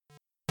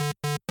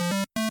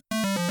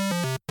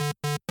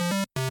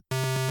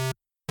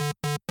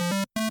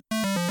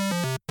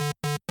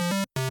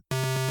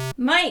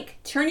Mike,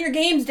 turn your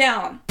games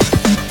down.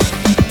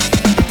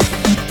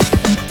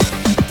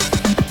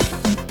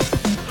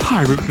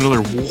 Hi, we're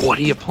another What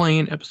Are You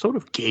Playing episode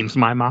of Games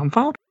My Mom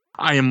Found.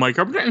 I am Mike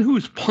Arbiter, and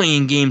who's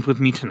playing games with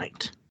me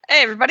tonight?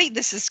 Hey everybody,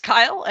 this is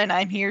Kyle, and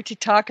I'm here to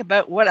talk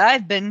about what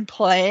I've been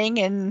playing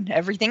and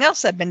everything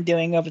else I've been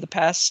doing over the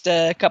past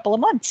couple of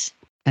months.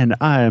 And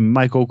I'm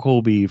Michael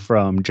Colby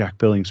from Jack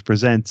Billings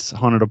Presents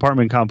Haunted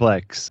Apartment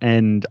Complex,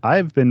 and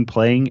I've been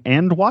playing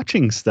and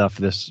watching stuff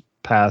this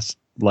past,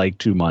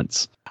 2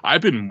 months. I've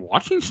been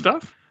watching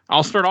stuff.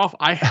 I'll start off.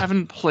 I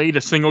haven't played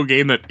a single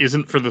game that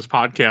isn't for this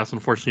podcast,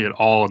 unfortunately, at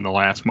all in the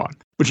last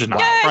month, which is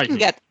not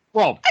surprising.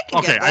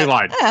 I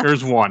lied. Yeah.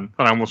 There's one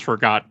that I almost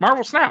forgot.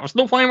 Marvel Snap. I'm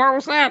still playing Marvel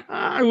Snap.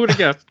 I would have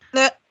guessed.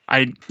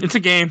 It's a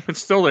game.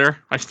 It's still there.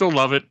 I still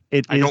love it.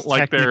 I don't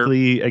like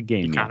technically a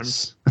game.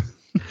 Yes.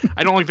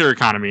 I don't like their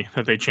economy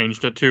that they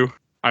changed it to.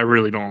 I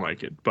really don't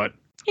like it, but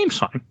game's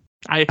fine.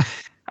 I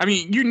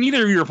mean,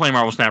 neither of you are playing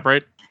Marvel Snap,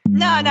 right?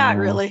 No, not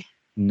really.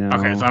 No.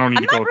 Okay, so I don't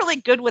need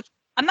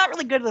I'm not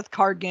really good with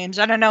card games.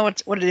 I don't know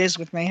what it is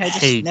with me. I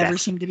just never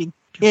seem to be.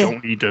 You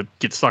don't need to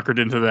get suckered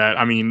into that.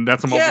 I mean,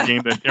 that's a mobile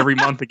game that every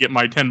month I get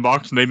my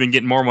 $10, and they've been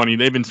getting more money.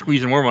 They've been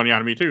squeezing more money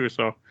out of me too.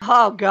 So.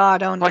 Oh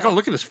God! Oh no! Like,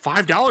 look at this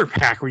 $5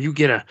 pack where you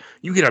get a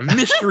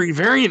mystery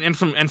variant and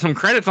some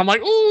credits. I'm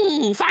like,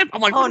 ooh, $5.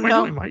 I'm like, what am I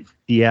doing, Mike?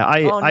 Yeah,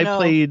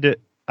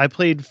 I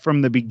played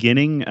from the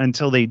beginning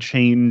until they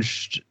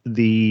changed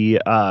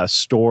the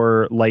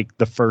store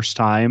the first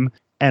time.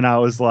 And I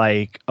was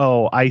like,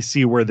 oh, I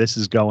see where this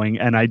is going.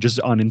 And I just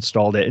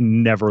uninstalled it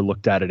and never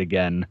looked at it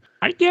again.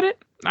 I get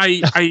it.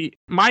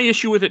 My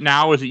issue with it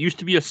now is it used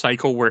to be a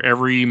cycle where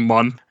every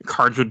month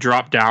cards would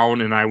drop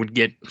down and I would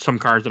get some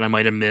cards that I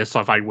might have missed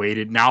if I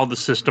waited. Now the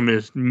system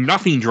is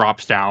nothing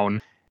drops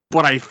down.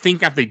 But I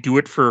think if they do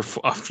it for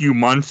a few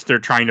months, they're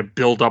trying to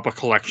build up a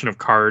collection of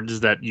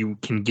cards that you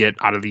can get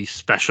out of these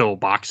special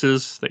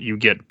boxes that you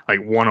get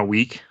one a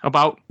week.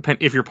 About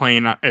if you're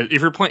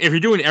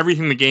doing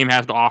everything the game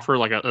has to offer,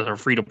 like a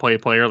free to play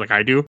player, like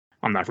I do.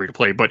 I'm not free to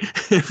play, but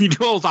if you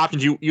do all those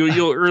options,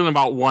 you'll earn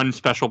about one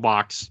special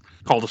box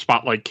called a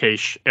Spotlight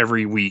Cache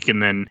every week,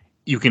 and then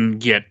you can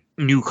get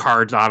new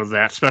cards out of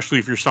that, especially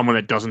if you're someone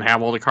that doesn't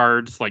have all the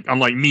cards. Like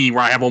unlike me, where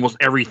I have almost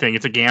everything,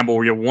 it's a gamble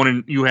where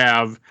you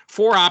have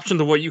 4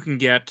 options of what you can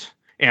get,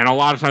 and a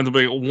lot of times it'll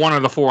be one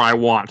of the 4 I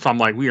want. So I'm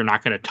like, we are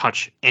not going to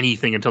touch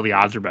anything until the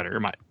odds are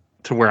better.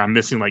 To where I'm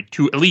missing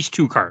at least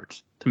 2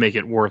 cards to make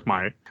it worth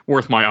my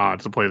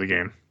odds to play the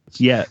game.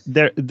 Yeah,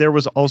 there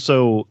was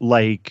also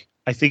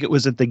I think it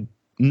was at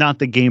not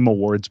the Game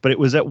Awards, but it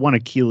was at one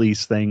of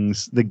Keeley's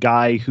things. The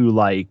guy who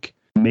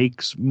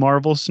makes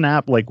Marvel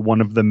Snap,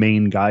 one of the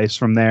main guys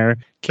from there,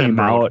 came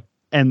out,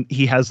 and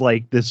he has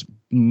this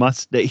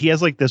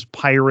this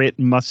pirate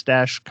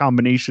mustache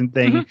combination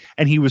thing,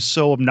 and he was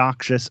so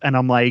obnoxious, and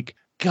I'm like,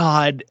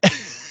 God,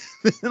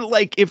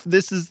 if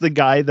this is the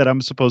guy that I'm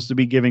supposed to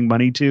be giving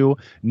money to,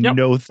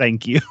 no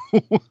thank you.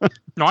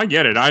 No, I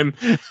get it. I'm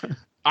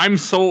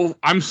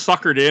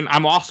suckered in.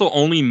 I'm also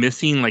only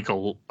missing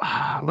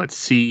let's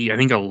see, I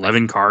think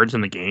 11 cards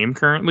in the game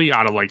currently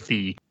out of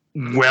the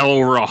well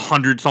over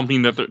 100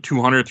 something that the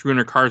 200,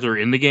 300 cards are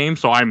in the game.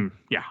 So I'm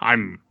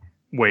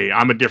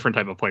a different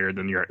type of player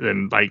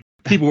than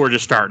people who are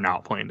just starting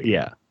out playing the game.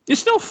 Yeah.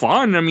 It's still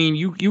fun. I mean,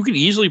 you can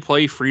easily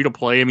play free to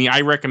play. I mean,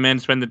 I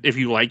recommend if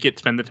you like it,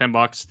 spend the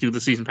 $10, do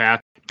the season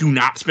pass. Do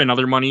not spend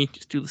other money.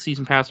 Just do the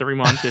season pass every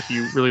month if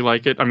you really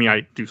like it. I mean,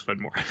 I do spend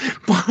more,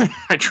 but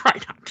I try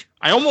not to.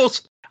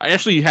 I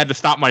actually had to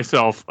stop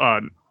myself.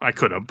 I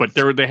could have, but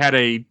they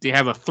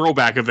have a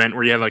throwback event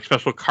where you have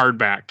special card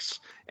backs.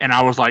 And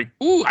I was like,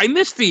 ooh, I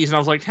missed these. And I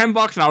was like, $10.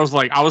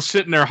 And I was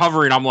sitting there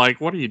hovering. I'm like,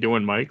 what are you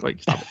doing, Mike?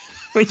 Stop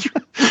it.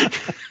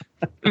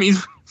 I mean,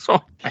 so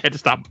I had to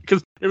stop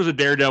because there was a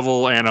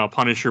Daredevil and a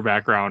Punisher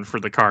background for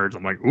the cards.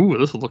 I'm like, ooh,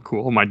 this will look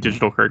cool. My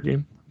digital card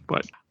game.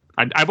 But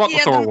I bought the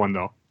Thor one,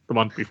 though, the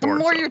month before. The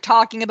more you're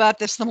talking about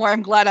this, the more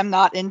I'm glad I'm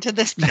not into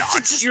this. No,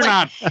 you're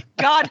not.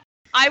 God,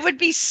 I would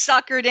be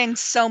suckered in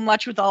so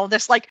much with all of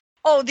this.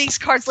 These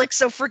cards look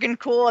so freaking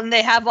cool, and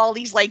they have all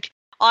these,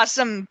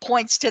 awesome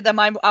points to them.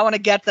 I want to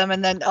get them,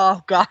 and then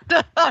oh God,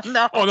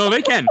 no. Oh no,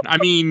 they can. I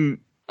mean,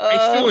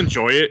 I still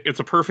enjoy it. It's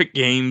a perfect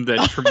game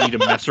for me to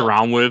mess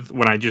around with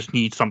when I just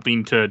need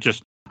something to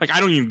just I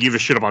don't even give a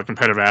shit about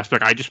competitive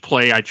aspect. I just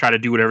play. I try to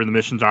do whatever the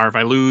missions are. If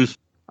I lose,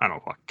 I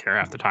don't fucking care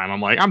half the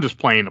time. I'm just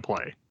playing to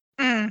play.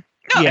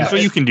 Yeah, so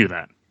you can do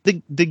that.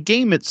 The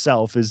game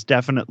itself is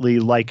definitely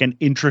an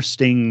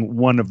interesting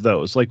one of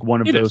those,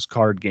 those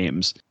card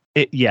games.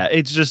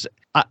 It's just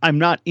I'm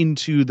not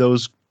into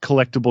those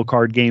collectible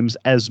card games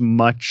as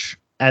much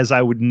as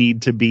I would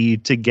need to be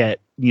to get,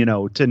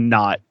 to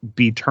not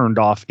be turned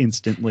off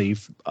instantly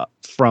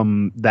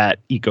from that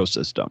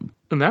ecosystem.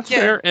 And that's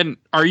fair. And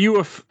are you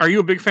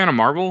a big fan of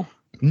Marvel?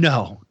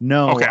 No.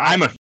 Okay,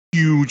 I'm a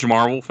huge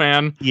Marvel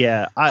fan.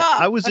 Yeah,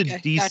 I was a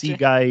DC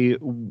guy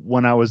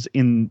when I was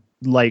in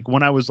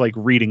when I was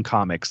reading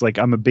comics.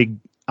 I'm a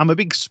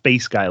big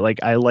space guy.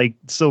 I like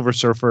Silver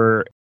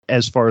Surfer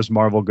as far as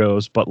Marvel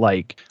goes, but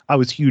like I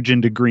was huge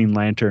into Green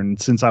Lantern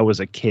since I was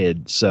a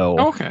kid. So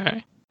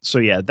Okay. So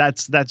yeah,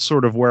 that's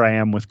sort of where I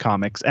am with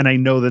comics. And I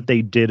know that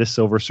they did a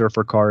Silver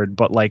Surfer card,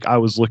 but like I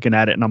was looking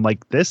at it and I'm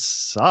like, this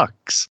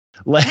sucks.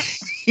 Like,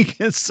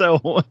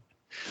 so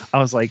I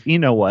was like, you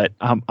know what?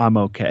 I'm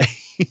okay.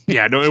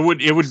 Yeah, no,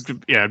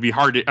 it'd be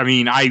hard to, I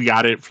mean, I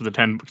got it for the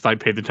 10 because I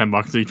paid the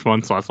 $10 each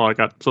month, so that's all I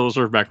got Silver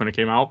Surfer back when it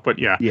came out. But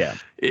yeah, Yeah.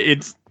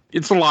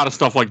 it's a lot of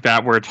stuff like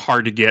that where it's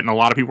hard to get, and a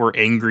lot of people were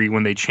angry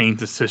when they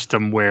changed the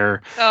system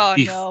where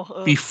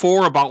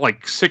before about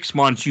like 6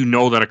 months,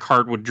 that a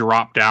card would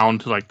drop down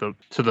to like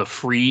the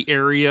free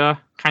area,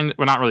 kind of,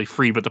 well, not really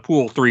free, but the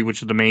pool 3,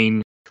 which is the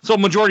main. So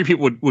majority of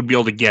people would be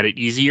able to get it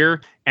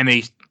easier, and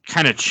they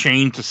kind of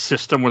changed the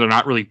system where they're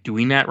not really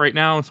doing that right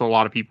now. So a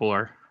lot of people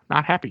are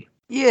not happy.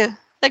 Yeah,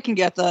 I can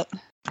get that.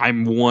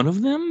 I'm one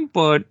of them,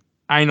 but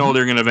I know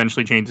they're going to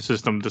eventually change the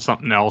system to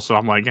something else. So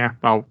I'm like, yeah,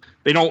 well,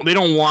 they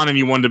don't want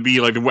anyone to be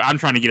like, I'm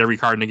trying to get every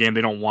card in the game.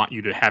 They don't want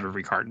you to have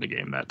every card in the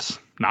game. That's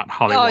not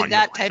how they want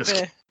that you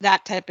to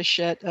that type of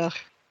shit. Ugh.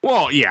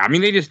 Well, yeah, I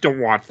mean, they just don't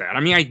want that. I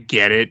mean, I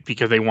get it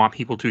because they want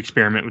people to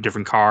experiment with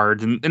different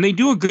cards, and they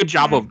do a good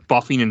job of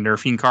buffing and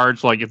nerfing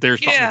cards. Like, if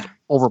there's something that's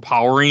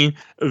overpowering,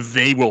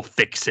 they will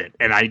fix it,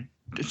 and I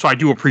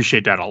do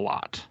appreciate that a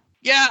lot.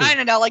 Yeah, I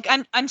don't know. Like,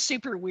 I'm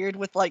super weird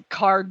with like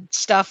card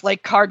stuff,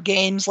 like card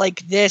games like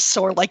this,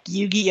 or like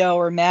Yu-Gi-Oh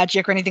or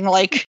Magic or anything.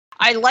 Like,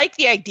 I like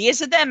the ideas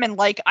of them, and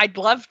like I'd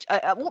love.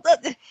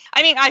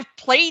 I mean, I've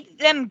played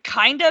them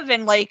kind of,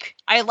 and like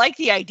I like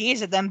the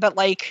ideas of them, but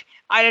like.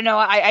 I don't know.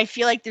 I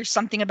feel like there's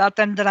something about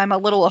them that I'm a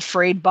little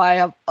afraid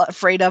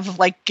of,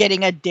 like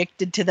getting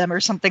addicted to them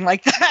or something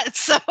like that.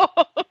 So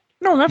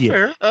no, that's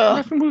fair.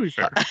 That's completely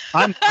fair.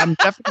 I'm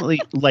definitely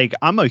like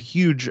I'm a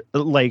huge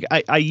like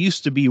I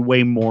used to be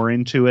way more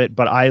into it,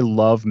 but I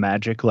love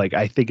Magic. Like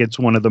I think it's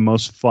one of the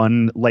most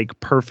fun, like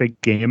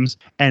perfect games.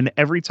 And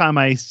every time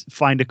I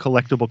find a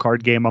collectible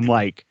card game, I'm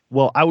like,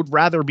 well, I would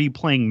rather be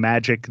playing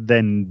Magic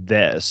than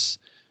this.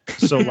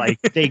 So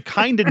like they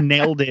kind of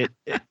nailed it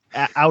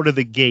out of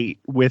the gate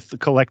with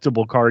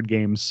collectible card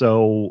games.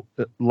 So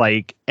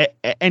like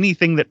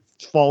anything that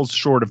falls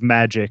short of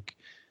Magic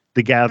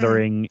the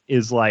Gathering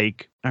is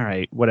like, all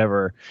right,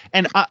 whatever.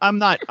 And I'm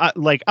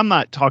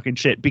not talking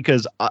shit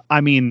because I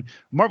mean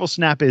Marvel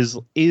Snap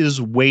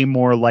is way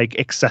more like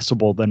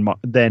accessible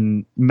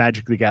than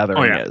Magic the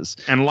Gathering is,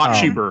 and a lot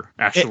cheaper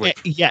actually.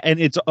 And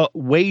it's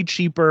way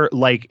cheaper.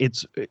 Like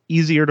it's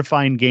easier to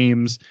find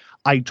games.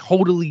 I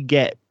totally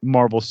get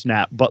Marvel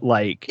Snap, but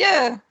like,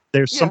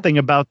 there's something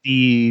about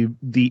the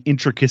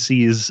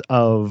intricacies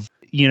of,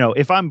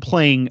 if I'm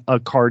playing a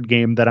card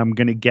game that I'm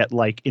going to get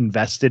like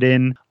invested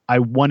in, I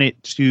want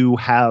it to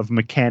have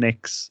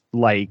mechanics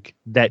like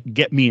that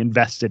get me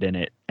invested in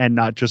it and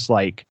not just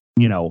like,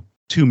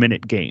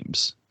 2-minute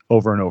games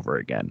over and over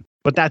again.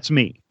 But that's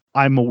me.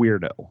 I'm a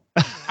weirdo.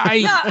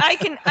 I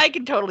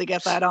can totally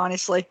get that,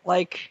 honestly.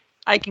 Like,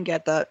 I can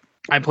get that.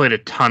 I played a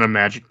ton of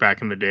Magic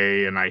back in the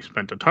day, and I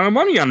spent a ton of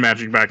money on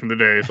Magic back in the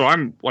day. So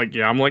I'm like,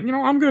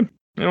 I'm good.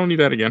 I don't need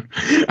that again.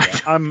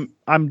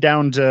 I'm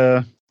down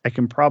to. I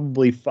can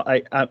probably.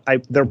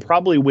 They're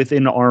probably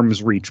within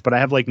arm's reach, but I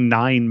have like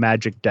 9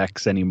 Magic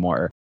decks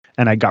anymore,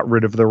 and I got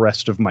rid of the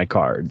rest of my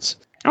cards.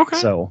 Okay.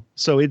 So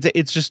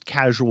it's just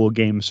casual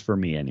games for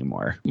me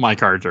anymore. My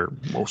cards are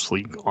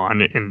mostly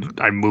gone, and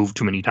I moved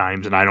too many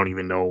times, and I don't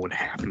even know what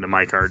happened to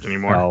my cards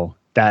anymore. Oh.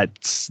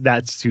 That's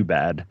too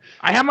bad.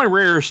 I have my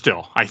rares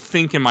still. I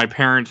think in my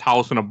parents'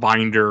 house in a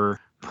binder,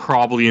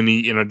 probably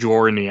in a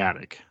drawer in the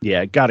attic.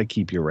 Yeah, got to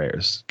keep your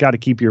rares. Got to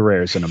keep your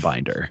rares in a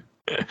binder.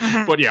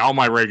 But yeah, all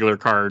my regular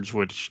cards,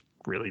 which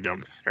really don't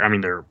matter. I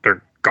mean, they're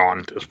gone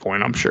at this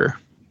point, I'm sure.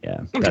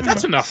 Yeah,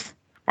 that's enough.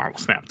 Marvel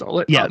Snap,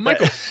 though. Yeah,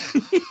 Michael.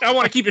 I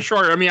want to keep it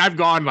short. I mean, I've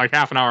gone like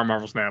half an hour on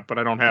Marvel Snap, but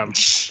I don't have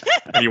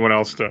anyone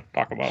else to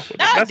talk about.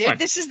 That's fine.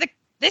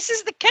 This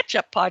is the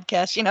catch-up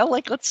podcast,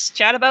 like let's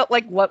chat about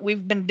like what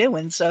we've been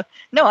doing. So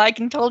no, I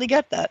can totally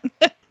get that.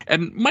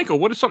 And Michael,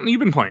 what is something you've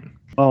been playing?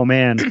 Oh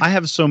man, I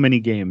have so many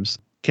games.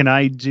 Can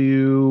I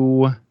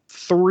do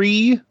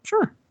 3?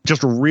 Sure.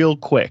 Just real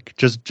quick.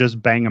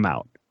 Just bang them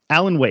out.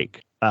 Alan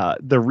Wake. The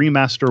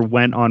remaster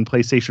went on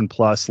PlayStation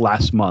Plus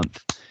last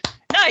month.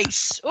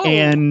 Nice. Ooh,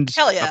 and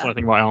hell yeah. That's what I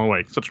think about Alan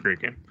Wake. Such a great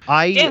game.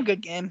 Damn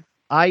good game.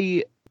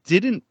 I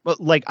didn't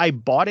like I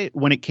bought it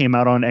when it came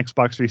out on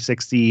Xbox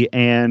 360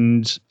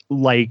 and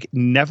like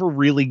never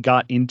really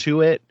got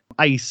into it.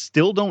 I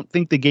still don't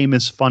think the game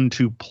is fun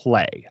to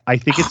play. I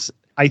think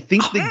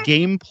the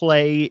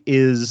gameplay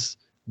is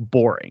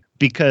boring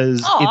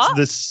because it's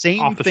the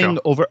same thing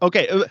over.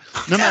 Okay.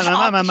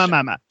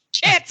 No.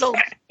 Cancel.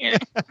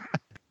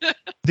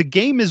 The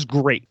game is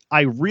great.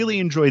 I really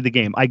enjoyed the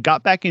game. I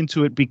got back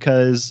into it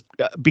because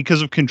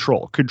of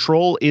Control.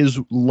 Control is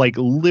like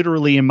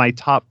literally in my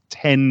top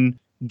 10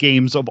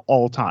 games of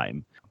all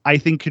time. I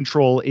think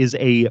Control is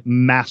a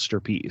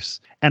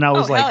masterpiece. And I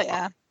was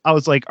I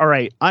was like, all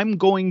right, I'm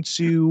going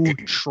to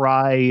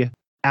try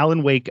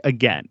Alan Wake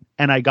again.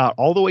 And I got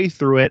all the way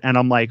through it and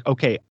I'm like,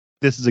 okay,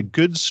 this is a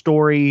good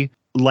story.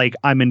 Like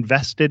I'm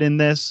invested in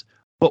this,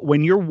 but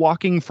when you're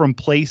walking from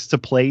place to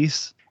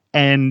place,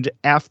 and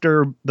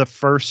after the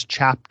first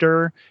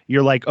chapter,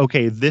 you're like,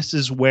 okay, this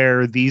is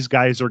where these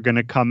guys are going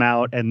to come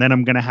out, and then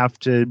I'm going to have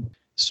to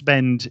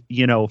spend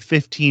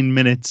 15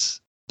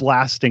 minutes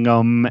blasting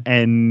them,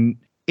 and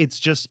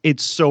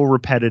it's so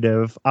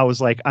repetitive. I was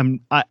like,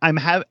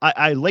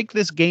 I like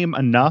this game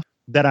enough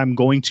that I'm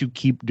going to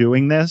keep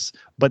doing this,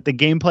 but the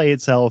gameplay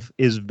itself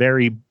is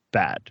very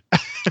bad.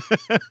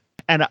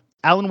 And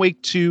Alan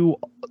Wake 2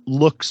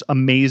 looks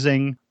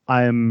amazing.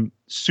 I'm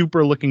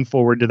super looking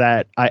forward to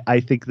that. I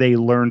think they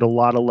learned a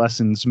lot of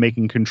lessons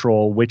making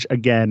Control, which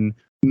again,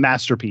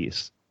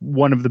 masterpiece.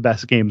 One of the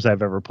best games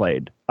I've ever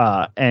played.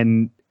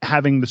 And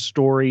having the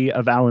story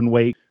of Alan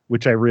Wake,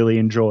 which I really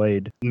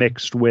enjoyed,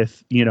 mixed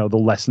with, the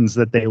lessons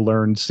that they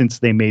learned since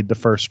they made the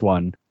first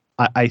one.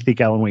 I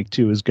think Alan Wake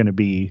 2 is going to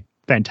be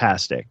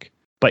fantastic.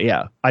 But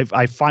yeah,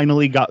 I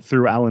finally got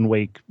through Alan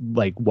Wake,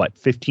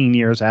 15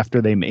 years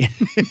after they made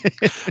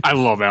it. I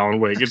love Alan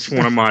Wake. It's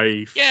one of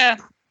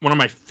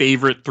my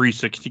favorite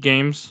 360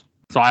 games.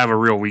 So I have a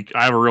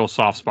real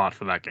soft spot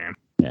for that game.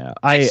 Yeah,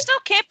 I still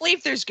can't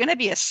believe there's going to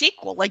be a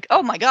sequel. Like,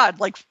 oh my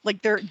god, like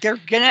they're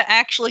going to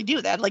actually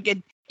do that. Like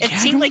it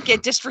seemed like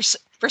it just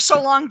for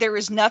so long there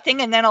was nothing,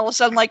 and then all of a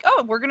sudden, like,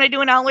 oh, we're going to do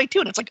an Alan Wake 2,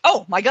 and it's like,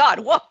 oh my god,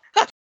 what?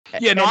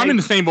 Yeah, no, I'm in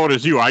the same boat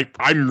as you.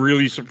 I'm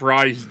really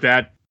surprised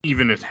that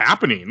even is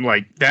happening.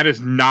 Like, that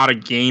is not a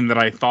game that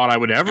I thought I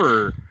would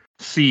ever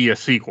see a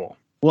sequel.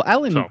 Well,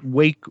 Alan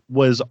Wake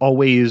was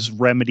always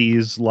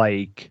Remedy's,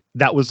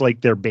 that was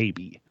their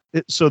baby.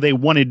 So they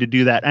wanted to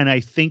do that. And I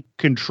think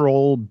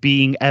Control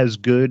being as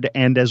good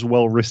and as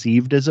well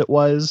received as it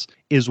was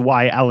is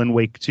why Alan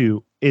Wake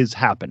 2 is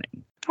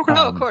happening. Okay.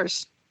 Of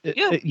course.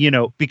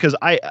 Yeah. Because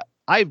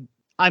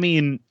I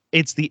mean,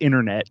 it's the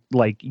internet.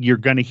 You're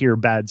going to hear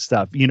bad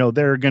stuff.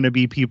 There are going to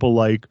be people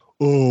like,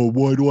 oh,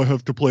 why do I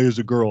have to play as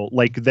a girl?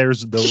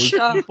 There's those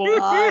people.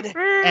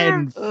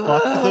 And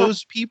fuck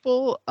those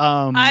people.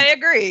 I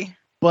agree.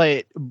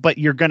 But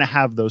you're going to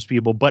have those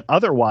people. But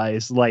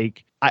otherwise,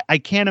 I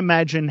can't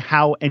imagine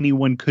how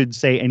anyone could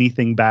say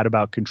anything bad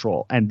about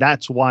Control. And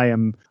that's why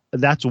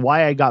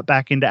I got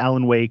back into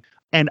Alan Wake.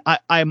 And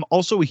I'm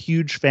also a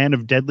huge fan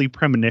of Deadly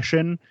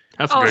Premonition.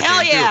 That's a great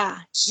hell game yeah.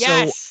 too.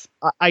 Yes.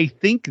 So I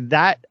think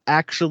that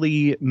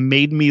actually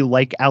made me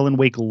like Alan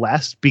Wake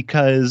less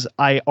because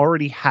I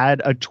already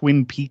had a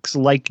Twin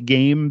Peaks-like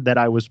game that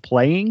I was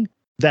playing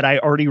that I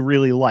already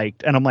really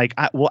liked. And I'm like,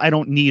 I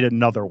don't need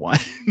another one.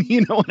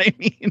 You know what I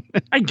mean?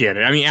 I get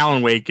it. I mean,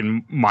 Alan Wake,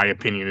 in my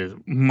opinion, is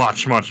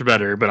much, much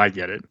better, but I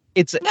get it.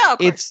 It's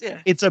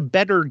a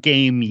better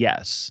game,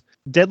 yes.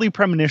 Deadly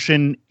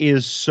Premonition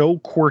is so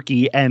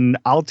quirky, and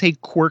I'll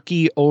take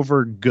quirky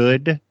over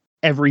good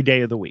every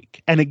day of the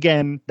week. And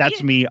again,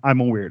 that's me.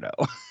 I'm a weirdo.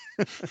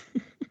 Of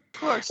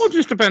course. Well, it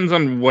just depends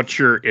on what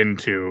you're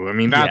into. I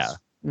mean, that's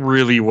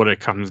really what it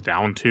comes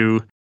down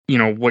to.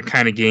 What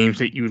kind of games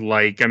that you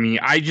like. I mean,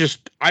 I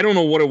don't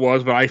know what it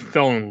was, but I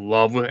fell in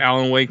love with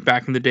Alan Wake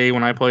back in the day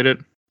when I played it.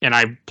 And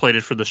I played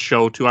it for the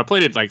show, too. I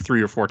played it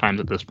 3 or 4 times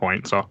at this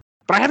point, so...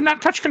 But I have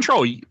not touched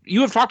Control.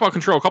 You have talked about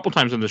Control a couple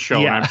times in this show.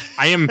 Yeah.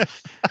 And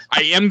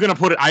I am going to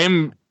put it.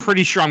 I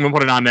pretty sure I'm going to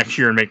put it on next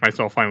year and make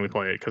myself finally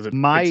play it because it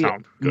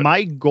sounds good.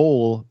 My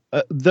goal,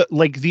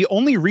 the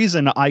only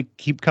reason I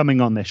keep coming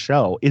on this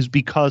show is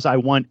because I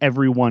want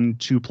everyone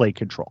to play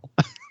Control.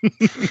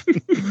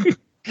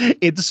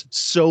 It's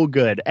so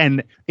good.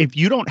 And if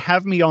you don't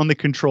have me on the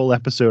Control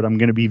episode, I'm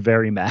going to be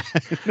very mad.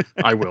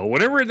 I will.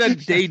 Whenever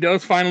that day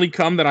does finally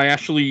come that I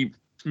actually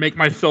make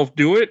myself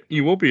do it,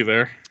 you will be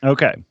there.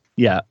 Okay.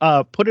 Yeah.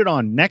 Put it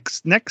on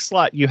next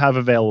slot you have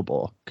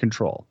available.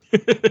 Control.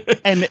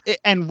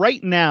 and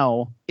right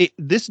now,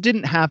 this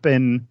didn't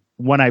happen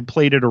when I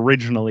played it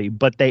originally,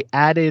 but they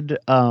added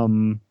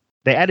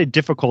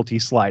difficulty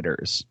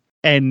sliders,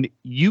 and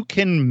you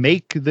can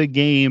make the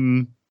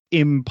game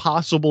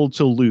impossible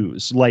to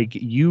lose.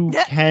 You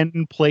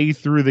can play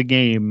through the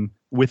game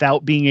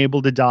without being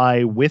able to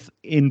die, with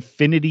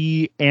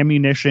infinity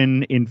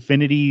ammunition,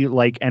 infinity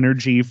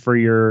energy for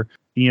your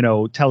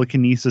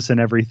telekinesis and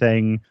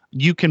everything.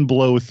 You can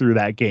blow through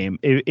that game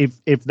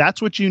if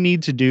that's what you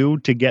need to do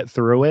to get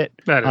through it.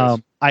 That is.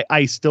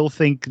 I still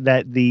think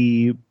that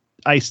the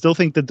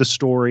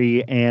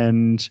story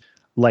and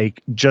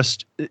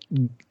just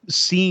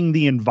seeing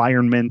the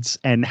environments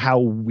and how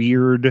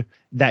weird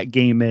that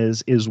game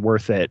is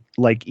worth it.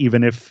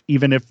 Even if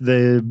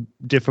the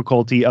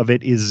difficulty of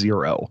it is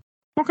 0.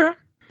 Okay.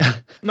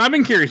 No, I've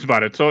been curious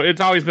about it, so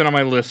it's always been on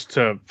my list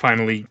to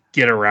finally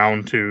get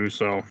around to.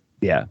 So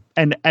yeah,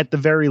 and at the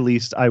very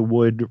least, I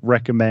would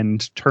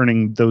recommend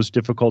turning those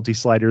difficulty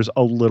sliders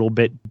a little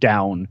bit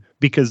down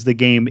because the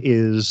game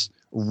is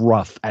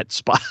rough at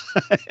spots.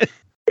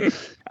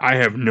 I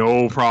have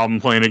no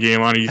problem playing a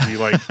game on easy.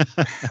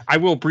 I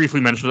will briefly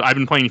mention that I've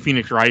been playing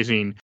Phoenix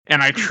Rising,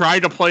 and I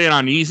tried to play it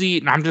on easy,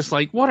 and I'm just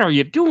like, what are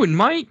you doing,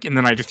 Mike? And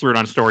then I just threw it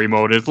on story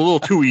mode. It's a little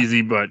too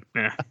easy, but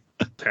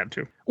had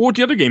to. What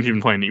the other games you've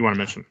been playing that you want to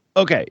mention?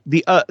 Okay,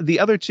 the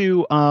other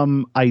two,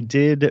 I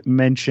did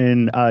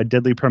mention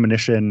Deadly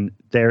Premonition.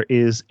 There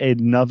is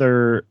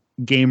another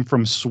game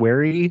from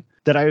Swery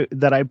that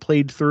I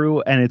played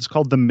through, and it's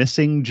called The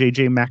Missing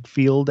J.J.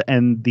 Macfield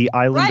and the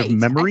Island of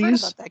Memories. I've heard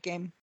about that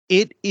game.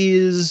 It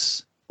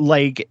is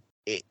like,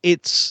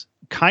 it's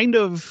kind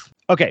of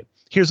okay.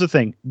 Here's the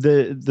thing.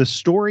 The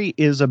story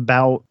is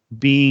about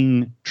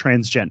being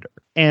transgender,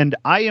 and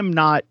I am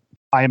not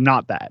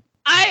that.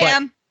 I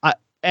am.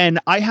 And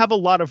I have a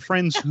lot of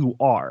friends who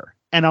are.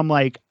 And I'm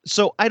like,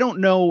 so I don't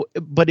know,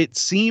 but it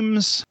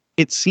seems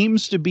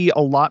to be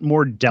a lot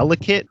more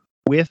delicate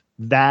with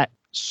that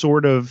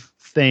sort of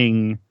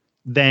thing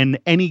than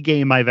any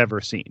game I've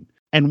ever seen.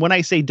 And when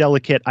I say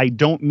delicate, I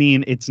don't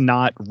mean it's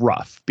not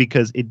rough,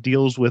 because it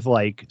deals with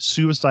like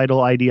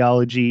suicidal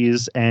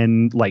ideologies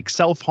and like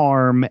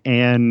self-harm,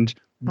 and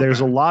there's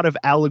a lot of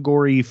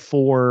allegory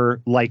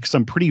for like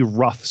some pretty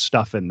rough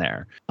stuff in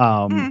there.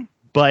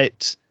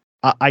 But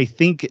I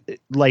think,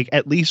 like,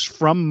 at least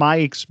from my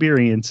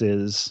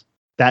experiences,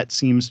 that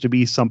seems to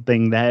be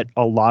something that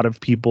a lot of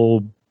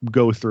people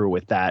go through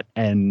with that.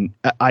 And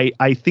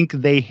I think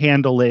they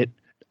handle it.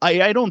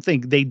 I don't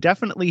think they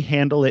definitely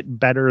handle it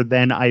better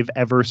than I've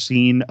ever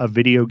seen a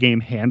video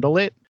game handle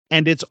it.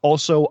 And it's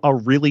also a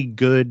really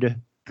good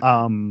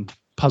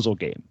puzzle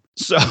game.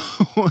 So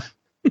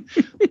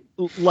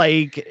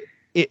like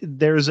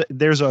there's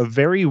a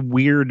very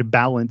weird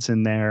balance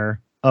in there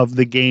of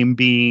the game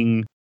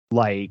being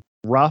like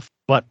rough,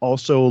 but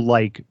also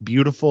like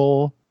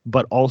beautiful,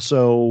 but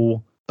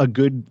also a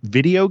good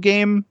video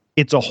game.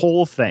 It's a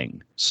whole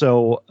thing.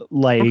 So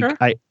like,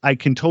 okay. I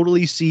can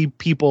totally see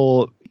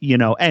people, you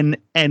know, and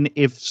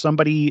if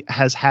somebody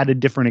has had a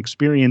different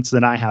experience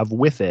than I have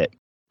with it,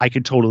 I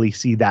could totally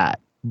see that.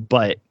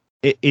 But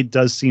it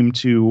does seem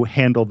to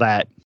handle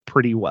that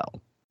pretty well.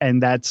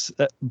 And that's,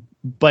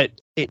 but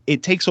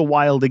it takes a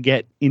while to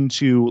get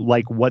into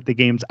like what the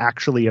game's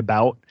actually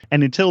about.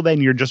 And until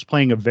then, you're just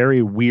playing a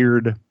very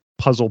weird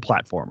puzzle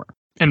platformer.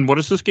 And what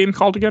is this game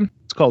called again?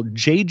 It's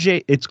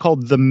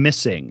called The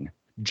Missing,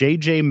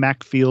 J.J.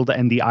 Macfield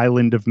and the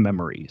Island of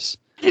Memories.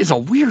 It is a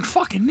weird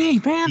fucking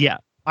name, man. Yeah.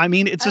 I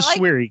mean, it's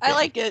Swery game. I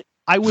like it.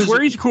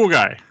 Swery's a cool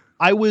guy.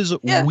 I was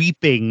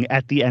weeping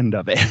at the end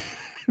of it.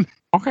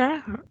 Okay.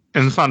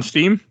 And it's on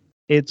Steam?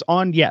 It's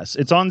on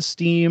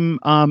Steam.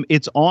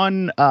 It's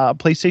on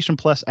PlayStation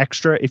Plus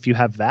Extra if you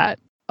have that.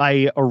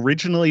 I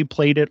originally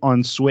played it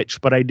on Switch,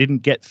 but I didn't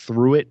get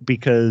through it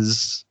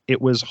because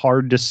it was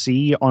hard to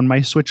see on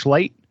my Switch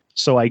Lite.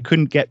 So I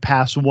couldn't get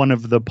past one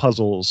of the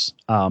puzzles,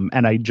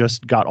 and I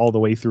just got all the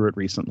way through it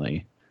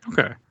recently.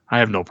 Okay. I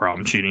have no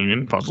problem cheating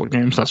in puzzle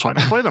games. That's why I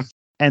don't play them.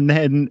 And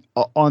then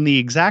on the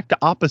exact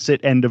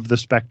opposite end of the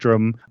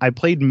spectrum, I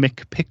played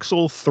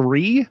McPixel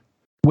 3,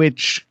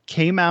 which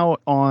came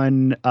out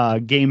on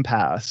Game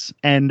Pass.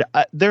 And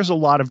there's a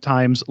lot of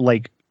times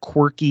like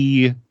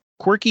quirky,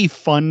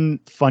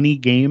 funny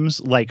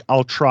games. Like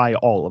I'll try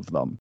all of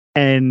them.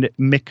 And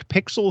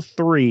McPixel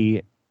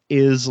 3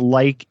 is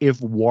like if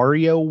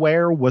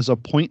WarioWare was a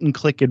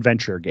point-and-click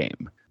adventure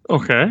game.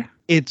 Okay.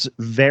 It's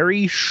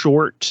very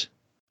short,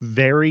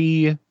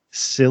 very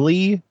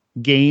silly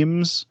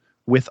games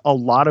with a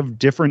lot of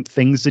different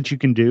things that you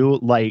can do.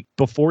 Like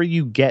before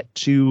you get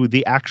to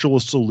the actual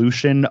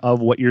solution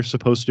of what you're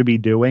supposed to be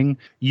doing,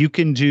 you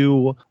can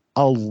do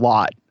a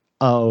lot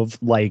of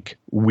like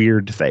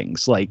weird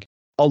things. Like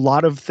a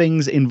lot of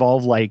things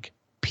involve like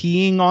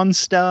peeing on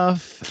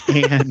stuff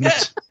and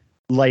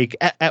like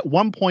at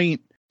one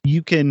point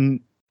you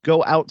can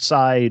go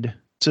outside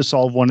to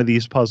solve one of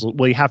these puzzles.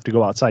 Well, you have to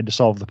go outside to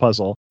solve the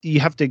puzzle. You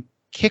have to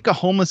kick a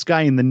homeless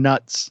guy in the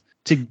nuts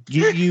to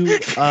give you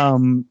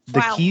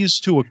the keys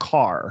to a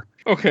car.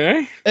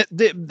 Okay.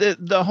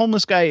 The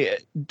homeless guy,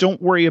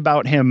 don't worry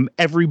about him.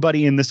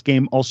 Everybody in this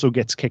game also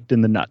gets kicked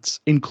in the nuts,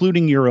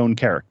 including your own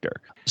character.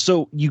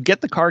 So you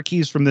get the car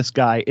keys from this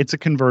guy. It's a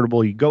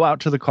convertible. You go out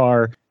to the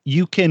car.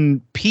 You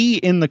can pee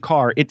in the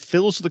car. It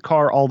fills the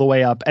car all the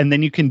way up, and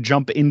then you can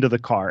jump into the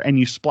car and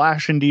you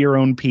splash into your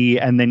own pee,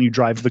 and then you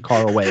drive the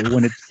car away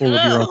when it's full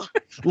of your own.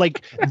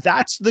 Like,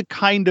 that's the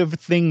kind of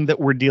thing that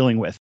we're dealing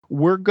with.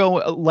 We're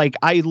going, like,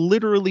 I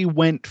literally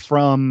went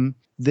from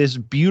this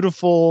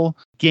beautiful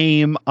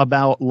game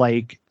about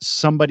like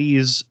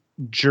somebody's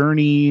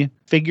journey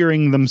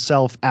figuring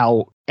themselves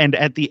out, and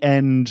at the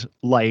end,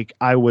 like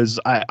I was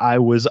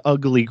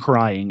ugly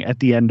crying at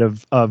the end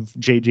of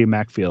J.J.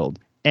 Macfield.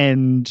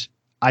 And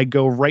I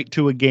go right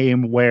to a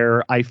game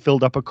where I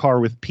filled up a car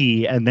with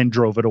pee and then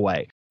drove it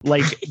away.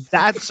 Like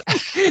that's,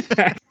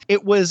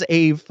 it was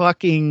a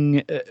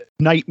fucking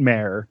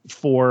nightmare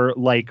for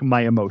like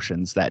my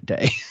emotions that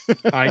day.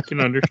 I can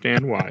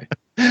understand why.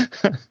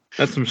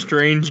 That's some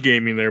strange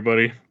gaming there,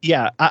 buddy.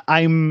 Yeah,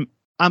 I'm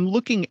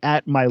looking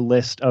at my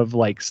list of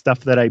like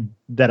stuff that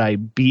I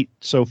beat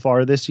so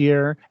far this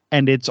year,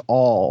 and it's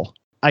all,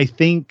 I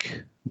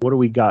think, what do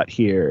we got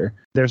here?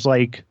 There's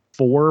like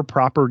 4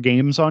 proper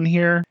games on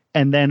here,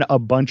 and then a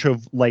bunch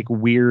of like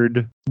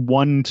weird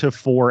 1 to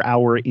 4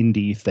 hour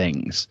indie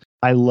things.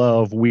 I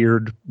love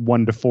weird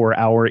 1 to 4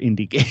 hour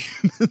indie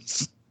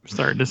games.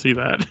 Starting to see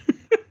that.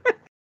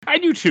 I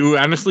do too.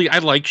 Honestly, I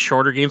like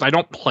shorter games. I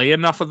don't play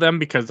enough of them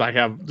because I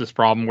have this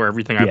problem where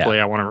everything I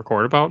play I want to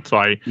record about. So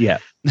I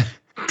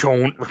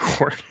don't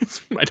record.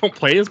 I don't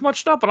play as much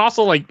stuff, but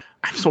also like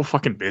I'm so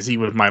fucking busy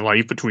with my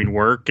life between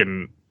work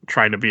and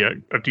trying to be a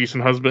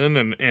decent husband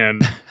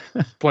and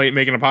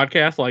making a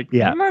podcast. Like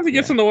sometimes it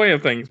gets in the way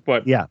of things,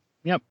 but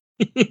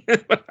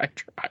but I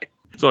try.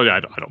 So yeah, I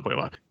don't play a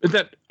lot.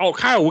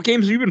 Kyle, what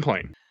games have you been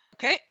playing?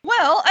 Okay.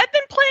 Well, I've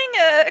been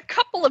playing a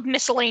couple of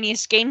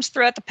miscellaneous games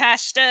throughout the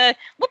past,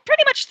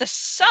 pretty much the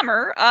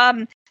summer.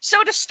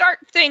 So to start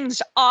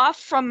things off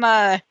from,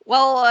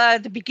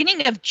 the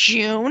beginning of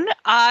June,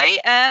 I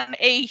am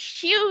a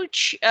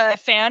huge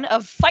fan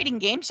of fighting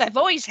games. I've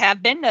always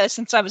have been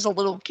since I was a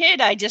little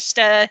kid. I just,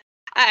 I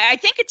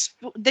think it's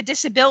the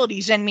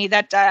disabilities in me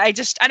that I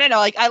don't know.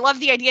 Like, I love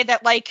the idea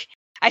that, like,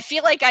 I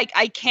feel like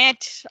I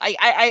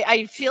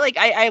feel like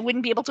I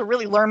wouldn't be able to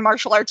really learn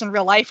martial arts in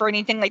real life or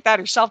anything like that,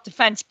 or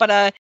self-defense.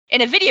 But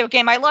in a video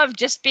game, I love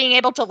just being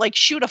able to like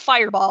shoot a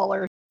fireball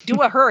or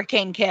do a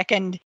hurricane kick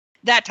and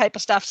that type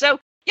of stuff. So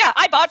yeah,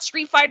 I bought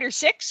Street Fighter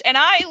 6 and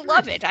I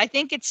love it. I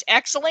think it's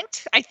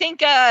excellent. I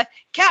think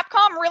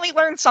Capcom really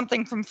learned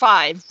something from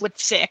 5 with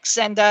 6.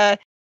 And I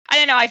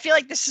don't know, I feel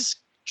like this is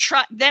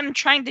them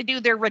trying to do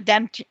their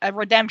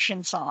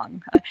redemption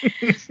song.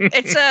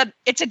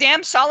 It's a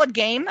damn solid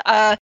game.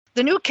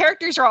 The new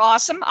characters are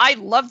awesome. I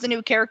love the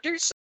new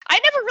characters. I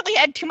never really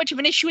had too much of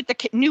an issue with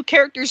the new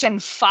characters in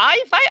 5.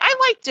 I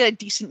liked a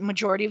decent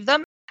majority of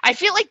them. I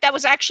feel like that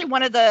was actually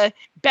one of the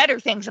better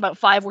things about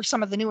 5 were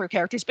some of the newer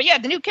characters. But yeah,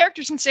 the new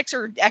characters in 6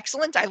 are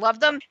excellent. I love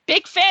them.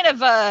 Big fan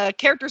of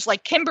characters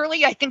like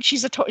Kimberly. I think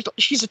she's a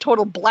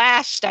total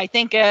blast. I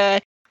think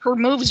her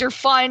moves are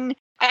fun.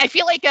 I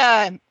feel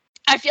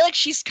like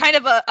she's kind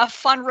of a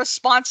fun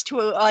response to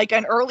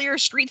an earlier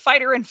Street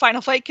Fighter and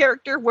Final Fight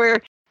character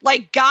where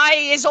like Guy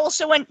is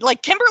also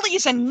Kimberly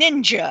is a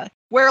ninja,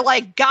 where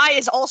like Guy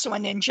is also a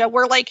ninja,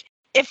 where like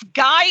if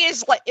Guy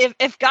is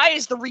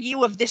the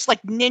Ryu of this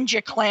like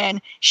ninja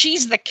clan,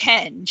 she's the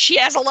Ken. She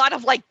has a lot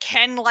of like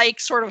Ken like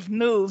sort of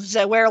moves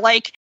where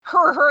like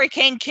her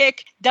hurricane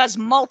kick does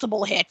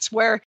multiple hits,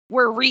 where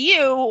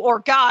Ryu or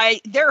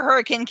Guy, their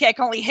hurricane kick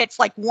only hits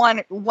like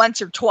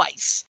once or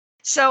twice.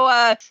 So,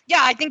 I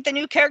think the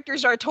new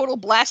characters are a total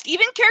blast.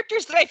 Even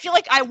characters that I feel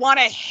like I want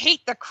to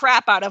hate the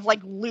crap out of, like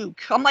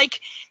Luke. I'm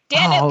like,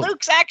 damn it,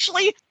 Luke's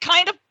actually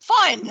kind of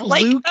fun.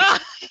 Like, Luke, I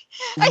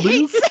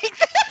hate saying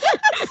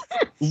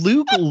that.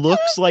 Luke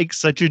looks like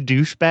such a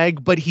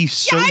douchebag, but he's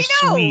so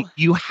sweet.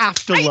 You have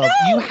to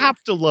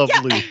love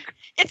Luke.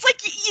 It's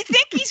like you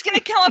think he's gonna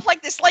come up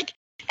like this, like.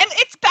 And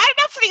it's bad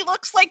enough that he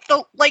looks like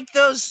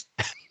those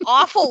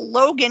awful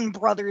Logan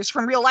brothers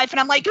from real life, and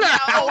I'm like, no,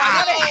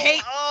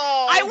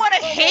 I want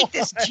to hate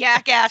this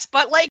jackass.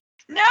 But like,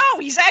 no,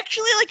 he's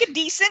actually like a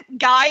decent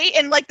guy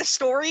in like the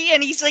story,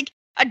 and he's like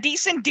a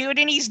decent dude,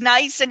 and he's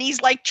nice, and he's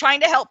like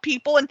trying to help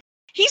people, and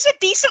he's a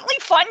decently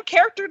fun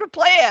character to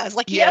play as.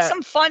 Like he has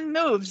some fun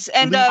moves,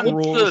 and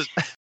the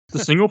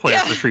single player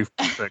for Street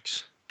Fighter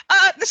 6.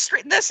 The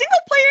single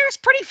player is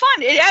pretty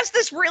fun. It has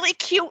this really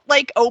cute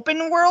like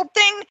open world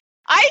thing.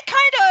 I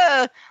kind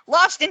of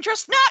lost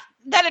interest. Not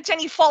that it's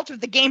any fault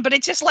of the game, but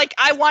it's just like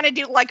I want to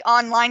do like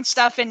online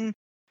stuff and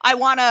I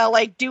want to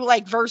like do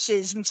like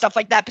verses and stuff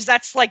like that because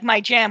that's like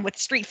my jam with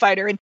Street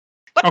Fighter.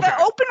 But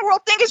the open world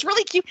thing is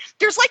really cute.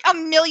 There's like a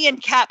million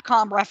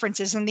Capcom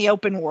references in the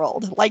open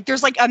world. Like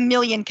there's like a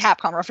million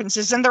Capcom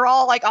references and they're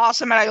all like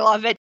awesome and I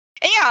love it.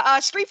 And yeah,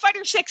 Street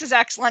Fighter 6 is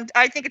excellent.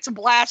 I think it's a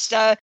blast.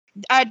 A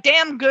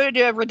damn good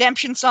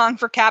redemption song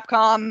for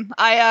Capcom.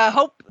 I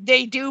hope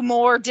they do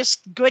more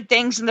just good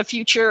things in the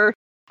future.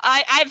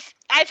 I've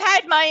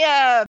had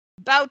my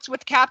bouts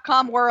with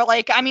Capcom where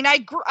like I mean I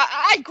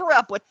grew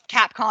up with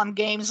Capcom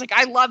games. Like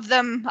I love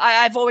them.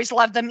 I've always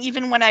loved them.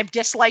 Even when I've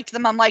disliked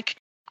them, I'm like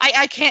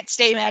I can't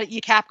stay mad at you,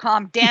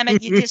 Capcom. Damn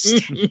it,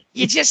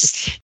 you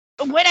just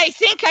when I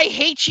think I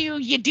hate you,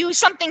 you do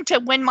something to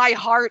win my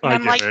heart, and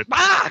I'm like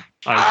I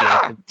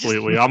get it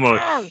completely.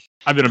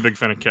 I've been a big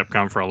fan of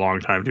Capcom for a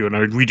long time too,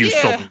 and we do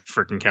so many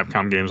freaking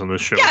Capcom games on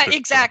this show. Yeah,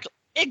 exactly.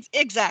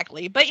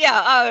 Exactly. But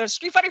yeah,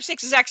 Street Fighter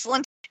 6 is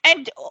excellent.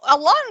 And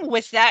along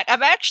with that,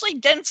 I've actually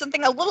done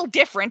something a little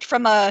different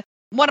from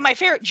one of my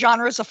favorite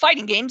genres of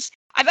fighting games.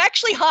 I've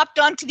actually hopped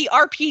onto the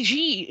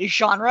RPG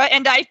genre,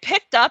 and I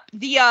picked up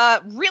the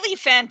really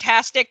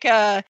fantastic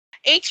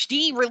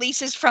HD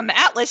releases from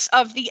Atlas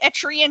of the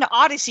Etrian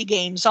Odyssey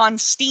games on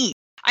Steam.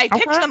 I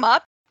picked them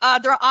up.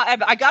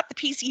 I got the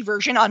PC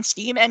version on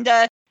Steam, and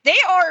they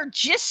are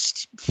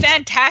just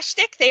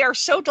fantastic. They are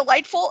so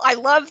delightful. I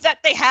love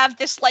that they have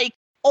this like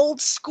old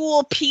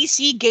school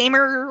PC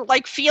gamer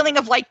like feeling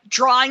of like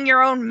drawing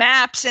your own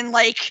maps and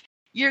like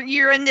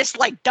you're in this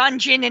like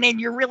dungeon and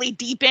you're really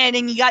deep in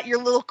and you got your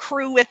little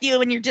crew with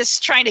you and you're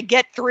just trying to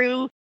get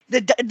through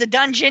the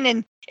dungeon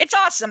and it's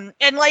awesome.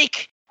 And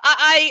like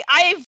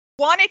I've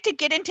wanted to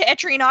get into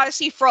Etrian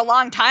Odyssey for a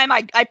long time.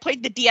 I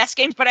played the DS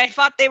games, but I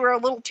thought they were a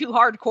little too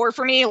hardcore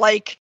for me.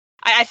 Like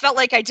I felt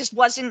like I just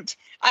wasn't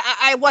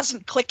I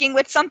wasn't clicking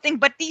with something.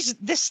 But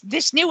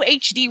this new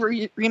HD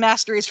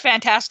remaster is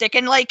fantastic,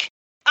 and like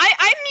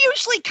I'm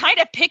usually kind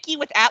of picky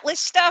with Atlas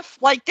stuff.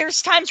 Like,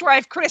 there's times where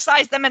I've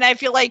criticized them, and I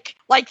feel like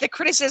the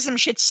criticism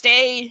should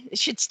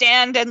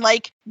stand, and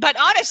like. But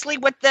honestly,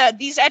 with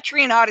these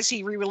Etrian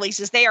Odyssey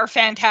re-releases, they are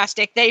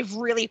fantastic. They've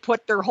really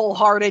put their whole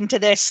heart into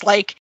this.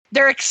 Like,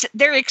 they're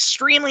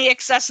extremely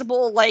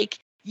accessible. Like,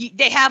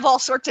 they have all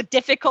sorts of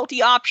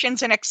difficulty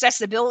options and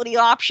accessibility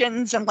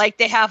options, and like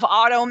they have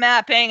auto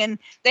mapping, and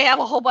they have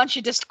a whole bunch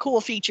of just cool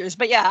features.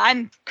 But yeah,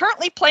 I'm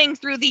currently playing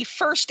through the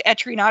first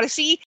Etrian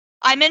Odyssey.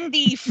 I'm in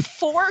the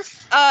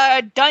fourth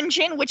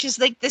dungeon, which is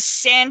like the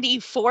sandy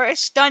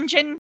forest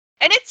dungeon.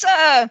 And it's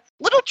a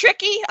little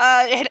tricky.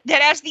 It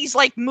has these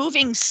like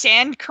moving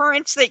sand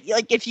currents that,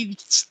 like, if you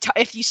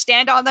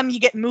stand on them, you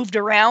get moved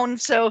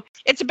around. So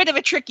it's a bit of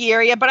a tricky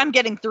area, but I'm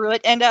getting through it,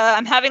 and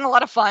I'm having a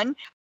lot of fun.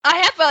 I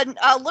have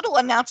a little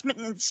announcement,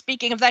 and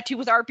speaking of that too,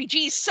 with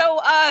RPGs. So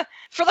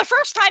for the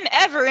first time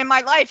ever in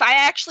my life, I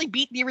actually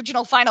beat the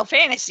original Final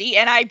Fantasy,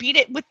 and I beat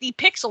it with the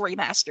Pixel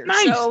remaster.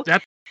 Nice. So,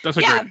 that's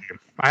a great game.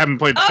 I haven't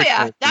played the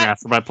Pixel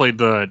remaster, but I played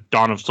the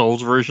Dawn of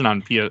Souls version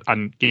on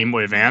Game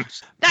Boy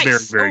Advance. Nice. Very,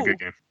 very good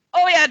game.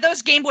 Oh yeah,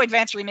 those Game Boy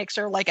Advance remakes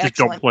are like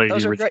excellent. Don't play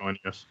those the original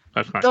NES.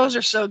 That's not. Those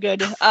are so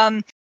good.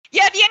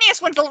 Yeah, the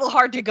NES one's a little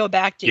hard to go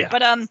back to,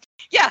 but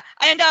yeah,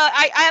 and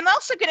I'm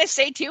also gonna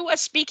say too,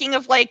 speaking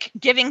of like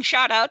giving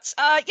shout outs,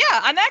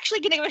 I'm actually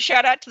gonna give a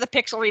shout out to the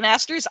Pixel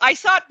remasters. I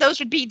thought those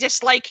would be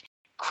just like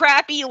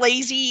crappy,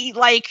 lazy,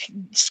 like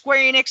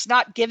Square Enix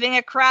not giving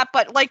a crap,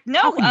 but like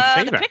no,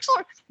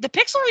 the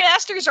Pixel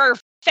remasters are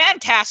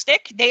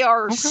fantastic. They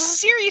are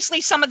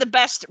seriously some of the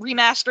best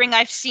remastering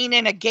I've seen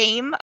in a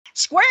game.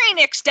 Square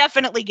Enix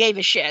definitely gave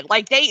a shit.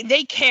 Like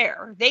they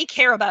care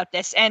about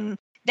this, and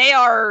they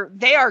are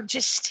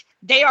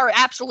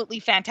absolutely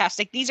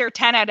fantastic. These are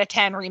 10 out of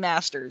 10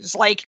 remasters.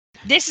 Like,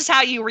 this is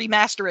how you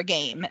remaster a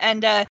game.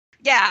 And I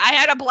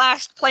had a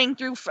blast playing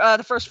through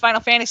the first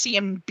Final Fantasy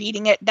and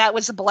beating it. That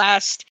was a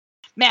blast.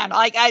 Man,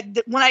 like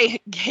when I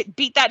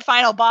beat that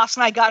final boss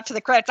and I got to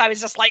the credits, I was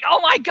just like, oh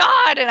my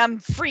god, and I'm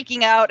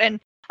freaking out, and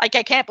like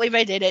I can't believe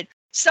I did it.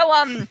 So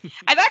I've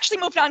actually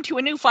moved on to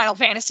a new Final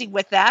Fantasy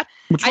with that.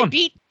 Which one?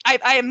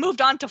 I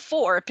moved on to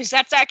 4 because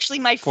that's actually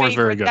my favorite.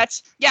 Very good.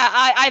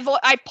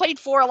 I played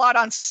 4 a lot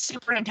on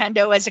Super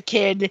Nintendo as a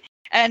kid,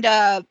 and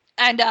I've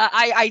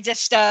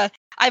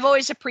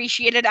always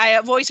appreciated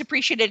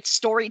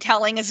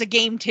storytelling as a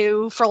game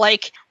too. For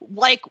like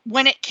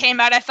when it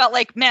came out, I felt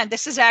like, man,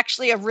 this is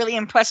actually a really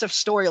impressive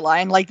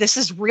storyline. Like, this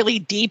is really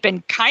deep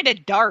and kind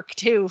of dark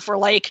too for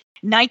like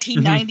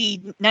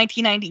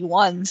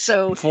 1991.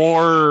 So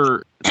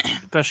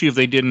especially if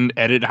they didn't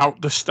edit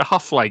out the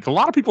stuff, like a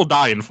lot of people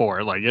die in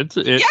 4. Like a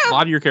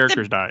lot of your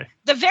characters die.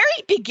 The very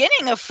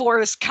beginning of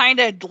 4 is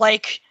kind of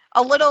like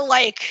a little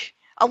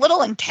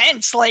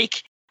intense.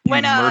 Like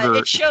when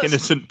it shows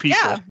innocent people.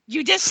 Yeah,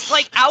 you just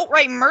like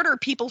outright murder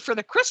people for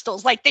the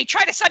crystals. Like they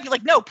try to stop you,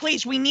 like, no,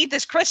 please, we need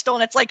this crystal,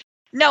 and it's like,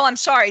 no, I'm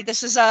sorry,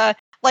 this is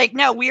like,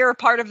 no, we are a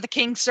part of the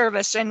king's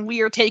service, and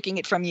we are taking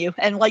it from you.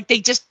 And like they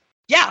just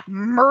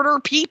murder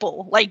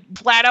people, like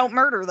flat out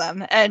murder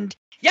them. And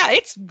yeah,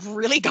 it's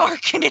really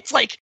dark, and it's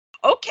like,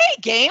 okay,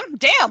 game,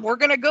 damn, we're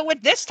gonna go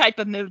with this type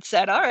of mood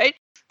set. All right.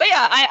 But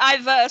yeah,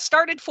 I've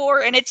started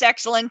 4, and it's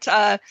excellent.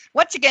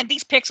 Once again,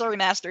 these Pixel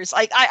remasters.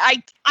 Like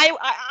I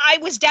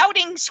was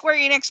doubting Square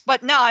Enix,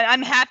 but no,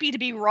 I'm happy to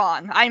be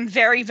wrong. I'm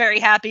very, very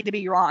happy to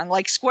be wrong.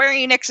 Like Square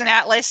Enix and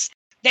Atlas,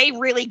 they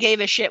really gave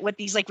a shit with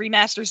these like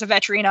remasters of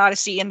Etrian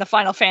Odyssey and the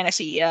Final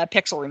Fantasy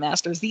Pixel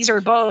remasters. These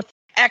are both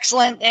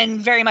excellent and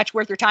very much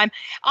worth your time.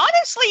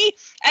 Honestly,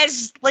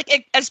 as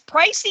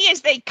pricey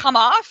as they come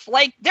off,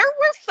 like they're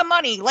worth the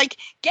money. Like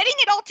getting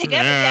it all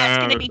together, it's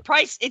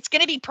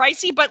gonna be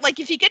pricey, but like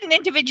if you get an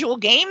individual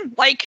game,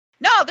 like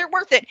no, they're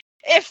worth it.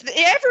 If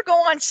they ever go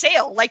on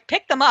sale, like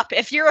pick them up.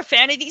 If you're a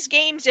fan of these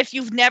games, if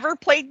you've never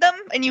played them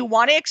and you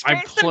want to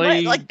experience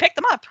them, like pick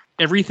them up.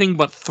 Everything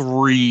but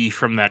 3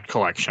 from that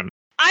collection.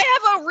 I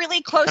have a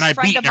really close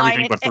friend of mine.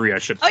 Everything but 3, I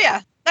should say. Oh yeah,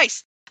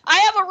 nice. I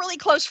have a really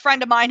close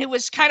friend of mine who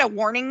was kind of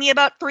warning me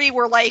about 3,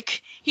 where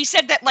like he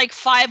said that like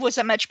 5 was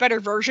a much better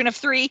version of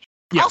 3.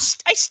 Yeah.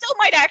 I still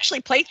might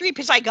actually play 3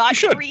 because I got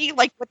 3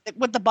 like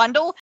with the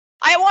bundle.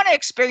 I want to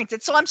experience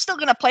it, so I'm still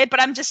gonna play it,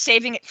 but I'm just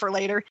saving it for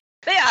later.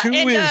 But yeah, 2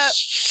 is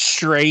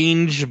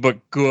strange but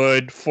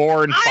good.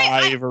 4 and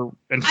 5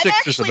 and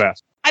 6 is the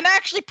best. I'm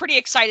actually pretty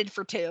excited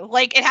for 2.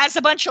 Like, it has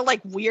a bunch of,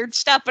 like, weird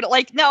stuff, but,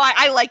 like, no,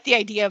 I like the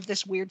idea of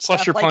this weird stuff.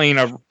 Plus, you're playing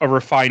a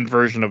refined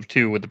version of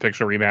 2 with the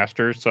Pixel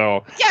remaster,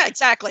 so... Yeah,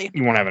 exactly.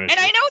 You won't have an issue.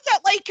 And I know that,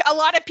 like, a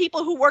lot of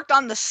people who worked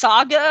on the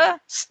Saga,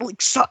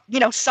 like,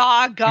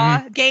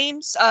 Saga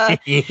games, I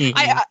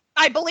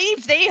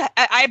believe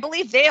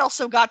they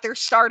also got their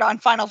start on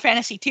Final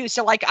Fantasy 2,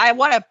 so, like, I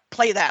want to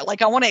play that.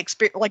 Like, I want to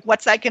experience, like,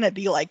 what's that going to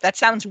be like? That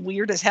sounds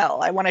weird as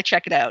hell. I want to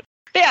check it out.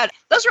 But yeah,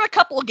 those are a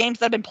couple of games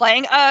that I've been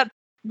playing.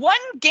 One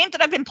game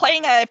that I've been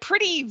playing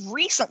pretty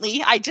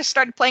recently, I just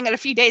started playing it a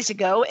few days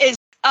ago, is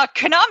a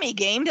Konami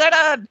game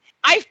that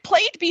I've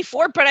played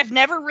before, but I've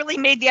never really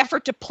made the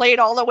effort to play it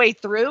all the way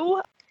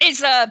through.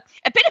 is a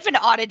bit of an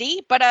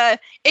oddity, but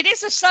it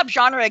is a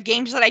subgenre of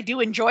games that I do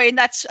enjoy, and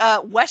that's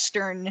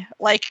Western,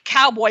 like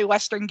cowboy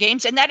Western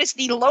games, and that is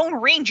the Lone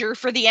Ranger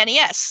for the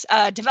NES,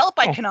 developed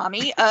by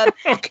Konami.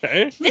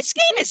 Okay. This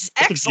game is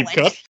That's a deep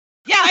excellent. cut.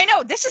 Yeah, I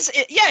know.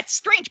 It's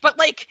strange, but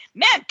like,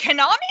 man,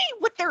 Konami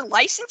with their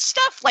license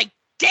stuff, like,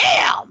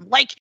 damn,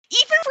 like,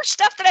 even for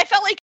stuff that I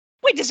felt like,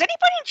 wait, does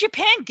anybody in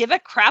Japan give a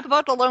crap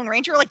about the Lone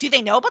Ranger? Like, do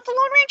they know about the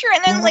Lone Ranger?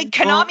 And then like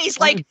Konami's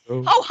like,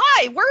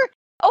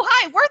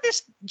 we're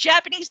this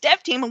Japanese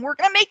dev team, and we're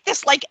gonna make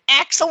this like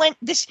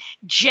this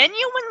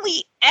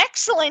genuinely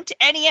excellent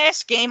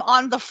NES game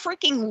on the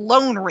freaking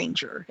Lone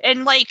Ranger.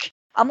 And like,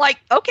 I'm like,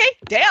 okay,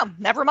 damn,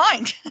 never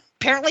mind.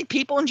 Apparently,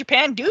 people in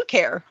Japan do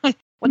care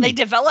when they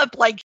develop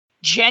like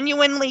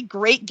genuinely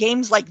great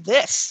games like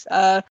this.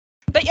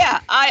 But yeah,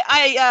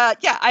 I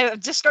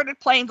just started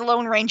playing the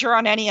Lone Ranger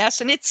on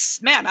NES, and this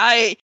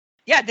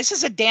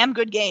is a damn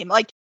good game.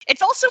 Like,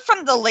 it's also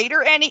from the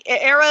later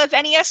era of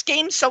NES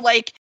games, so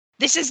like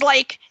this is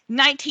like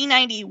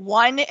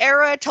 1991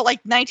 era to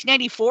like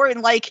 1994,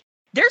 and like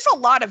there's a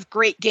lot of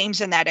great games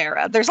in that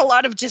era. There's a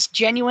lot of just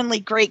genuinely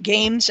great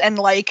games, and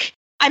like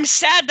I'm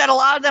sad that a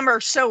lot of them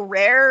are so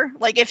rare.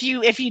 Like if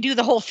you do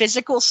the whole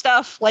physical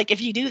stuff, like if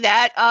you do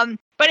that,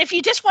 but if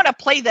you just want to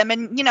play them,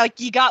 and you know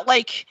you got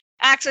like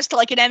access to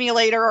like an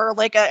emulator or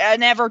like an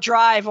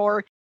EverDrive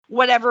or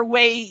whatever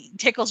way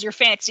tickles your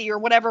fancy or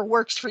whatever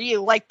works for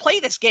you, like play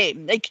this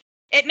game. Like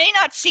it may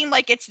not seem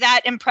like it's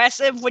that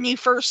impressive when you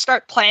first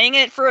start playing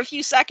it for a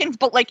few seconds,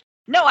 but like,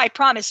 no, I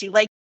promise you,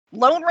 like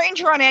Lone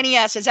Ranger on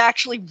NES is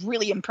actually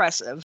really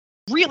impressive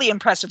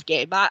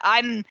game.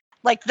 I'm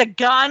like, the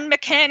gun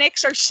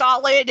mechanics are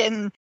solid,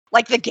 and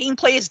like the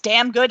gameplay is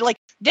damn good. Like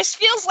this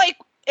feels like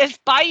if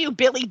Bayou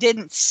Billy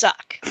didn't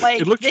suck.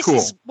 Like, It looks this cool.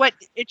 is what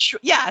it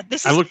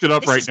this is. I looked it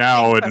up this right is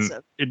now, and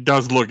impressive. it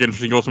does look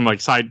interesting. It goes from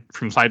like side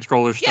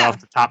scroller stuff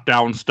to top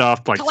down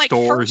stuff, like, To, like,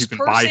 stores you first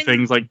can buy person.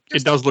 things. Like,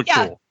 it does look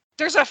cool.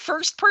 There's a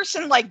first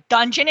person like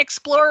dungeon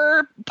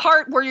explorer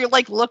part where you're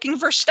like looking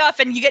for stuff,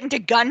 and you get into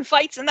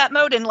gunfights in that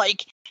mode, and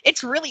like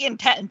it's really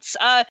intense.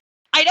 I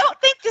don't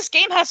think this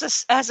game has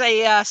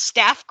a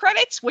staff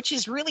credits, which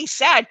is really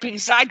sad,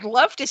 because I'd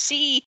love to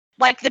see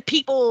like the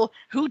people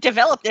who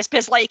developed this,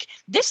 because like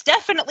this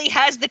definitely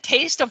has the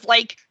taste of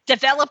like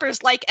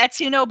developers like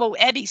Etsunobu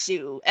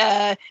Ebisu,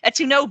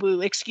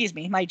 excuse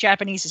me, my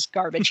Japanese is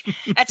garbage.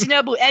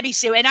 Etsunobu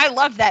Ebisu, and I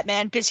love that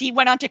man, because he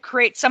went on to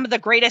create some of the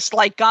greatest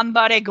like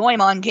Ganbare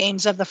Goemon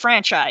games of the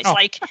franchise.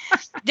 Like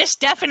this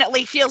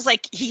definitely feels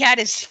like he had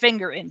his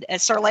finger in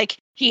this, or like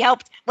he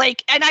helped,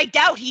 like, and I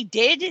doubt he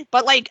did,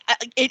 but like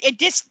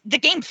the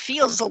game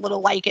feels a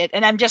little like it,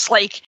 and I'm just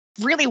like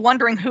really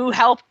wondering who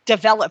helped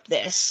develop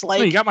this.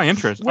 Like, you got my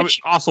interest.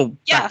 Also,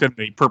 back then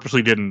they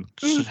purposely didn't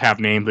have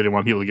names. They didn't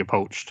want people to get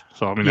poached.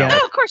 So I mean,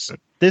 of course.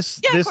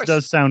 This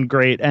does sound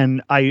great,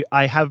 and I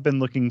have been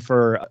looking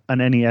for an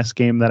NES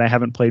game that I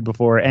haven't played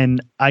before,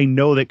 and I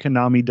know that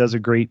Konami does a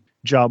great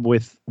job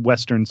with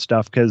Western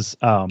stuff, because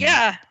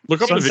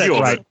look up the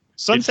video of it.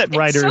 Sunset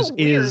Riders so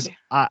is,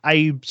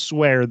 I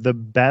swear, the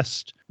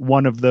best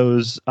one of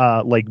those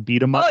like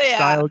beat 'em up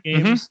style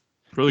games.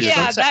 Really good.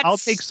 I'll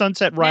take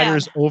Sunset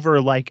Riders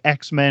over like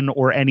X-Men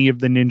or any of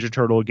the Ninja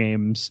Turtle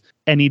games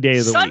any day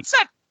of the week.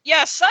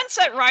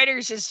 Sunset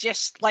Riders is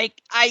just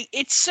like,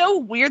 it's so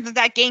weird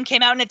that game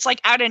came out, and it's like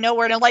out of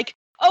nowhere, and I'm like,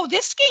 oh,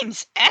 this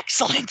game's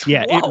excellent.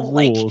 Yeah, whoa,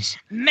 it rules.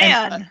 Like,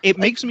 man. And it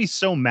makes me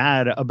so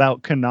mad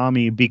about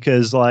Konami,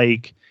 because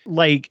like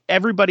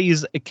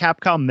everybody's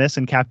Capcom this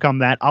and Capcom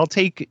that. I'll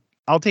take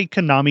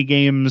Konami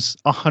games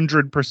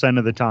 100%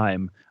 of the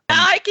time.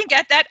 I can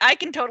get that. I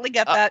can totally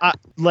get that.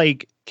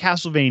 Like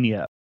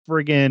Castlevania,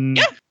 friggin'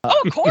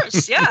 of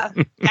course, yeah.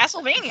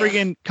 Castlevania,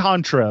 friggin'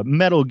 Contra,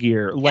 Metal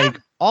Gear, like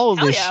all of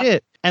this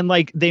shit. And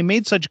like they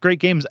made such great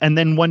games, and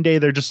then one day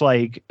they're just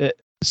like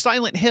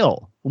Silent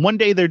Hill. One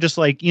day they're just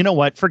like, you know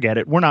what? Forget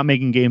it. We're not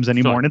making games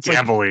anymore. And it's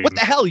gambling. Like, what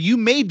the hell? You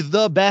made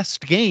the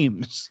best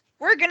games.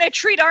 We're going to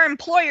treat our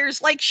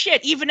employers like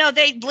shit, even though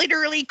they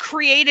literally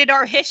created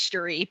our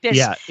history.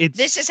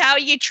 This is how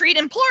you treat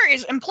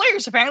employers.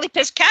 Employers apparently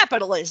piss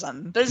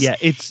capitalism.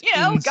 It's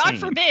insane. God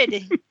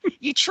forbid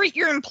you treat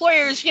your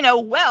employers,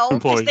 well,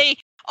 because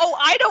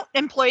I don't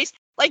employees.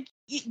 Like,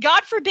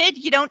 God forbid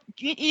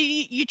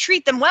you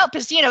treat them well,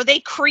 because, they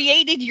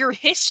created your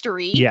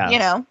history,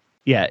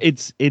 Yeah,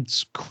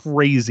 it's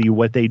crazy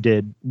what they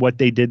did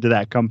to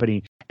that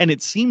company. And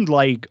it seemed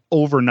like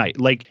overnight.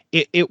 Like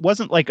it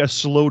wasn't like a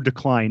slow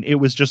decline. It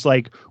was just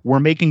like, we're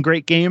making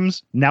great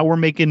games. Now we're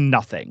making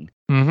nothing.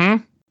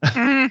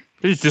 They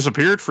just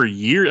disappeared for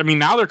years. I mean,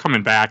 now they're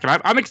coming back,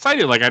 and I'm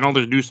excited. Like, I know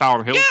there's new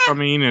Silent Hill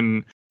coming,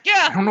 and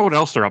I don't know what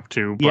else they're up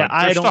to, but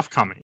there's stuff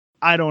coming.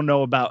 I don't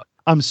know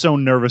I'm so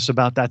nervous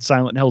about that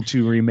Silent Hill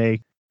 2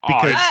 remake.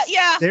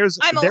 Because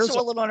I'm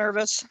also a little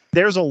nervous.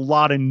 There's a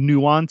lot of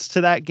nuance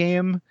to that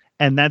game,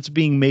 and that's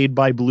being made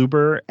by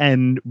Bloober,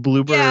 and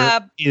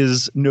Bloober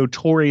is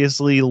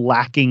notoriously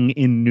lacking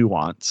in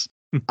nuance.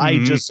 I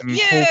just hope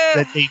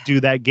that they do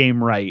that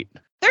game right.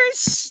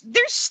 there's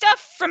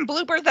stuff from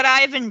Bluebird that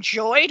I've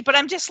enjoyed, but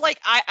I'm just like,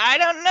 I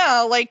don't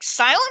know. Like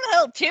Silent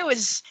Hill 2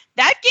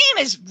 that game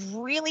is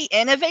really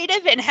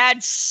innovative and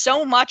had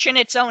so much in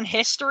its own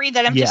history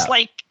that I'm just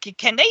like,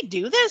 can they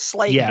do this?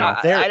 Like,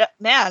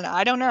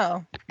 I don't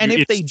know. And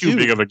if it's too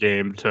big of a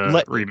game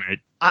to remake.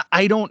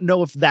 I don't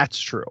know if that's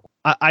true.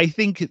 I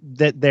think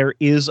that there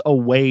is a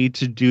way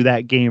to do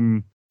that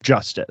game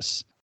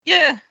justice.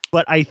 Yeah.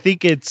 But I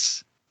think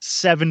it's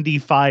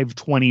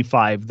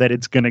 75-25 that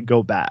it's going to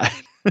go bad.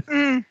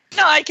 No,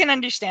 I can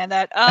understand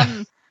that.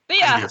 But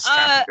yeah.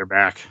 They're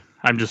back.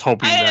 I'm just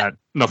hoping that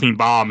nothing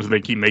bombs and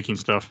they keep making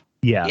stuff.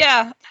 Yeah.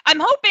 Yeah. I'm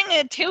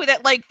hoping too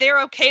that like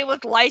they're okay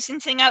with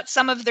licensing out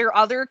some of their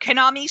other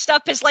Konami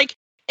stuff. Because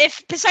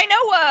I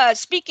know,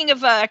 speaking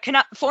of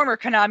former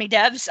Konami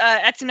devs,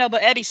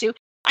 Etsunobu Ebisu,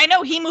 I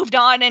know he moved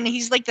on and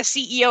he's like the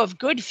CEO of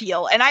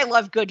Goodfeel, and I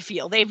love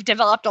Goodfeel. They've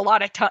developed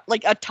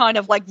a ton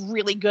of like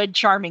really good,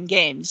 charming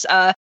games.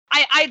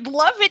 I'd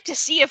love it to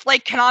see if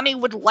like Konami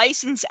would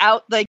license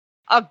out like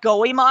a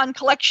Goemon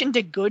collection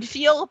to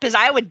Goodfeel, because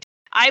I would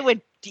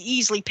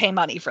easily pay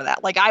money for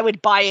that. Like I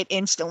would buy it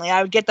instantly.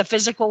 I would get the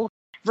physical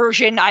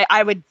version.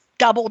 I would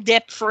double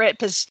dip for it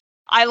because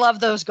I love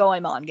those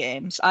Goemon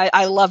games.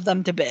 I love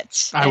them to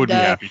bits. I would be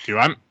happy to.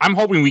 I'm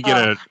hoping we get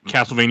a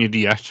Castlevania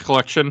DX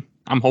collection.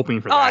 I'm hoping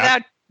for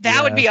that. Oh,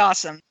 that would be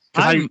awesome.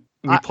 Because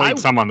we played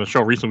some on the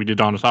show recently. We did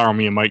Dawn of Sorrow.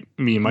 Me and Mike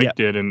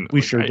did, and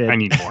we sure did. I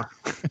need more.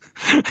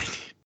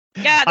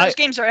 Yeah, those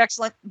games are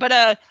excellent.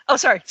 But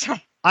sorry.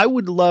 I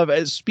would love,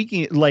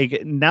 speaking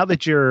like now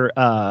that you're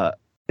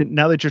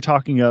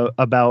talking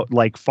about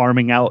like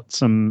farming out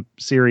some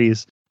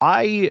series,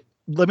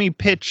 let me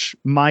pitch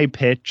my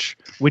pitch,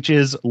 which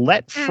is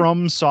let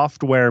From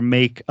Software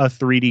make a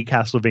 3D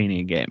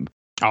Castlevania game.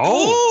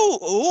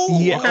 Oh,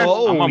 yeah! Okay.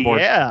 I'm on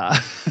board. Yeah.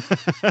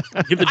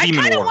 Give the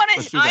Demon War.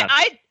 Let's do that.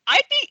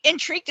 I'd be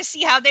intrigued to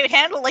see how they would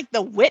handle like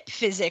the whip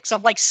physics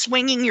of like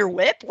swinging your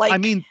whip. Like, I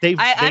mean,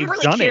 I'm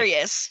really done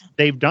curious.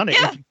 They've done it.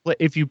 Yeah.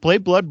 If you play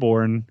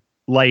Bloodborne,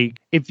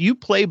 if you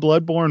play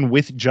Bloodborne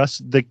with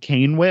just the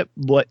cane whip,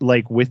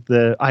 like with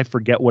the, I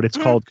forget what it's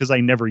called because I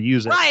never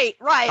use it. Right.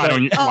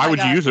 Why would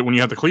you use it when you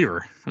have the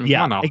cleaver? I mean,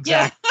 yeah, exactly.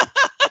 Yeah.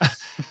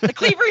 The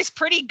cleaver is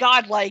pretty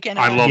godlike in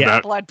I love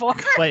that.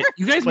 Bloodborne. But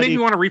you guys made me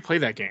want to replay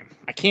that game.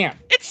 I can't.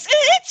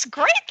 It's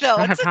great though. I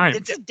don't have time.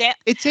 It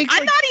takes.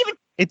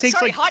 It takes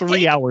sorry, like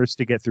 3 hours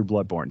to get through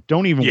Bloodborne.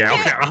 Don't even. Yeah.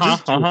 worry.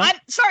 Okay. I'm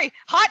sorry.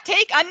 Hot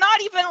take. I'm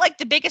not even like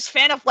the biggest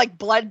fan of like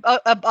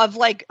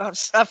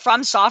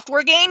From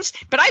Software games,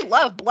 but I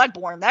love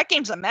Bloodborne. That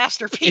game's a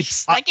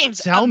masterpiece. That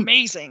game's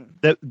amazing.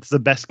 That's the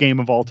best game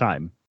of all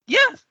time. Yeah.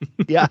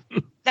 Yeah.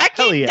 That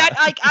game, yeah.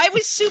 I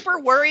was super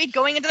worried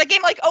going into the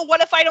game. Like, oh, what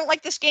if I don't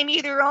like this game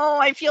either? Oh,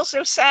 I feel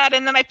so sad.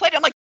 And then I played it.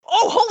 I'm like,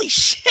 oh, holy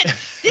shit!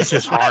 This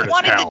is what I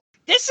wanted.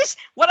 This is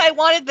what I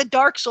wanted the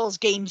Dark Souls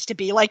games to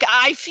be. Like,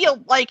 I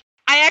feel like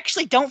I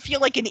actually don't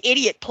feel like an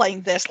idiot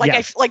playing this. Like,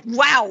 yes.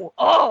 Wow.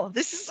 Oh,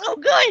 this is so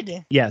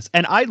good. Yes,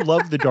 and I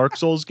love the Dark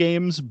Souls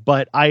games,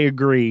 but I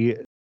agree,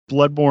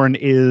 Bloodborne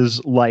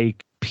is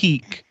like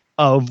peak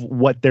of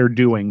what they're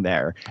doing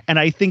there, and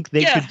I think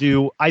they could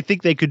do. I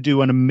think they could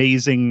do an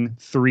amazing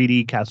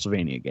 3D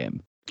Castlevania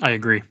game. I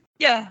agree.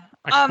 Yeah.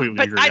 I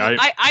completely agree.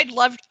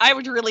 I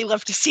would really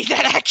love to see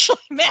that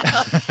actually, man.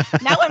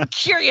 Now I'm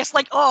curious.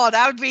 Like, oh,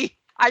 that would be.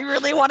 I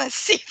really want to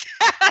see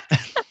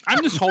that.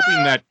 I'm just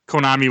hoping that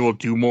Konami will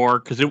do more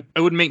because it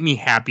would make me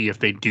happy if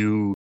they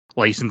do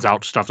license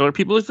out stuff to other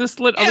people. Just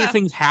let other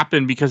things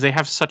happen because they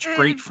have such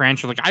great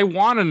franchise. Like, I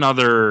want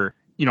another,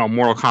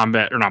 Mortal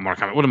Kombat or not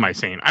Mortal Kombat. What am I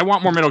saying? I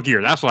want more Metal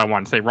Gear. That's what I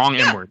want to say. Wrong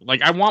N word.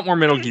 Like, I want more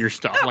Metal Gear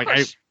stuff. Like,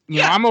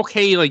 I'm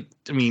okay. Like,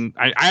 I mean,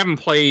 I haven't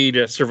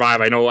played Survive.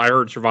 I know I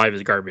heard Survive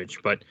is garbage,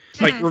 but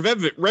like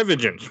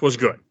Revengeance was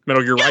good.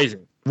 Metal Gear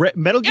Rising.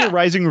 Metal Gear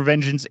Rising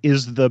Revengeance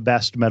is the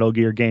best Metal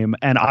Gear game,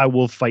 and I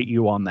will fight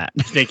you on that.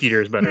 Snake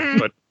Eater is better,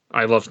 but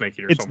I love Snake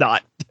Eater. It's so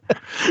not.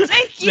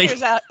 Snake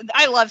Eater's out.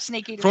 I love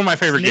Snake Eater. It's one of my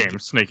favorite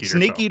games, Snake Eater.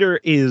 Snake Eater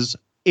is,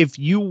 if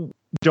you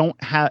don't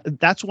have,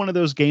 that's one of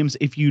those games,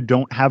 if you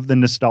don't have the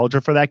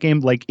nostalgia for that game,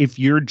 like if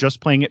you're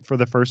just playing it for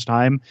the first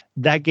time,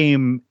 that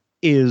game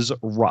is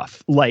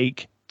rough.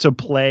 Like to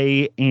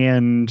play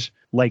and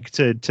like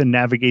to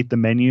navigate the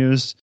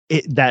menus,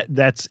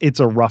 it's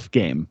a rough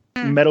game.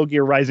 Metal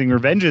Gear Rising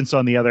Revengeance,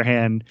 on the other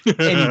hand,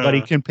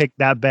 anybody can pick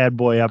that bad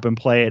boy up and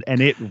play it,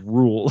 and it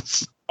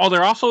rules. Oh,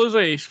 there also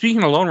is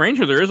speaking of Lone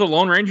Ranger, there is a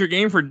Lone Ranger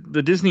game for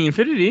the Disney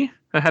Infinity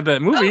that had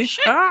that movie. Oh,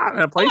 shit.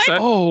 That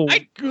playset.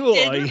 I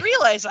didn't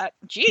realize that.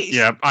 Jeez.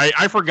 Yeah,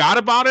 I forgot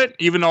about it,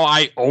 even though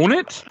I own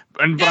it.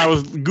 But I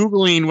was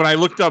Googling when I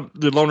looked up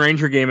the Lone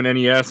Ranger game in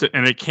NES,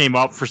 and it came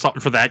up for something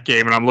for that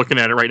game, and I'm looking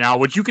at it right now,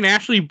 which you can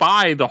actually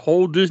buy the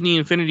whole Disney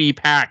Infinity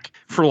pack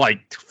for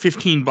like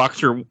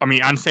 $15 or, I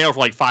mean, on sale for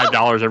like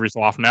 $5 every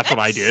so often. That's what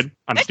I did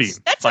on Steam.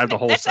 I have the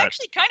whole set.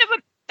 Actually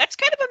that's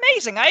kind of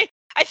amazing. I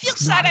feel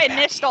sad I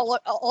missed all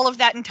of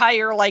that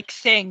entire like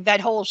thing, that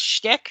whole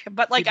shtick,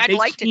 but like I'd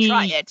like to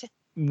try it.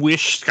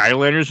 wish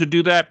Skylanders would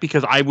do that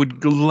because I would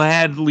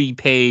gladly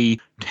pay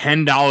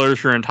 $10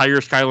 for an entire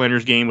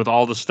Skylanders game with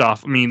all the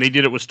stuff. I mean, they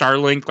did it with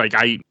Starlink. Like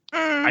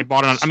I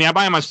bought it on. I mean, I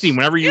buy them on Steam.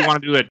 Whenever you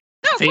want to do that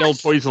failed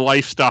Toys of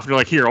Life stuff, you're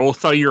like, here, we'll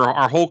sell you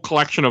our whole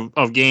collection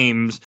of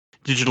games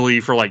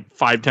digitally for like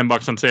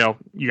 $5-10 on sale.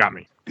 You got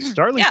me.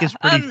 Starlink is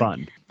pretty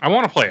fun. I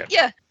want to play it.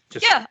 Yeah.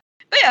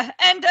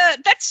 And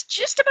that's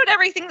just about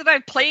everything that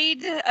I've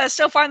played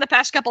so far in the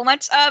past couple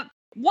months.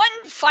 One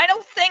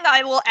final thing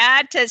I will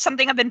add to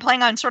something I've been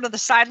playing on sort of the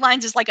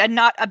sidelines is like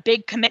not a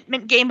big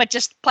commitment game, but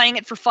just playing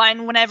it for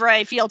fun whenever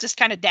I feel just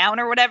kind of down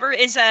or whatever,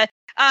 is a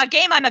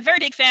game I'm a very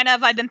big fan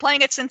of. I've been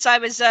playing it since I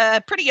was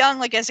pretty young,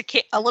 like as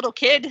a little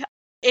kid.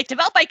 It's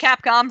developed by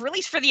Capcom,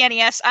 released for the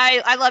NES.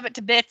 I love it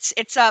to bits.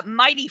 It's a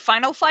Mighty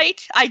Final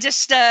Fight. I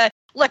just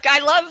look, I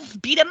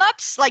love beat 'em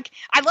ups. Like,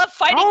 I love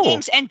fighting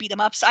games and beat 'em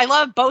ups. I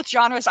love both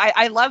genres.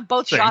 I love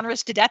both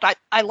genres to death.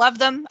 I love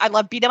them. I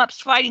love beat 'em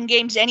ups, fighting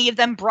games, any of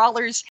them,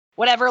 brawlers,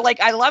 whatever. Like,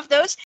 I love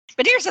those.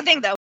 But here's the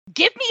thing, though.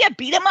 Give me a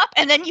beat 'em up,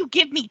 and then you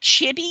give me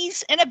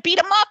chibis and a beat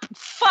 'em up.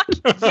 Fuck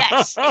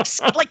yes.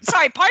 Like,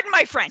 sorry, pardon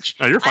my French.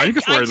 No, you're fine. You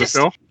can swear this,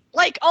 Phil.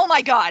 Like, oh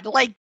my god,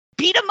 like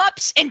beat 'em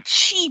ups and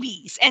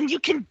chibis, and you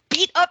can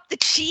beat up the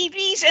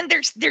chibis, and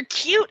they're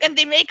cute, and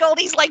they make all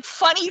these like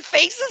funny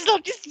faces. And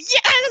I'm just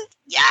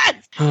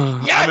yes.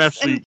 I'm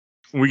actually,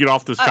 when we get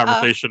off this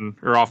conversation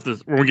or off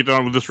this, when we get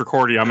done with this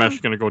recording, I'm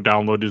actually going to go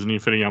download Disney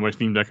Infinity on my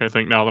Steam Deck. I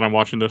think now that I'm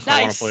watching this,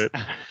 I want to play it.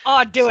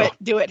 Oh, do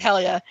it,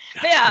 hell yeah!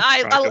 But yeah,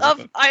 I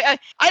love. I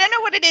don't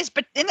know what it is,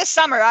 but in the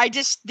summer,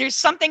 there's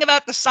something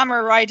about the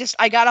summer where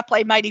I gotta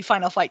play Mighty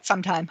Final Fight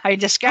sometime. I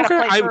just gotta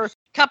play for a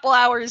couple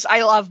hours.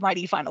 I love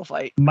Mighty Final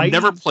Fight. I've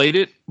never played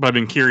it, but I've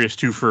been curious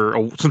too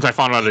since I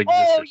found out it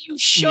existed. Oh, you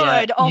should!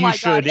 Yeah, oh my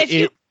god!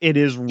 It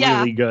is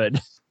really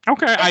good.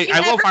 Okay,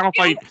 I love Final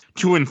Fight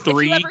 2 and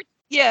 3.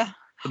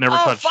 Never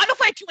touched. Final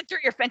Fight 2 and 3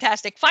 are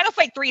fantastic. Final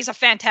Fight 3 is a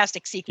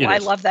fantastic sequel. I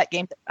love that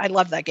game. I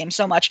love that game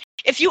so much.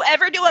 If you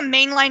ever do a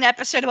mainline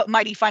episode about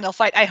Mighty Final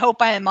Fight, I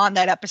hope I am on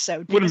that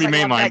episode. Wouldn't be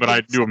mainline, but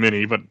I'd do a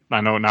mini, but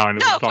I know now I know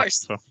what you're talking,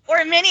 so. Or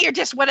a mini or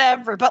just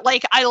whatever. But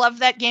like, I love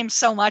that game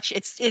so much.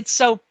 It's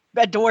so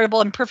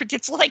adorable and perfect.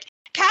 It's like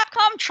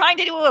Capcom trying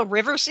to do a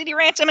River City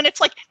Ransom, and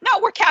it's like, no,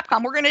 we're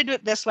Capcom. We're going to do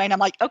it this way. And I'm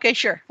like, okay,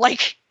 sure.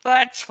 Like,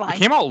 that's fine. It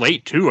came out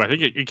late, too. I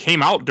think it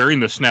came out during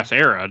the SNES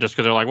era, just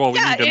because they're like, well, we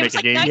need to make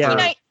a game for...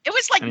 It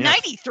was like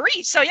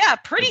 93, so yeah,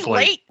 pretty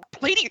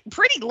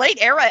late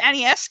era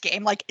NES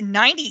game, like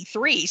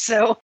 93.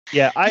 So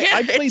yeah,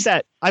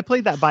 I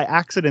played that by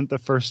accident the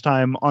first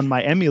time on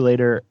my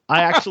emulator.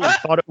 I actually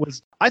thought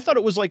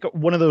it was like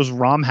one of those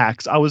ROM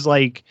hacks. I was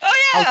like,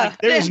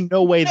 there is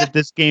no way that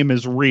this game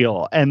is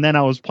real. And then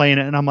I was playing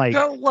it, and I'm like,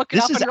 go look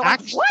it up, and you're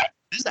like, what?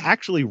 This is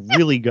actually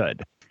really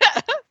good.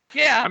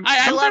 Yeah,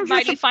 I love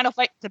Mighty Final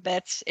Fight to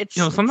bits.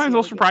 Sometimes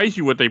they'll surprise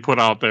you what they put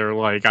out there.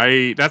 Like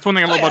that's one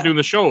thing I love about doing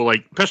the show.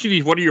 Like, especially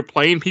these, what are you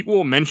playing? People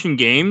will mention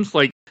games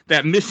like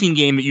that missing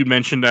game that you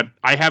mentioned that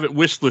I have it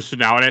wish listed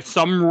now. And at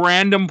some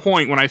random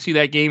point when I see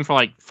that game for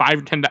like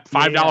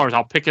 $5,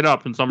 I'll pick it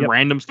up in some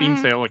random Steam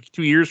sale like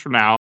 2 years from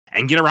now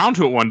and get around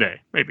to it one day.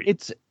 Maybe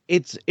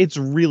it's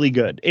really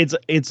good.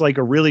 It's like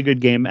a really good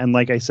game. And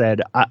like I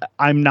said,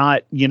 I'm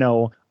not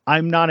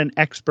an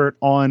expert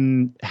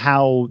on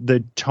how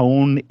the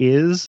tone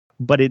is,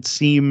 but it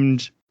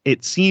seems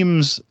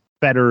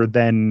better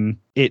than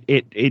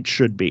it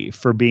should be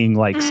for being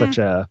like such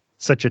a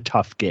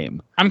tough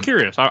game. I'm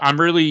curious. I'm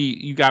really,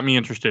 you got me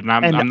interested, and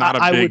I'm not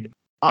a big.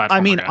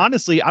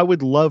 Honestly, I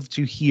would love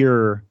to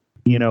hear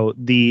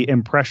the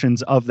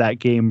impressions of that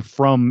game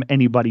from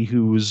anybody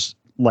who's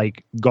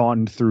like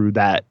gone through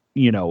that.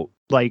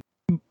 Like,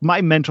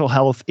 my mental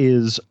health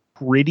is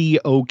pretty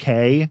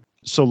okay.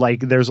 So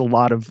like there's a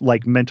lot of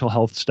like mental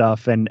health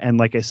stuff and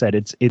like I said,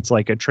 it's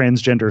like a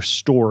transgender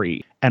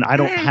story, and I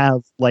don't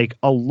have like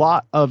a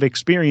lot of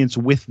experience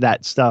with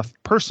that stuff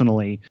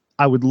personally.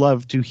 I would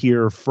love to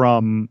hear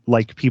from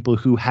like people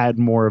who had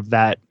more of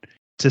that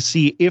to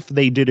see if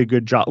they did a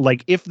good job,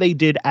 like if they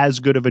did as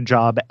good of a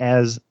job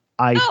as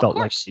I felt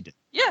like they did.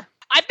 Yeah.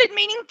 I've been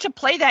meaning to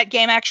play that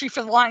game actually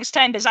for the longest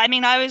time, because I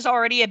mean, I was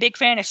already a big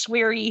fan of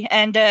Sweary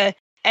and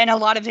a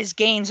lot of his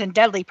games in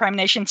Deadly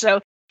Premonition.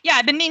 So yeah,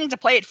 I've been meaning to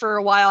play it for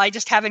a while. I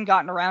just haven't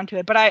gotten around to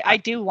it, but I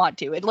do want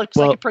to. It looks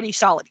like a pretty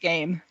solid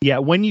game. Yeah,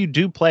 when you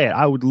do play it,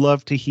 I would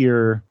love to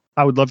hear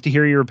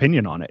your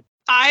opinion on it.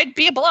 I'd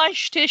be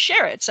obliged to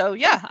share it. So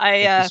yeah,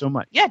 Thank you so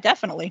much. Yeah,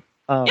 definitely.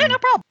 Yeah, no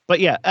problem. But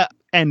yeah,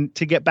 and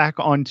to get back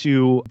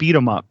onto beat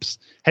 'em ups,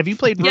 have you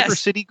played River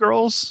City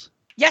Girls?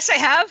 Yes, I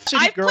have.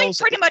 I've played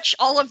pretty much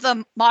all of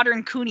the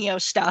modern Kunio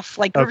stuff,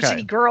 like River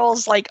City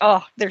Girls. Like,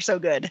 oh, they're so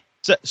good.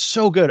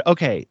 So good.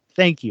 Okay,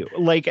 thank you.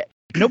 Like,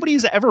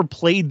 nobody's ever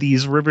played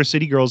these River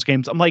City Girls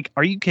games. I'm like,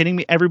 are you kidding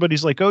me?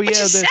 Everybody's like, oh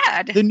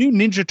yeah, the new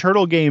Ninja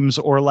Turtle games,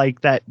 or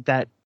like that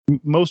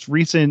most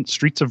recent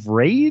Streets of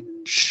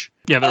Rage.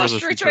 Yeah, there was a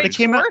Streets of Rage that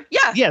came out.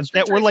 Yeah,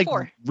 that were like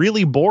 4.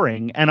 Really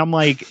boring. And I'm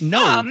like,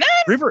 no,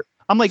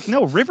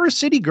 River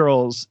City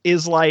Girls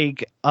is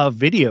like a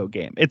video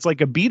game. It's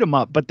like a beat 'em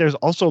up, but there's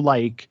also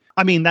like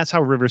I mean, that's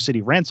how River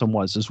City Ransom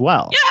was as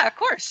well. Yeah, of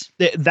course.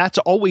 That's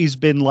always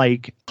been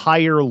like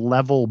higher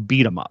level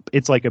beat 'em up.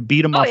 It's like a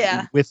beat 'em up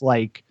with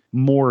like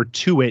more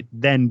to it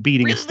than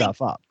beating Really?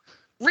 stuff up.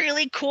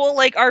 Really cool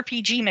like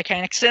RPG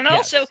mechanics. And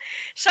also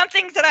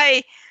something that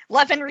I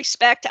love and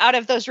respect out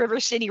of those River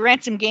City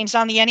Ransom games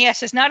on the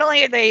NES is not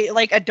only are they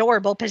like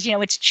adorable because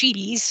it's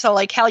chibis, so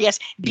like hell yes,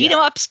 beat 'em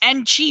ups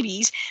and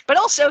chibis, but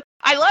also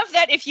I love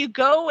that if you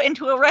go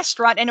into a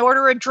restaurant and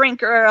order a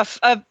drink or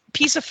a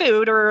piece of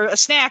food or a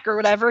snack or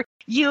whatever,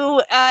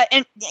 you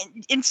and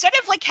instead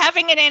of like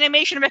having an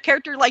animation of a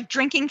character like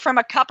drinking from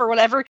a cup or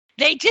whatever,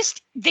 they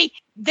just they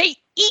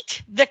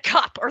eat the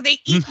cup or they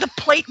eat the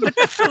plate with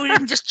the food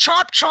and just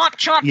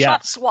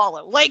chomp,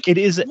 swallow. Like it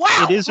is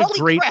holy a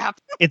great crap.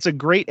 It's a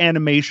great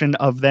animation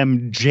of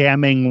them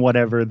jamming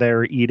whatever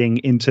they're eating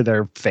into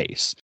their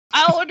face.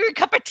 I'll order a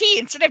cup of tea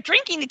instead of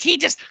drinking the tea,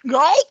 just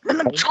go and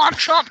then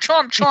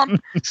chomp,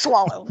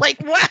 swallow. Like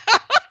wow.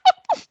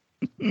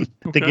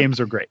 The games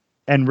are great.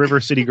 And River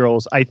City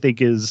Girls, I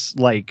think is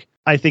like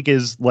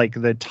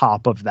the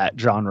top of that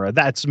genre.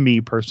 That's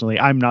me personally.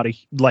 I'm not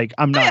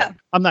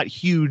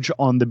huge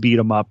on the beat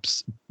 'em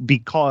ups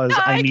because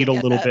I need a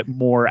little bit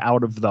more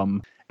out of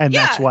them. And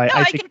that's why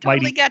I think can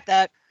totally get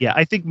that. Yeah,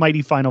 I think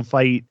Mighty Final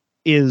Fight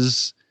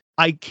is,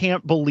 I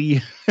can't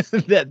believe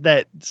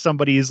that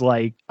somebody's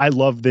like, I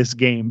love this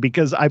game,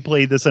 because I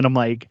played this and I'm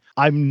like,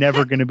 I'm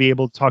never going to be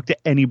able to talk to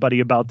anybody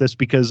about this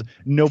because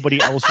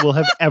nobody else will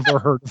have ever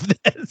heard of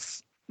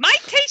this. My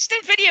taste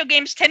in video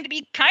games tend to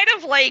be kind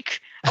of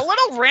like a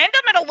little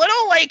random and a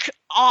little like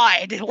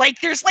odd. Like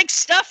there's like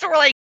stuff that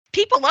like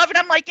people love and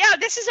I'm like, yeah,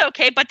 this is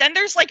okay. But then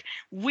there's like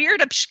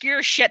weird,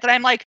 obscure shit that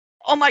I'm like,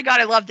 oh my God,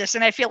 I love this.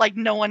 And I feel like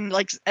no one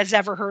like has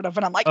ever heard of.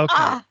 And I'm like,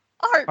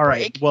 heartbreak. All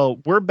right. Well,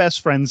 we're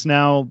best friends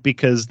now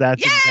because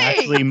that's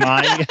exactly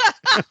my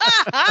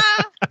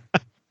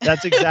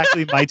that's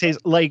exactly my taste.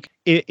 Like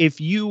if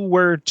you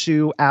were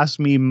to ask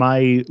me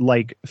my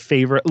like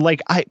favorite,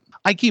 like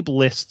I keep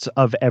lists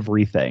of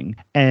everything,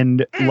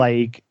 and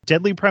like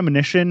Deadly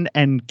Premonition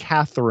and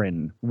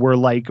Catherine were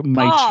like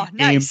my two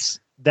games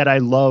that I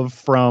love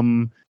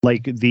from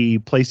like the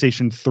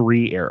PlayStation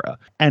 3 era.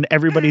 And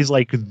everybody's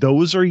like,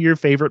 those are your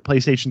favorite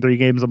PlayStation 3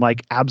 games? I'm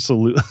like,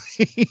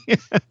 absolutely.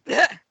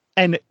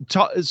 And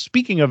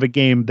speaking of a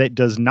game that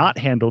does not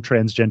handle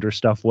transgender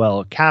stuff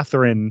well,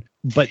 Catherine,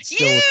 but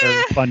still a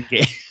very fun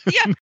game.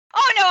 Yeah.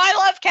 Oh no,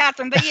 I love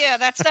Catherine, but yeah,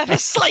 that stuff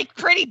is like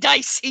pretty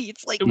dicey.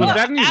 It's like was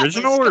that in the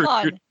original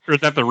or is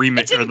that the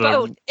remake? It's in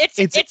both.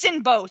 It's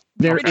in both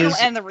the original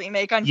and the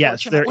remake.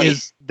 Unfortunately,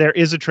 yes, there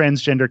is a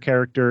transgender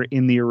character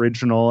in the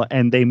original,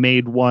 and they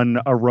made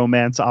a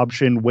romance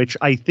option, which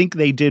I think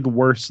they did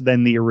worse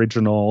than the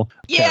original.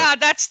 Yeah,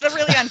 that's the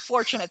really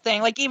unfortunate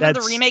thing. Like even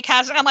the remake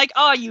has it. I'm like,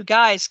 oh, you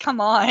guys, come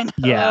on.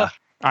 Yeah.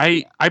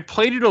 I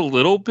played it a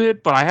little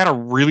bit, but I had a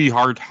really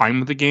hard time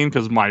with the game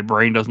because my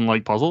brain doesn't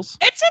like puzzles.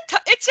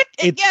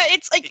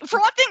 It's like for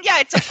one thing,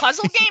 it's a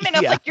puzzle game, and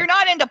if like you're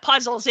not into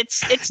puzzles,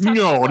 it's tough.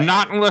 No,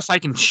 not unless I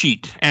can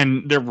cheat,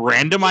 and they're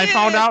random. I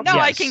found out. No,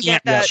 I can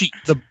get that.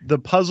 The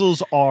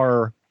puzzles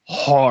are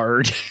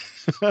hard.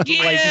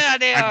 Yeah,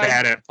 they are. I'm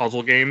bad at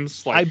puzzle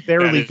games. Like, I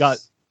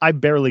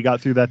barely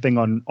got through that thing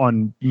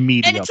on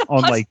medium,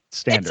 on like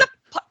standard.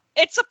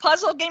 It's a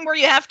puzzle game where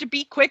you have to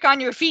be quick on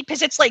your feet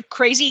because it's like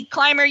Crazy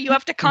Climber. You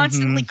have to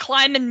constantly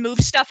climb and move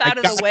stuff out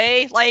of the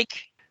way.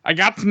 Like I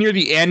got to near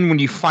the end when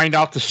you find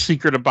out the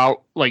secret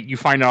about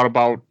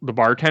about the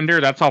bartender.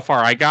 That's how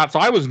far I got. So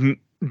I was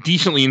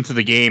decently into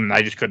the game. And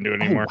I just couldn't do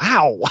it anymore.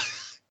 Oh, wow.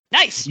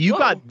 Nice. You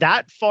got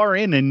that far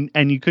in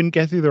and you couldn't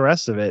get through the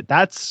rest of it.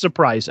 That's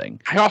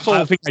surprising. I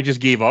also think I just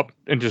gave up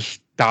and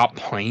just stopped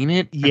playing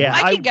it. Yeah,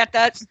 I can get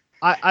that.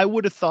 I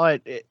would have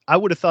thought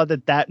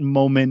that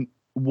moment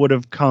would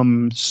have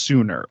come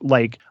sooner.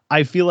 Like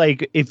I feel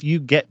like if you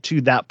get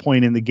to that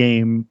point in the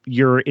game,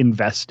 you're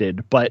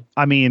invested. But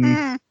I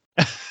mean,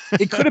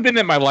 it could have been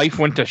that my life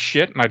went to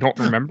shit and I don't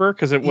remember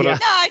because it would have.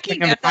 No, I can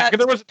get that.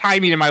 There was a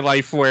timing in my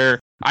life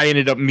where I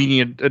ended up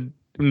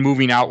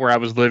moving out where I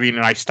was living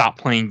and I stopped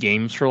playing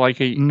games for like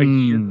a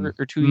year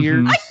or 2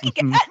 years. I can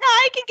get that. No,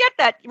 I can get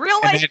that.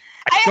 Real life.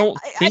 I don't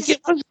think it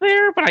was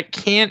there, but I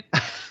can't.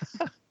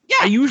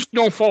 I usually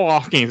don't fall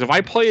off games. If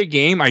I play a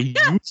game, I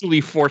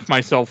usually force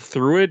myself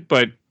through it,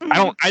 but I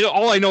don't.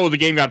 All I know is the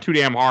game got too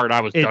damn hard.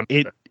 I was done.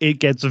 It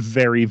gets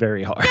very,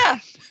 very hard. Yeah.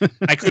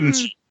 I couldn't.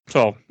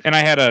 So, and I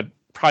had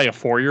probably a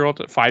 4-year-old,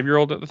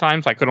 5-year-old at the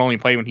time, so I could only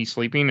play when he's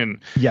sleeping.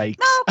 And yikes!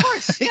 No, of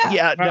course.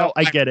 Yeah.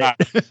 I get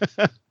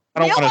it. I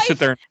don't want to sit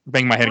there and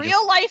bang my head.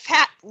 Real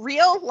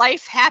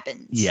life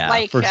happens. Yeah,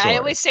 like for sure. I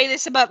always say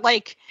this about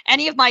like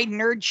any of my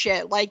nerd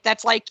shit. Like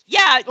that's like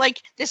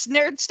like this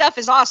nerd stuff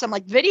is awesome.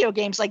 Like video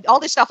games, like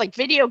all this stuff, like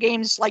video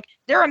games, like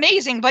they're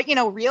amazing. But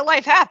real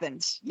life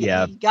happens.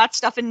 You got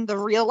stuff in the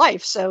real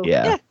life. So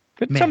yeah.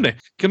 Someday,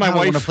 because my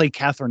wife want to play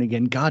Catherine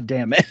again. God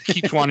damn it!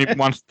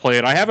 wants to play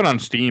it. I have it on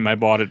Steam. I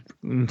bought it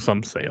in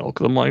some sale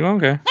because I'm like,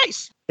 okay,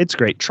 nice. It's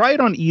great. Try it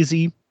on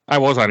easy. I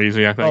was on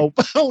easy, I think.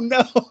 Oh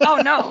no!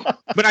 Oh no!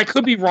 But I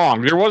could be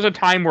wrong. There was a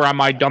time where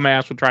my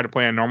dumbass would try to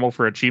play on normal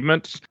for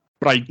achievements,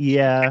 But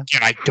Yeah.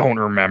 again, I don't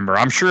remember.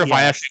 I'm sure if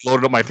I actually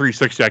loaded up my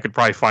 360, I could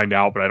probably find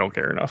out, but I don't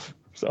care enough.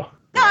 So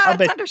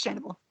That's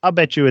understandable. I'll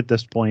bet you at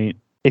this point,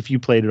 if you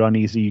played it on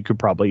easy, you could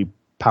probably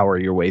power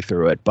your way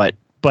through it. But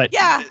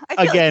Yeah, I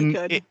feel again,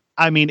 like you could.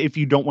 I mean, if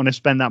you don't want to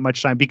spend that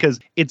much time, because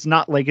it's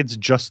not like it's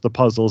just the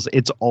puzzles,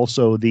 it's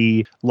also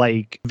the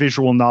like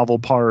visual novel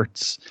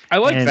parts. I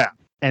like that.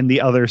 And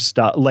the other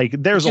stuff. Like,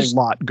 there's a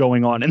lot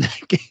going on in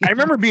that game. I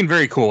remember being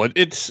very cool.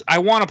 I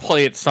want to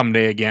play it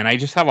someday again. I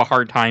just have a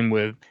hard time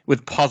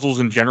with puzzles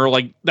in general.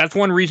 Like, that's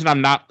one reason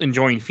I'm not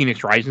enjoying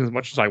Phoenix Rising as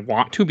much as I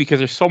want to, because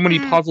there's so many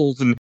puzzles,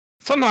 and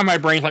sometimes my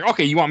brain's like,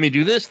 okay, you want me to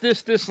do this,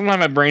 this, this.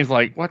 Sometimes my brain's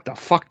like, what the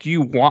fuck do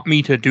you want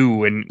me to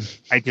do? And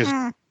I just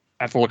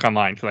have to look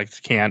online because I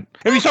just can't.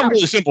 It'd be something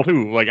really simple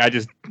too. Like, I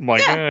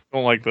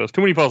don't like this. Too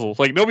many puzzles.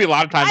 Like, there'll be a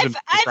lot of times.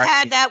 I've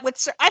had that with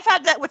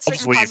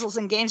certain puzzles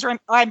in games where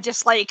I'm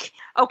just like,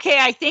 okay,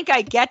 I think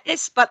I get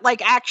this, but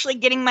like actually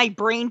getting my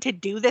brain to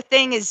do the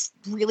thing is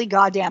really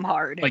goddamn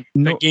hard. Like,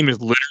 that game is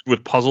littered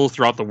with puzzles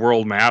throughout the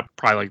world map,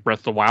 probably like Breath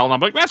of the Wild. And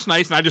I'm like, that's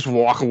nice, and I just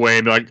walk away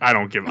and be like, I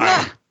don't give.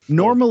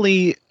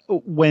 Normally,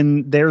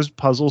 when there's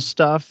puzzle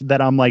stuff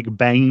that I'm like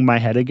banging my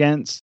head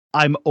against,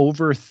 I'm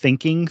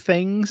overthinking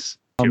things.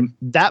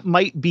 That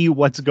might be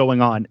what's going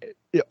on.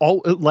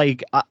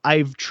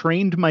 I've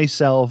trained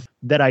myself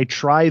that I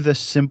try the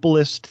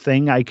simplest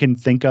thing I can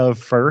think of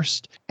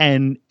first,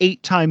 and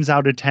 8 times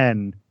out of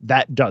 10,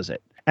 that does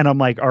it. And I'm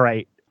like, all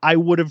right, I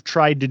would have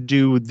tried to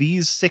do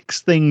these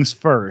 6 things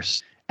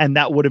first, and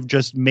that would have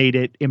just made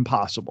it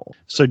impossible.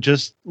 So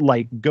just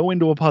like go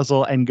into a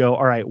puzzle and go,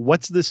 all right,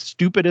 what's the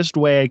stupidest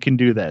way I can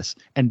do this?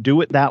 And do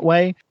it that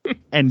way.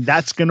 And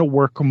that's going to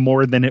work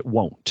more than it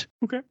won't.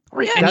 Okay.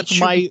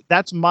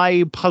 That's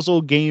my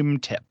puzzle game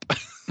tip.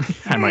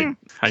 I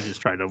just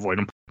try to avoid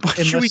them.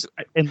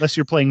 Unless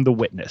you're playing The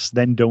Witness,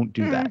 then don't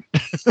do that.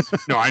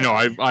 No, I know.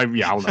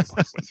 I'll not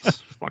play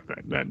Witness. Fuck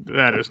that.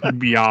 That is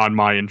beyond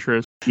my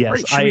interest. Yes.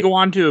 Right, should we go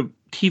on to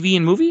TV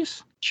and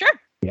movies? Sure.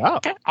 Yeah.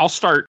 Okay. I'll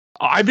start.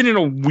 I've been in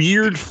a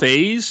weird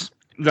phase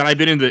that I've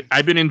been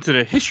into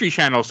the History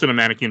Channel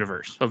cinematic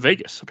universe of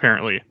Vegas,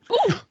 apparently.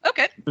 Ooh,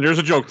 okay. There's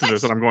a joke to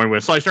this that I'm going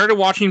with. So I started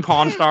watching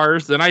Pawn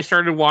Stars, then I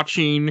started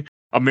watching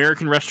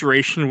American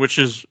Restoration, which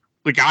is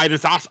the guy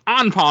that's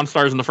on Pawn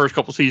Stars in the first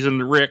couple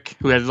seasons, Rick,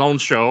 who has his own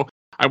show.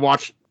 I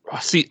watched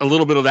a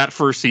little bit of that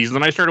first season.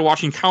 Then I started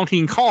watching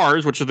Counting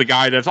Cars, which is the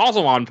guy that's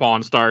also on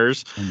Pawn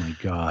Stars. Oh my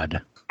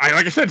God.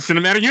 Like I said,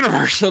 cinematic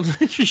universe of the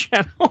History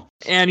Channel.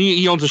 And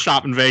he owns a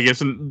shop in Vegas,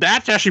 and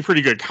that's actually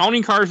pretty good.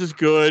 Counting Cars is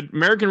good.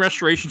 American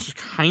Restoration is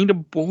kind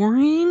of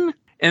boring.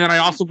 And then I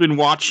also been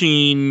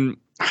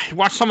I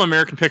watched some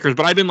American Pickers,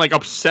 but I've been like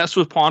obsessed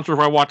with Pawn Stars,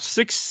 where I watched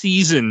 6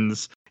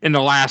 seasons in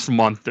the last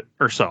month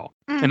or so.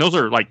 And those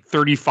are like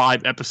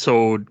 35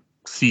 episode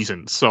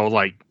seasons. So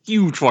like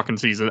huge fucking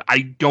seasons.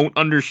 I don't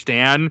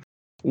understand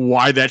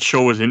why that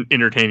show is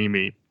entertaining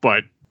me,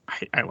 but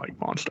I like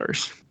Pawn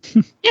Stars.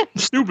 Yeah.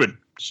 Stupid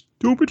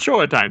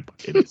show at times.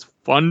 It's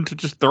fun to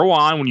just throw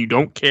on when you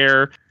don't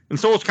care. And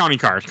so is Counting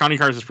Cars. Counting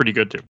Cars is pretty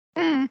good too.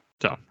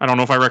 So I don't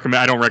know if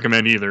I don't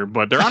recommend either,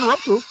 but they're on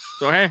Roku.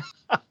 So hey.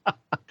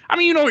 I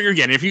mean, you know what you're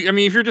getting. If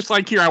you're just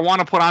like, here, I want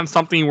to put on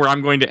something where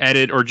I'm going to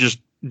edit or just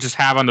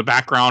have on the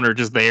background or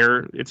just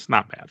there, it's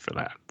not bad for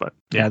that. But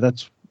yeah,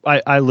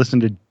 I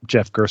listen to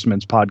Jeff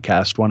Gersman's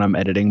podcast when I'm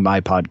editing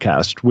my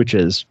podcast, which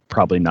is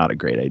probably not a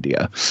great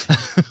idea.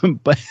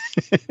 But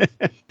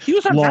he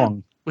was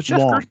long.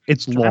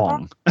 It's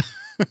long.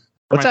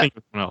 What's that?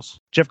 Someone else.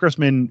 Jeff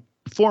Gersman,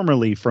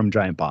 formerly from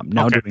Giant Bomb,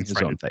 now doing his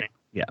own thing.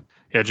 Yeah.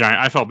 Yeah, Giant.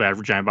 I felt bad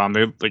for Giant Bomb.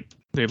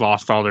 They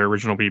lost all their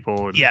original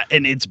people.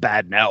 And it's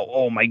bad now.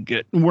 Oh my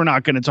god, we're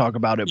not going to talk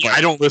about it. Yeah, but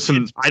I don't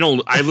listen. I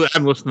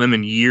haven't listened to them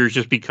in years,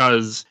 just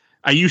because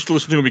I used to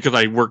listen to them because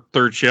I worked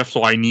third shift,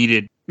 so I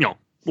needed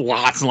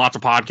lots and lots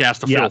of podcasts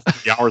to fill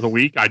 3 hours a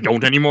week. I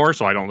don't anymore,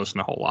 so I don't listen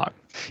a whole lot.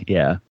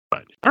 Yeah.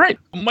 But all right,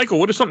 Michael,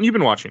 what is something you've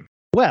been watching?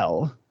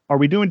 Well, are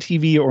we doing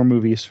TV or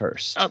movies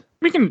first?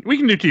 We can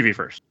do TV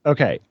first.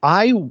 Okay,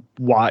 I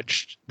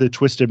watched the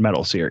Twisted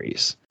Metal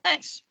series.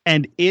 Nice.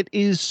 And it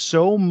is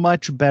so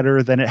much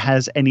better than it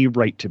has any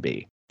right to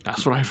be.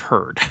 That's what I've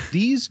heard.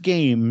 These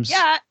games...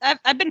 Yeah,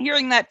 I've been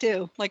hearing that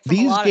too. Like from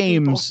these a lot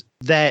games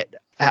of that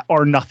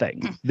are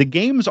nothing. The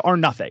games are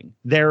nothing.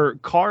 They're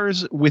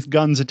cars with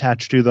guns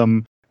attached to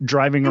them,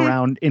 driving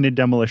around in a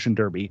demolition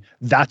derby.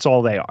 That's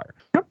all they are.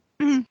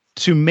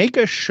 To make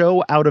a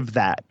show out of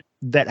that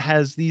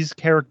has these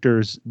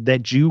characters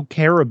that you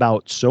care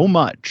about so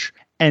much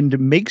and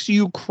makes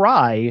you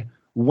cry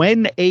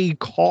when a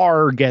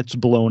car gets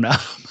blown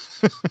up.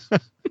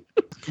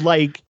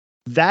 Like,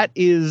 that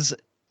is...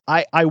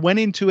 I went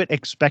into it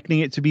expecting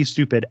it to be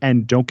stupid,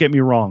 and don't get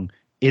me wrong,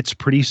 it's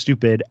pretty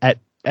stupid at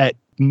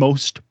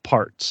most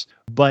parts,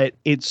 but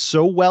it's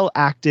so well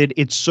acted,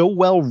 it's so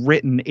well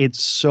written,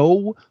 it's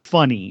so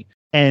funny,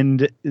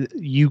 and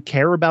you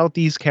care about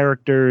these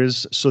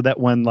characters so that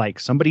when like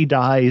somebody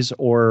dies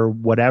or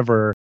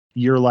whatever,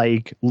 you're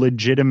like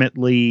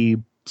legitimately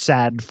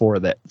sad for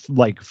that,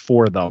 like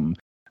for them.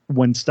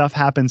 when stuff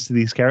happens to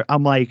these characters,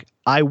 I'm like,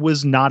 I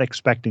was not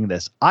expecting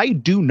this. I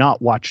do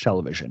not watch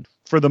television.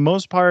 For the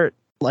most part,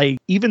 like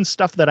even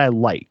stuff that I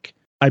like,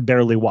 I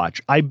barely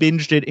watch. I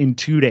binged it in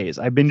 2 days.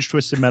 I binged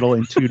Twisted Metal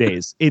in 2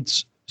 days.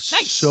 It's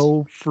Nice.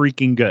 so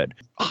freaking good.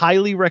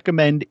 Highly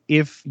recommend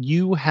if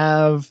you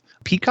have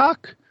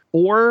Peacock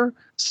or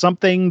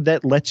something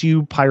that lets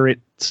you pirate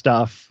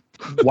stuff,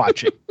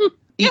 watch it.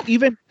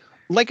 Even,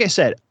 like I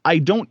said, I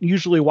don't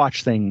usually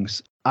watch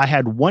things. I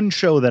had one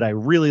show that I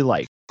really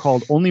liked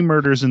called Only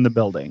Murders in the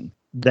Building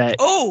that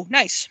Oh,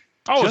 nice.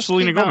 Oh, Just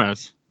Selena came out.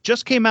 Gomez.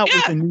 just came out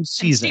with Yeah. a new And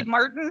season. Steve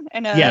Martin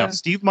and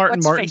Steve Martin,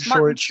 what's his Martin face?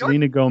 Martin Short, Short?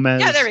 Selena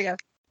Gomez. Yeah, there we go.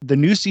 The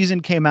new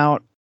season came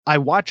out. I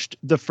watched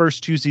the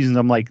first 2 seasons.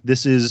 I'm like,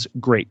 this is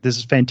great. This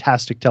is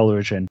fantastic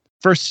television.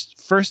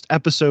 First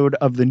episode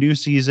of the new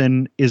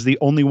season is the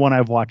only one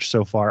I've watched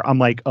so far. I'm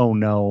like, oh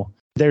no.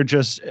 They're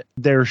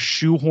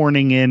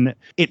shoehorning in.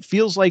 It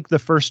feels like the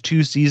first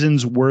 2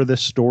 seasons were the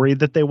story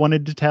that they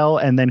wanted to tell.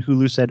 And then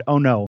Hulu said, oh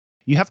no,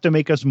 you have to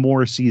make us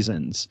more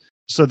seasons.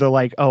 So they're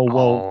like, oh,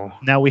 well,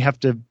 now we have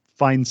to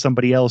find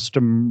somebody else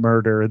to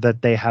murder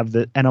that they have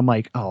the. And I'm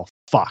like, oh,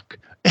 fuck.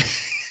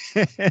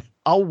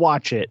 I'll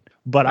watch it,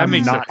 but That I'm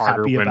makes not it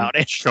harder happy when about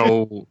it.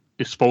 show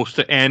is supposed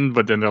to end,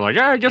 but then they're like,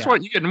 guess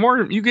what? You get more,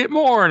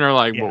 and they're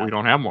like, well, Yeah. we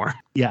don't have more.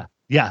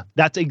 Yeah,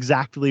 that's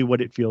exactly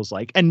what it feels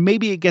like. And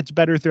maybe it gets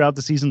better throughout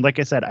the season. Like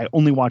I said, I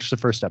only watched the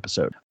first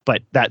episode,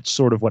 but that's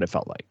sort of what it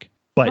felt like.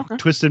 But Okay.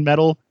 Twisted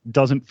Metal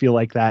doesn't feel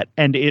like that.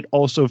 And it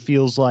also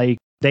feels like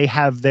they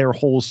have their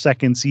whole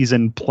second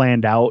season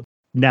planned out.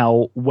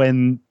 Now,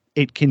 when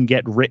it can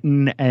get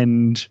written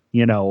and,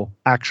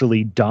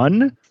 actually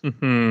done,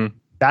 Mhm.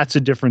 that's a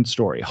different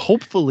story.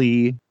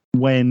 Hopefully,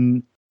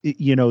 when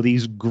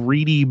these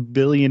greedy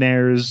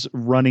billionaires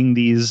running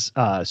these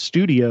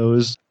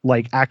studios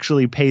like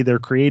actually pay their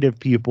creative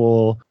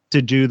people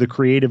to do the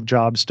creative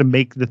jobs to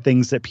make the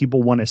things that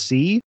people want to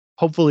see.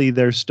 Hopefully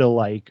they're still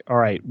like, all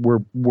right,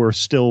 we're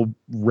still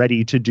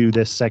ready to do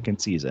this second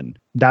season.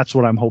 That's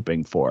what I'm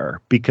hoping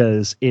for,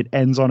 because it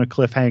ends on a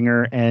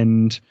cliffhanger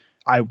and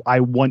I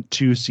want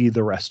to see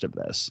the rest of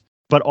this.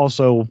 But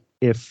also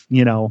if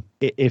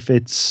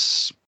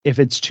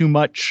it's too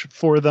much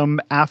for them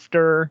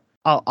after,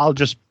 I'll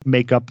just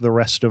make up the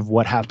rest of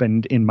what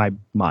happened in my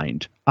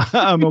mind.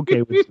 I'm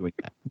okay with doing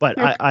that. But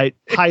I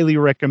highly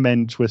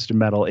recommend Twisted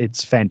Metal.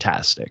 It's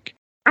fantastic.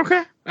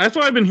 Okay. That's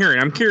what I've been hearing.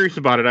 I'm curious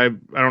about it. I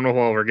don't know if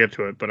I'll ever get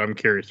to it, but I'm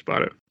curious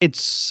about it.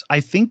 It's, I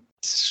think,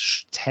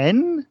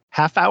 10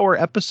 half-hour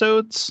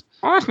episodes.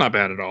 Oh, that's not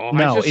bad at all.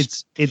 No,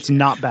 it's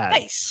not bad.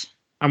 Nice.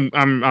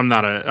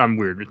 I'm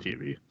weird with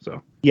TV,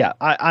 so. Yeah,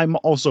 I'm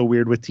also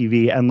weird with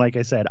TV, and like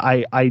I said,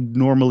 I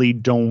normally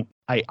don't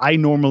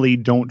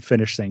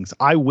finish things.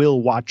 I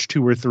will watch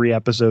 2 or 3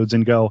 episodes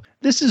and go,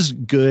 this is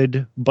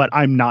good, but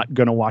I'm not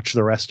going to watch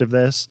the rest of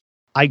this.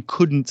 I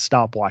couldn't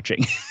stop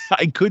watching.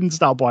 I couldn't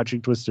stop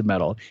watching Twisted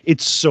Metal.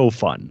 It's so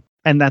fun.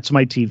 And that's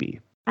my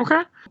TV.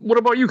 Okay. What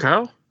about you,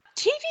 Kyle?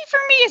 TV for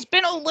me has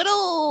been a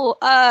little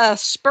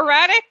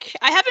sporadic.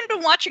 I haven't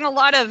been watching a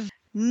lot of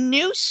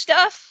new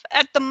stuff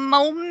at the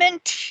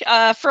moment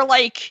for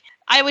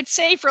I would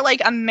say for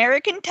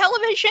American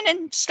television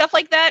and stuff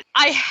like that.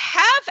 I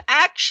have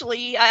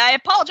actually, I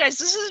apologize,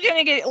 this is going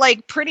to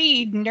get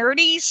pretty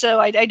nerdy, so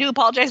I do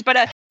apologize, but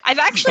I've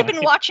actually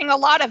been watching a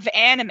lot of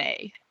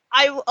anime.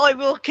 I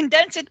will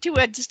condense it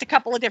to just a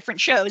couple of different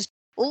shows.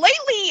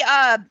 Lately,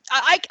 I've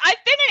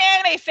been an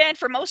anime fan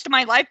for most of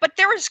my life, but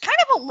there was kind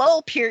of a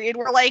lull period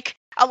where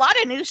a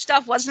lot of new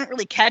stuff wasn't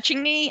really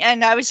catching me,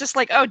 and I was just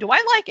like, oh, do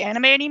I like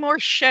anime anymore?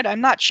 Shit, I'm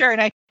not sure. And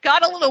I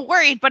got a little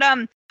worried, but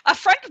a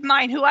friend of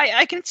mine who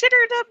I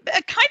considered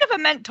a kind of a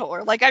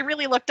mentor, I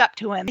really looked up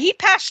to him. He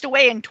passed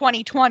away in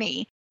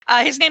 2020.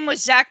 His name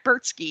was Zach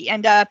Bertsky,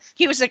 and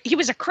he was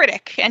a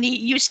critic, and he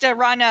used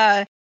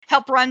to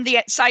help run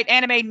the site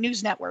Anime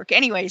News Network.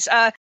 Anyways,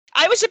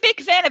 I was a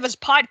big fan of his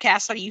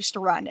podcast that he used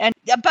to run, and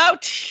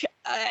about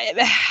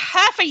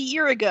half a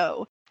year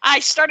ago, I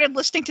started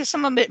listening to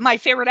some of my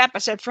favorite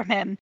episodes from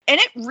him, and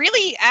it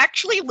really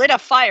actually lit a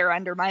fire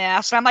under my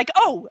ass. And I'm like,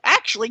 oh,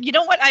 actually, you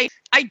know what? I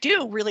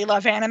do really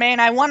love anime,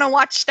 and I want to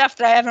watch stuff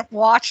that I haven't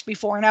watched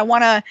before, and I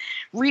want to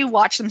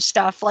rewatch some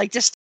stuff.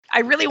 I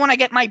really want to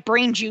get my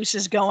brain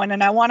juices going,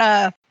 and I want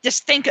to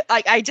just think,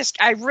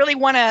 I really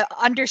want to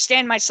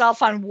understand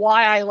myself on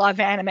why I love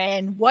anime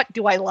and what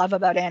do I love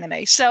about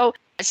anime. So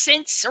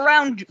since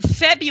around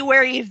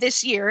February of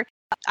this year,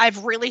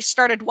 I've really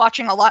started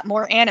watching a lot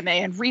more anime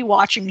and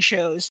rewatching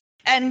shows.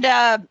 And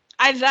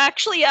I've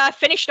actually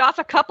finished off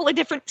a couple of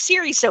different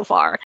series so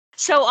far.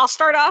 So I'll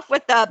start off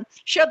with a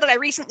show that I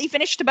recently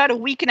finished about a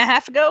week and a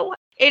half ago.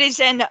 It is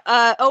an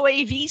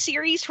OAV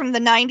series from the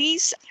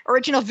 90s,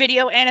 original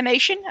video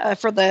animation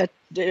for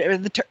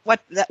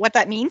what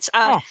that means.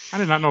 I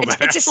did not know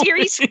that. It's a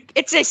series.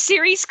 It's a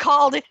series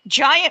called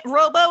Giant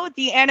Robo: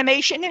 The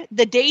Animation: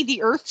 The Day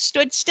the Earth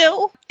Stood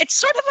Still. It's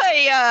sort of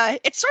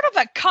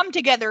a come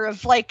together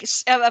of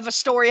a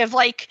story of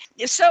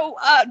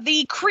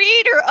the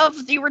creator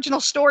of the original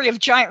story of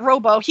Giant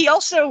Robo. He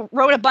also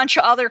wrote a bunch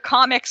of other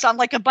comics on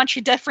a bunch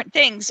of different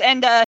things,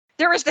 and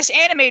there was this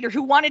animator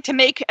who wanted to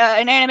make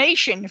an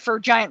animation for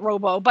Giant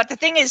Robo, but the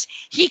thing is,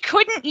 he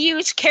couldn't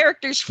use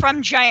characters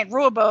from Giant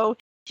Robo.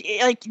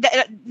 Like,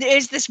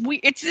 it's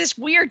this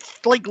weird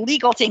like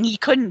legal thing he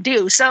couldn't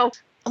do. So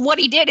what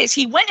he did is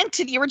he went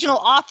into the original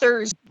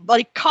author's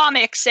like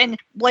comics and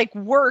like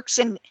works,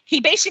 and he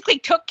basically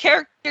took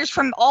characters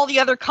from all the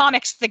other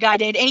comics the guy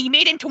did, and he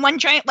made into one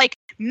giant like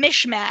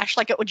mishmash,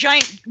 like a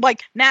giant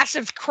like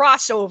massive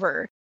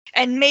crossover,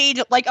 and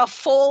made like a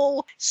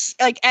full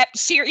like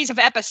series of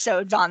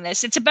episodes on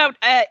this. It's about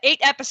 8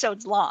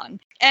 episodes long,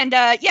 and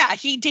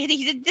he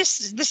did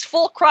this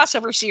full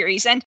crossover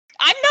series. And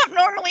I'm not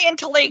normally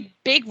into like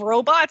big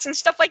robots and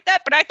stuff like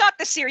that, but I thought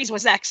the series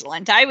was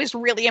excellent. I was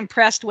really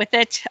impressed with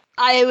it.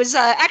 I was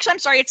actually, I'm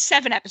sorry, it's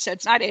 7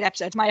 episodes, not 8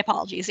 episodes. My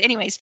apologies.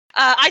 Anyways,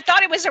 I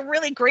thought it was a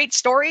really great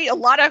story, a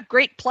lot of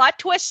great plot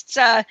twists.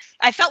 I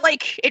felt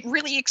like it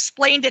really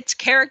explained its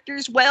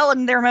characters well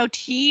and their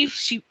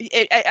motifs.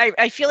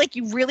 I feel like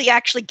you really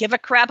actually give a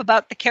crap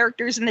about the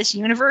characters in this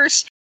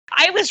universe.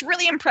 I was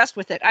really impressed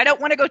with it. I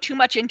don't want to go too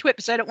much into it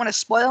because I don't want to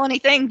spoil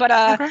anything, but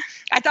I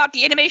thought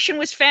the animation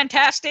was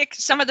fantastic.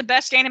 Some of the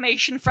best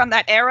animation from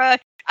that era.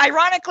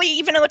 Ironically,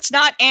 even though it's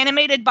not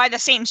animated by the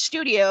same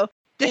studio,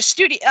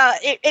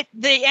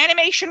 the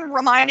animation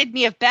reminded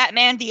me of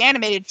Batman the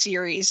Animated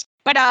Series,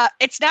 but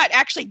it's not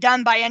actually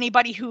done by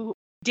anybody who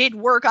did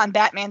work on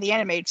Batman the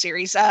Animated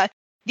Series.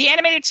 The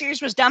animated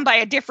series was done by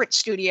a different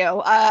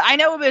studio. I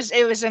know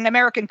it was an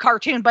American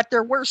cartoon, but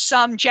there were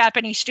some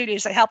Japanese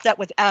studios that helped out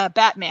with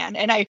Batman.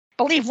 And I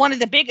believe one of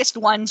the biggest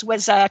ones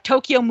was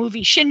Tokyo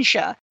Movie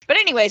Shinsha. But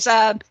anyways,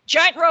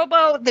 Giant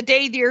Robo, The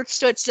Day the Earth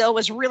Stood Still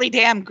was really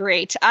damn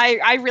great.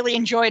 I really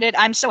enjoyed it.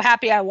 I'm so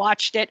happy I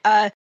watched it.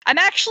 I'm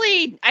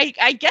actually,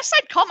 I guess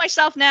I'd call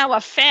myself now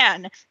a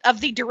fan of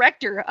the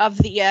director of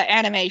the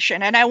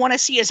animation, and I want to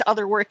see his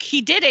other work.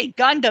 He did a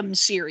Gundam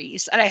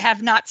series that I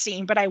have not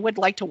seen, but I would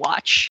like to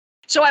watch.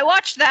 So I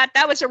watched that.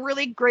 That was a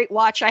really great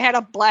watch. I had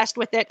a blast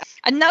with it.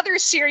 Another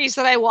series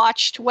that I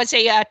watched was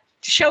a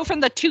show from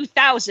the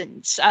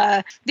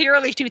 2000s, the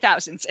early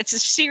 2000s. It's a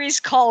series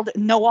called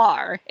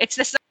Noir. It's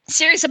this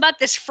series about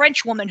this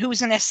French woman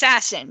who's an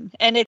assassin,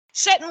 and it's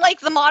set in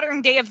like the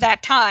modern day of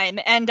that time,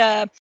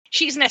 and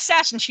she's an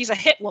assassin. She's a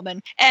hit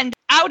woman. And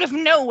out of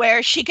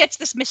nowhere, she gets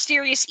this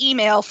mysterious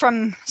email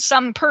from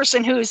some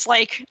person who's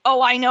like,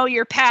 oh, I know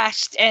your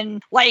past.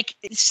 And like,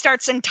 it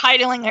starts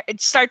entitling her. It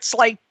starts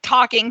like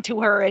talking to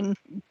her and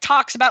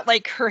talks about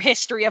like her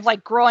history of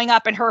like growing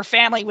up and her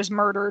family was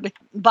murdered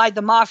by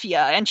the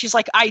mafia. And she's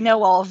like, I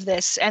know all of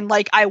this. And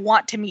like, I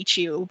want to meet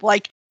you.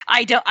 Like,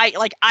 I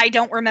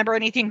don't remember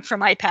anything from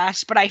my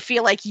past, but I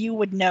feel like you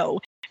would know.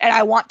 And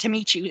I want to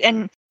meet you.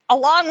 And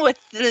along with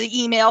the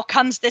email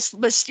comes this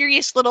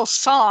mysterious little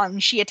song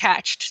she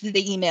attached to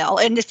the email.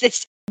 And it's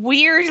this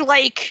weird,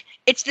 like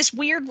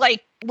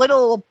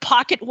little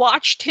pocket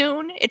watch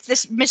tune. It's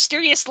this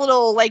mysterious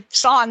little like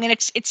song, and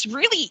it's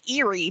really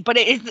eerie, but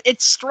it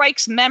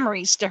strikes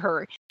memories to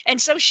her. And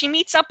so she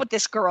meets up with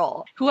this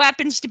girl who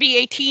happens to be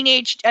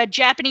a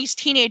Japanese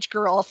teenage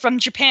girl from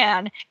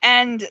Japan.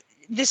 And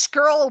this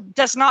girl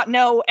does not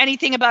know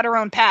anything about her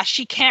own past.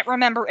 She can't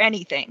remember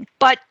anything,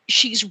 but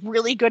she's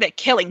really good at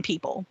killing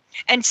people.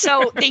 And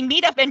so they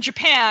meet up in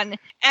Japan,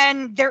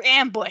 and they're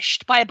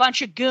ambushed by a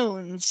bunch of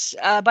goons,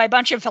 by a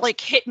bunch of like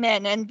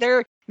hitmen, and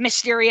they're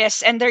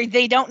mysterious, and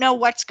they don't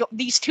know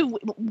these two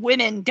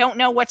women don't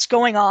know what's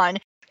going on.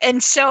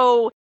 And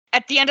so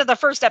at the end of the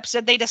first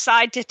episode, they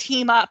decide to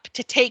team up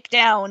to take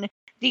down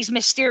these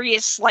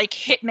mysterious like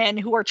hitmen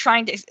who are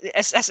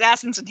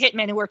assassins and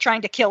hitmen who are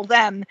trying to kill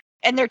them.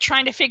 And they're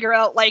trying to figure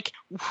out like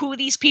who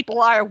these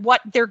people are,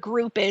 what their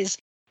group is,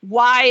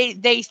 why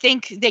they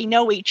think they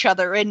know each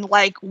other, and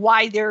like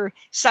why they're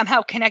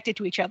somehow connected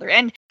to each other.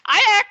 And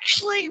I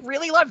actually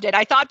really loved it.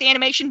 I thought the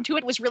animation to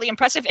it was really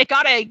impressive. It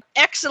got an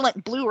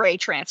excellent Blu-ray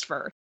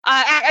transfer.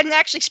 And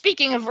actually,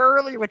 speaking of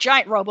earlier with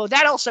Giant Robo,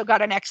 that also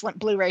got an excellent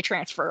Blu-ray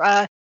transfer.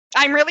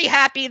 I'm really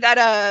happy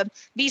that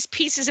these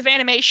pieces of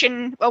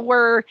animation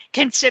were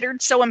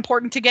considered so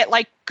important to get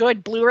like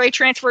good Blu-ray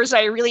transfers.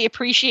 I really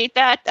appreciate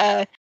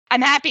that.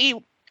 I'm happy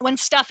when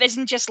stuff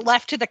isn't just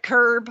left to the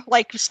curb,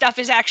 like stuff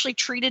is actually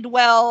treated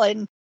well,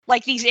 and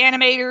like these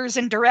animators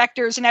and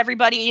directors and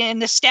everybody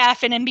and the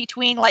staff and in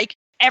between, like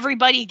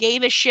everybody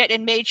gave a shit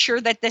and made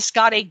sure that this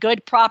got a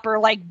good, proper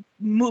like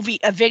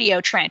a video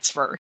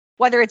transfer,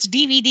 whether it's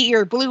DVD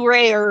or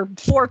Blu-ray or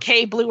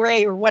 4K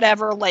Blu-ray or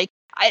whatever. Like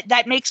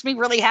that makes me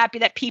really happy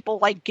that people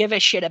like give a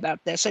shit about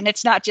this, and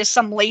it's not just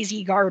some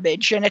lazy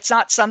garbage, and it's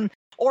not some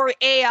or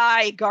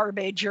AI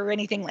garbage or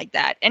anything like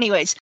that.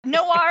 Anyways,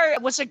 Noir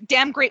was a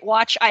damn great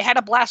watch. I had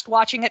a blast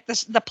watching it.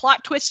 The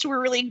plot twists were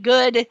really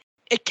good.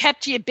 It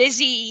kept you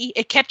busy.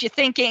 It kept you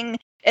thinking.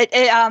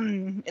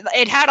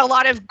 It had a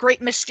lot of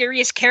great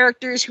mysterious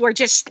characters who are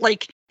just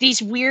like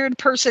these weird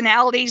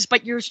personalities,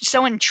 but you're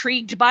so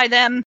intrigued by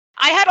them.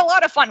 I had a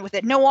lot of fun with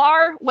it.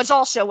 Noir was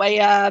also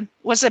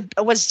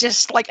was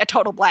just like a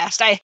total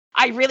blast.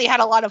 I really had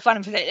a lot of fun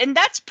with it. And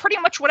that's pretty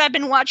much what I've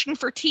been watching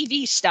for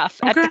TV stuff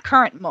at the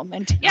current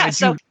moment. Yeah,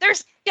 so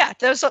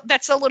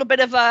that's a little bit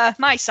of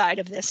my side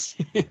of this.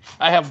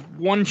 I have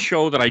one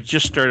show that I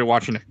just started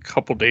watching a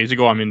couple days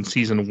ago. I'm in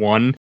season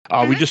 1.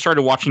 We just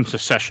started watching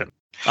Succession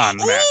on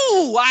Max.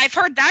 Ooh, I've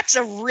heard that's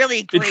a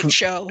really great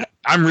show.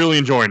 I'm really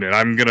enjoying it.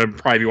 I'm gonna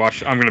probably be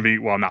watching. I will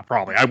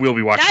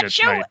be watching it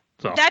tonight.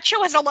 So. That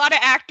show has a lot of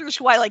actors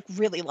who I like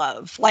really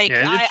love. Like,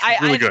 yeah,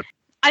 it's really good.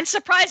 I'm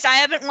surprised I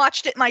haven't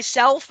watched it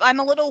myself. I'm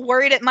a little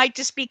worried it might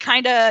just be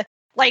kind of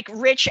like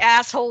rich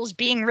assholes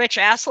being rich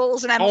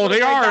assholes, and I'm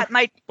they are. That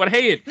might, but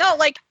hey,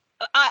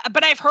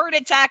 but I've heard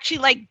it's actually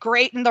like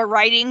great, and the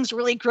writing's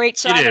really great.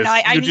 So I don't know.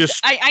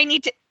 I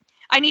need to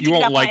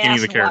get up my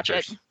ass and watch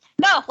it.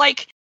 No,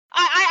 like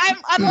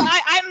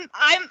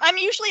I'm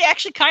usually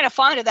actually kind of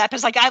fond of that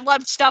because like I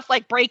love stuff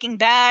like Breaking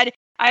Bad.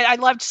 I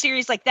loved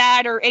series like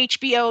that, or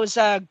HBO's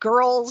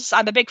Girls.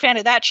 I'm a big fan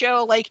of that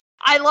show. Like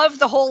I love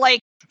the whole like.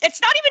 It's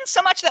not even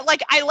so much that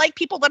like I like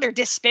people that are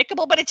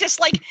despicable, but it's just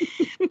like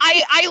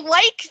I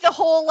like the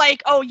whole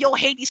like, oh, you'll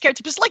hate these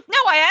characters. But like, no,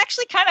 I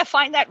actually kind of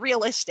find that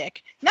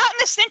realistic. Not in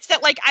the sense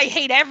that like I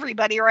hate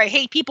everybody or I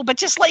hate people, but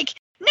just like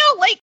no,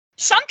 like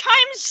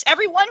sometimes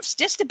everyone's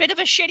just a bit of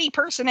a shitty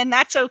person, and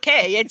that's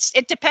okay.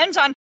 It depends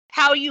on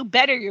how you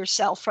better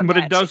yourself from. But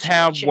it does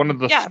have one of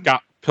the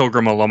Scott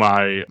Pilgrim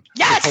alumni,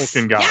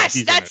 Culkin guy.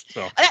 Yes, that's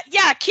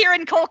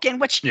Kieran Culkin.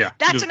 Which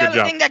that's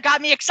another thing that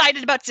got me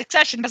excited about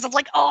Succession because I was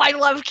like, oh, I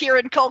love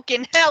Kieran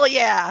Culkin. Hell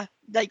yeah!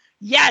 Like,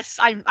 yes,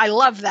 I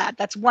love that.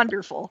 That's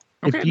wonderful.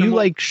 If you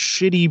like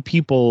shitty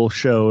people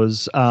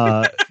shows,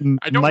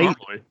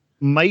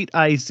 might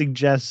I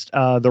suggest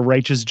The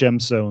Righteous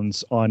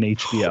Gemstones on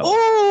HBO?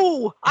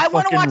 Oh, I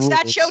want to watch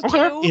that show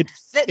too.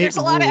 There's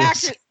a lot of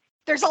actors.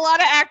 There's a lot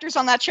of actors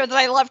on that show that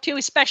I love too,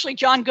 especially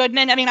John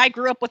Goodman. I mean, I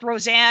grew up with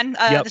Roseanne,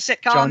 the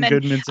sitcom, John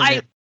Goodman's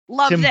I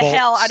love the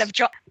hell out of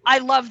I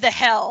love the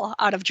hell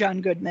out of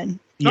John Goodman.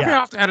 Okay, I'll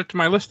have to add it to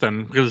my list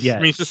then, because I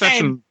mean,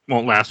 Succession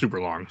won't last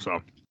super long,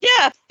 so.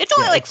 Yeah, it's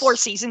only like 4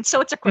 seasons,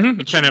 so it's a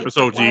quick 10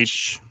 episodes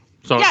each.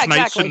 So it's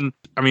nice. And,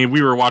 I mean,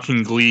 we were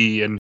watching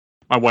Glee, and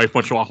my wife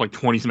went off like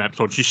 20-some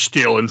episodes. She's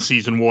still in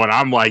season 1.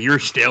 I'm like, you're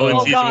still in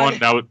season 1?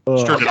 Now it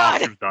turned it off.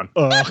 She was done.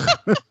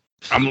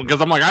 Because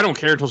I'm like, I don't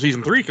care until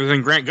season 3, because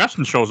then Grant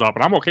Gustin shows up,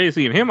 and I'm okay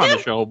seeing him on the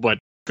show, but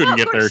couldn't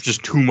get there. It's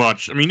just too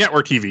much. I mean,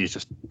 network TV is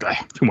just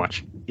too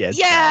much.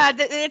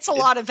 It's a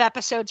lot of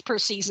episodes per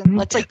season.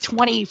 It's like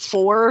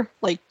 24.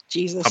 Like,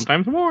 Jesus.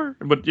 Sometimes more.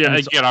 But yeah,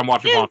 again, I'm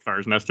watching All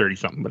Stars, and that's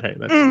 30-something. But hey,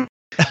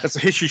 that's a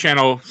History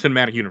Channel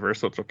cinematic universe,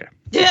 so it's okay.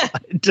 Yeah.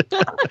 There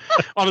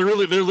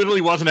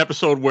literally was an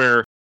episode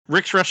where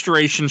Rick's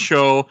Restoration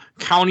Show,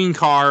 Counting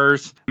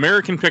Cars,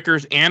 American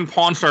Pickers, and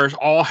Pawn Stars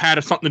all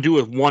had something to do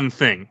with one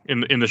thing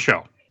in the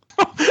show.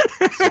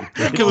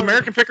 Because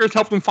American Pickers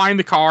helped them find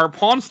the car,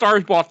 Pawn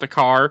Stars bought the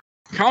car,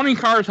 Counting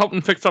Cars helped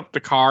them fix up the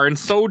car, and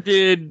so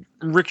did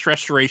Rick's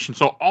Restoration.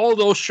 So all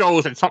those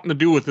shows had something to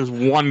do with this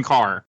one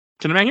car.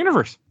 Cinematic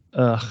universe.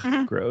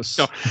 Ugh, gross.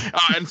 So,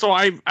 and so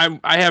I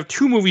have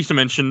 2 movies to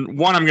mention.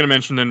 One I'm going to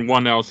mention, and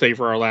one I'll save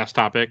for our last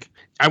topic.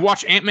 I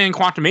watched Ant-Man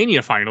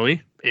Quantumania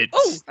finally.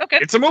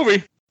 It's a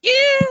movie. Yeah.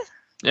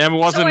 It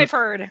wasn't. So I've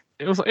heard.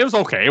 It was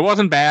okay. It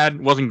wasn't bad.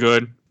 It wasn't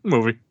good.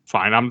 Movie.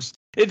 Fine.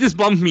 It just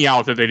bums me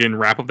out that they didn't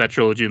wrap up that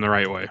trilogy in the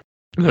right way.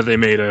 That they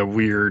made a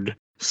weird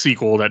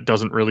sequel that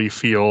doesn't really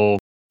feel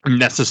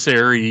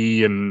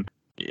necessary, and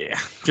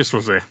just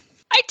was a.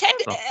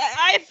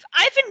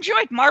 I've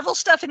enjoyed Marvel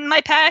stuff in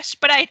my past,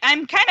 but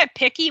I'm kind of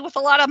picky with a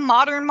lot of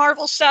modern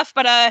Marvel stuff.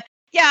 But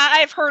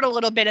I've heard a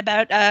little bit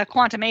about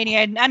Quantumania.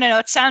 I don't know.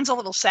 It sounds a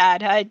little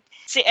sad.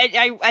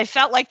 I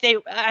felt like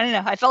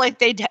I felt like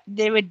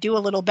they would do a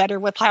little better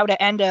with how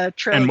to end a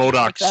trilogy. And MODOK's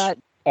like that.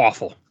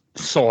 Awful.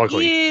 So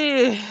ugly.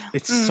 Yeah.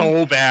 It's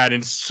so bad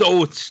and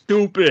so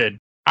stupid.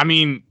 I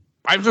mean,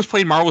 I just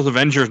played Marvel's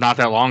Avengers not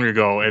that long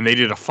ago, and they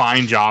did a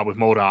fine job with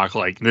MODOK.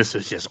 Like, this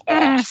is just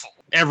awful.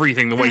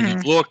 Everything, the way he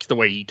looks, the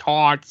way he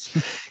talks,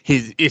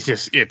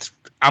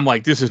 I'm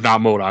like, this is not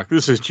MODOK.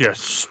 This is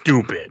just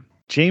stupid.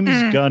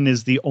 James Gunn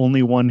is the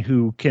only one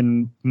who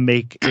can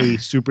make a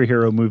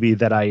superhero movie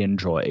that I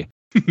enjoy.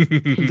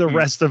 The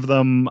rest of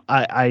them,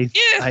 I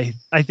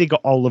think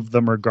all of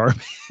them are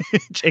garbage,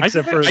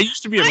 except for I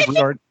used to be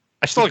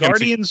I still like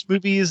Guardians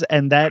movies,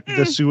 and that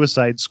the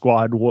Suicide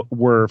Squad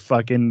were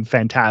fucking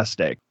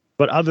fantastic.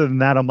 But other than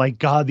that, I'm like,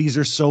 God, these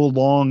are so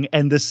long,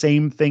 and the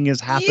same thing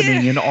is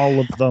happening in all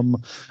of them.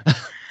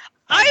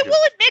 I will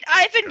admit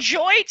I've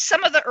enjoyed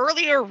some of the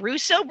earlier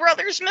Russo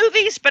brothers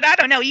movies, but I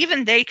don't know,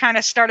 even they kind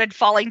of started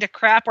falling to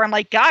crap where I'm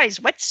like, guys,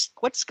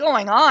 what's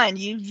going on?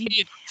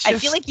 I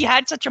feel like you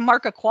had such a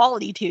mark of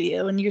quality to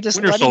you, and you're just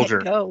Winter letting Soldier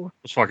it go.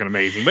 It's fucking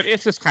amazing, but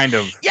it's just kind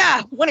of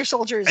Winter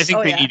Soldier is. I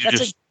think they need to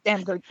that's a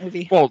damn good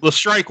movie. Well, the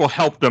strike will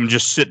help them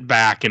just sit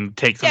back and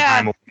take some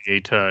time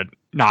away to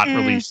not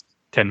release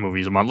 10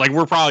 movies a month. Like,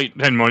 we're probably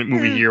 10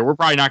 movie a year. We're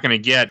probably not going to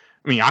get.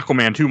 I mean,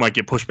 Aquaman 2 might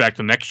get pushed back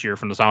to next year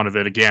from the sound of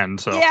it again.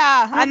 So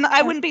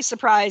I wouldn't be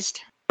surprised.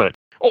 But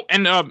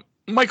and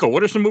Michael,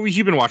 what are some movies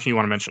you've been watching you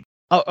want to mention?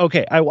 Oh,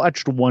 okay. I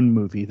watched one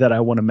movie that I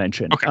want to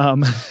mention.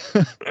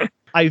 Okay.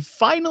 I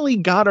finally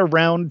got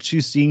around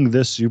to seeing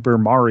the Super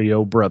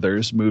Mario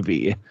Brothers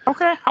movie.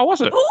 Okay. How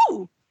was it?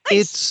 Ooh, nice.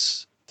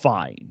 It's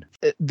fine.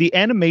 The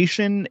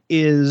animation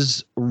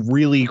is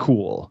really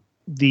cool.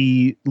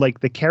 The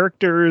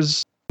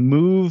characters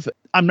move.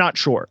 I'm not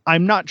sure.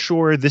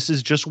 This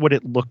is just what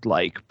it looked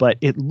like, but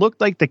it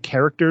looked like the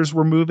characters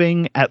were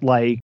moving at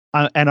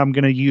and I'm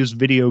going to use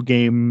video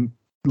game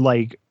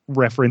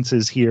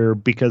references here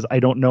because I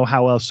don't know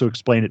how else to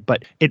explain it,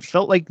 but it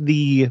felt like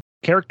the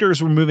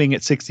characters were moving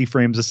at 60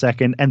 frames a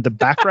second and the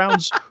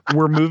backgrounds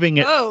were moving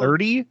at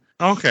 30.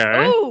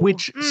 Okay. Ooh,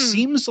 Which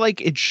seems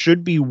like it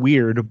should be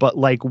weird, but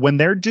when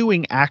they're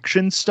doing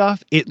action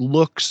stuff, it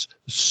looks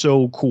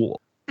so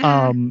cool.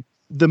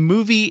 The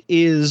movie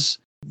is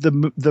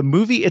the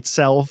movie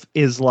itself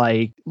is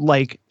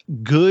like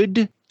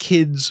good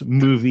kids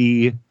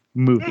movie.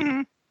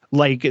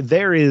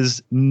 There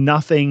is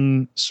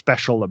nothing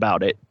special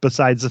about it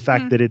besides the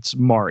fact that it's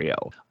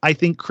Mario. I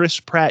think Chris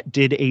Pratt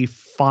did a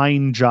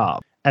fine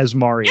job as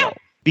Mario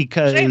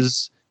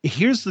because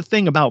here's the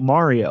thing about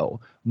Mario.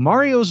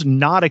 Mario's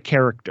not a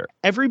character.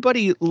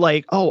 Everybody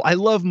oh, I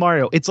love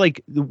Mario. It's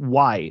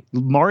why?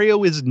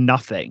 Mario is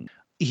nothing.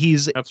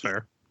 That's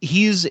fair.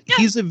 He's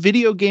a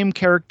video game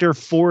character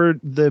for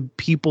the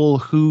people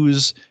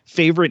whose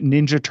favorite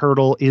Ninja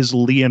Turtle is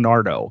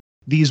Leonardo.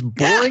 These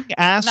boring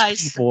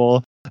ass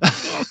people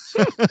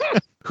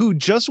who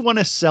just want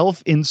a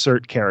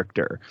self-insert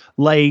character.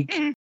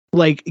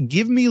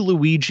 Give me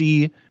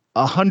Luigi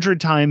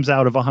 100 times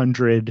out of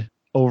 100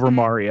 over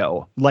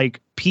Mario.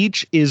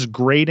 Peach is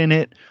great in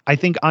it. I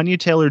think Anya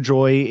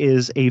Taylor-Joy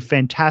is a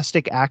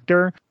fantastic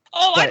actor.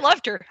 Oh, I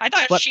loved her. I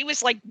thought she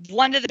was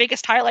one of the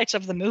biggest highlights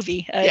of the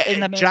movie. In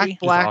the movie,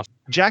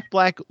 Jack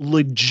Black,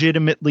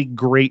 legitimately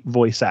great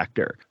voice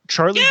actor.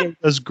 Charlie Day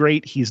does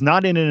great. He's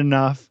not in it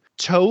enough.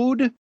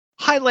 Toad,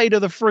 highlight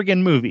of the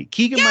friggin' movie.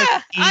 Keegan-Michael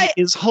Key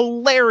is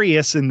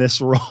hilarious in this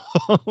role.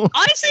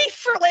 Honestly,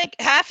 for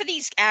half of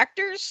these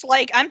actors,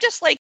 I'm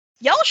just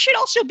y'all should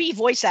also be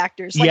voice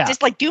actors.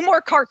 Just do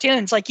more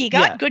cartoons. He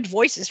got good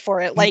voices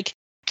for it.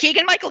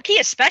 Keegan-Michael Key,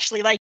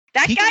 especially.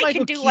 That guy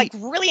can do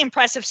really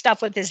impressive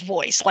stuff with his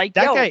voice.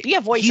 Be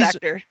a voice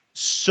actor.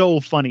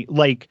 So funny.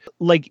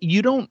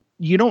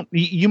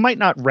 You might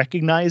not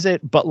recognize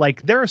it, but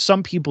there are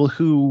some people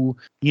who,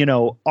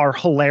 are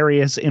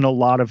hilarious in a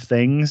lot of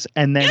things.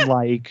 And then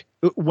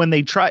when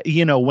they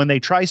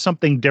try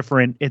something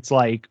different, it's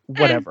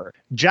whatever.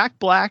 Jack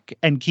Black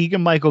and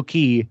Keegan-Michael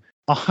Key,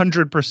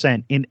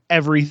 100% in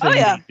everything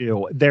they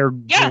do. They're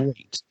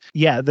great.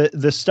 Yeah,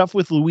 the stuff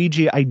with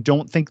Luigi, I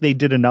don't think they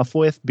did enough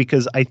with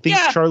because I think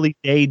Charlie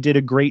Day did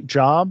a great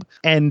job.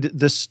 And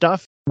the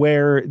stuff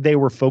where they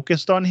were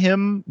focused on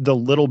him the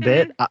little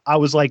bit, I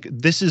was like,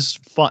 this is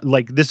fun.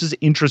 This is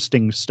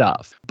interesting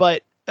stuff.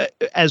 But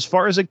as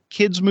far as a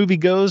kid's movie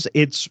goes,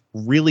 it's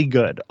really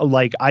good.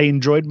 I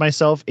enjoyed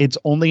myself. It's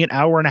only an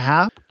hour and a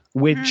half,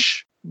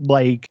 which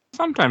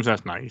sometimes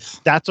that's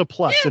nice. That's a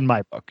plus in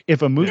my book.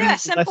 If a movie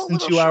is less than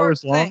 2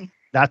 hours long,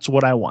 that's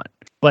what I want.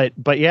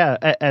 But yeah,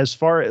 as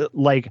far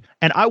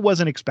and I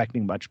wasn't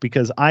expecting much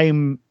because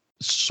I'm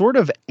sort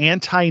of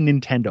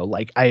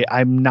anti-Nintendo.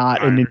 I'm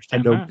not a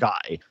Nintendo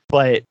guy,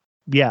 but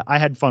yeah, I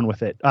had fun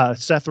with it.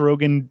 Seth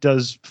Rogen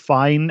does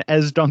fine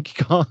as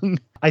Donkey Kong.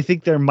 I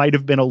think there might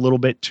have been a little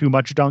bit too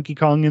much Donkey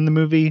Kong in the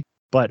movie,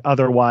 but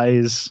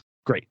otherwise,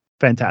 great,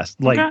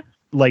 fantastic.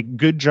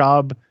 Good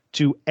job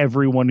to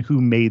everyone who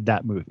made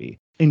that movie,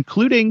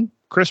 including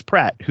Chris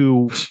Pratt,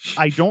 who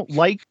I don't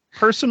like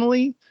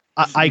personally.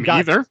 I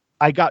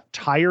got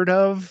tired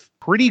of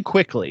pretty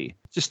quickly.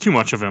 Just too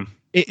much of him.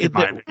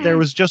 There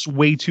was just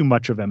way too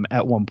much of him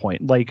at one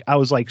point. I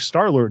was like,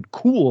 Star-Lord,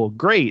 cool,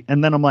 great.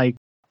 And then I'm like,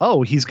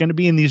 oh, he's going to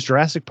be in these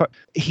Jurassic Park.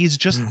 He's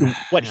just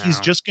he's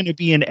just going to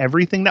be in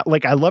everything now.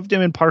 I loved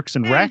him in Parks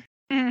and Rec,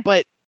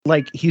 but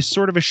he's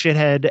sort of a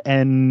shithead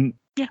and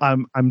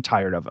I'm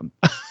tired of him.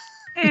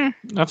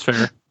 That's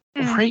fair.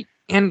 Right.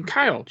 And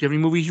Kyle, do you have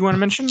any movies you want to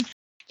mention?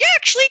 Yeah,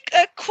 actually,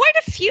 quite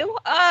a few.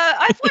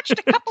 I've watched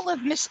a couple of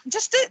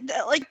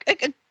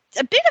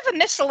a bit of a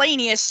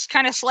miscellaneous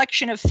kind of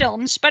selection of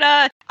films, but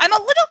I'm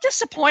a little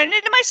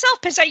disappointed in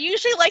myself because I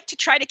usually like to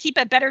try to keep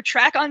a better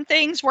track on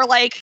things where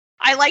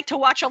I like to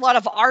watch a lot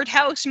of art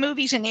house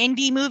movies and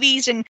indie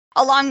movies and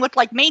along with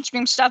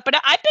mainstream stuff, but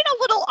I've been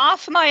a little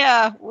off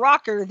my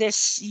rocker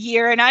this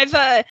year and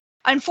I've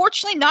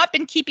unfortunately not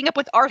been keeping up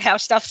with art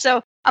house stuff,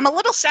 so I'm a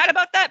little sad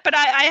about that, but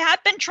I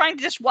have been trying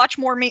to just watch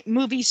more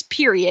movies,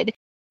 period.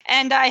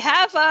 And I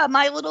have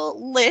my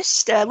little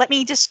list. Let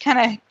me just kind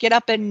of get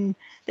up and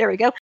there we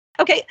go.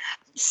 Okay,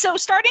 so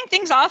starting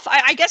things off,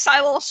 I guess I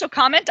will also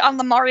comment on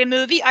the Mario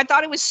movie. I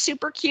thought it was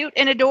super cute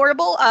and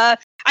adorable. I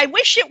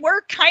wish it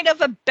were kind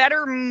of a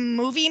better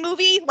movie.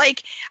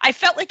 I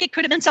felt like it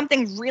could have been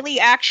something really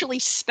actually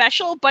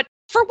special, but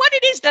for what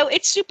it is, though,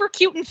 it's super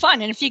cute and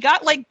fun. And if you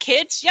got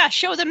kids,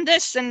 show them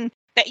this and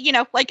that,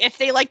 if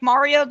they like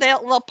Mario,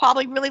 they'll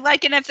probably really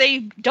like it. And if they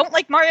don't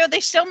like Mario, they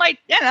still might,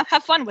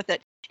 have fun with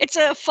it. It's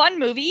a fun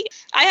movie.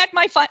 I had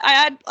my fun.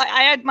 I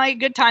had my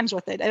good times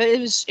with it.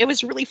 It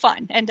was really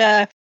fun, and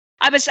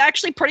I was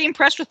actually pretty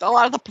impressed with a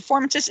lot of the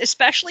performances,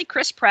 especially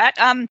Chris Pratt.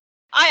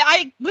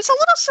 I was a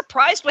little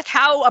surprised with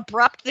how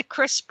abrupt the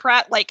Chris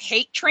Pratt like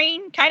hate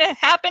train kind of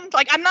happened.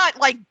 Like, I'm not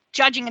like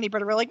judging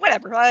anybody, or like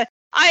whatever.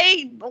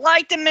 I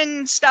liked him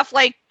in stuff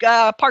like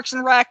Parks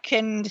and Rec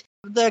and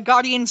the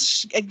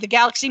Guardians, the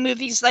Galaxy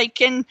movies,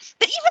 like, and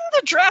even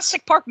the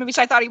Jurassic Park movies.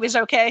 I thought he was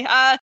okay.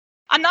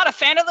 I'm not a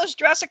fan of those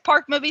Jurassic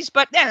Park movies,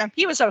 but yeah,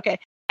 he was okay.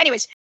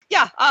 Anyways,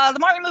 yeah, the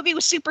Mario movie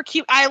was super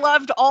cute. I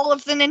loved all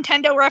of the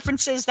Nintendo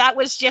references. That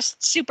was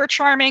just super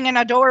charming and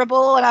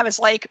adorable. And I was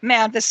like,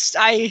 man,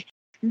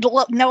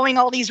 knowing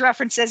all these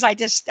references, I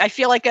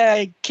feel like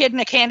a kid in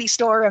a candy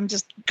store. I'm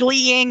just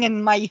gleeing,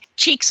 and my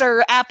cheeks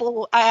are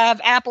apple. I have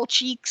apple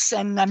cheeks,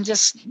 and I'm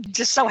just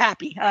so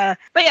happy.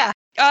 But yeah,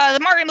 the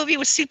Mario movie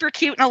was super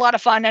cute and a lot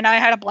of fun, and I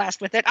had a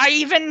blast with it.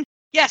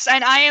 Yes,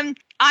 and I am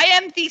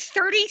the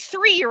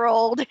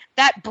 33-year-old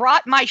that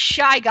brought my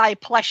Shy Guy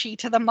plushie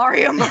to the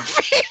Mario movie.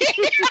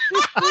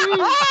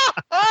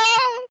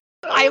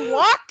 I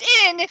walked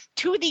in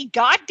to the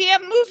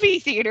goddamn movie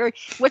theater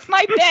with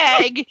my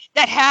bag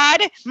that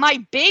had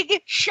my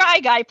big Shy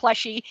Guy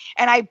plushie,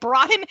 and I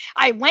brought him.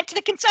 I went to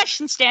the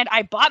concession stand,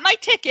 I bought my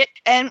ticket,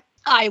 and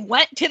I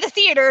went to the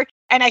theater,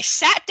 and I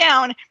sat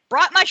down,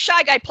 brought my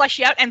Shy Guy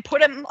plushie out, and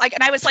put him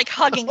and I was like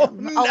hugging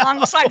him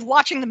alongside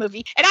watching the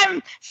movie. And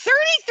I'm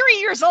 33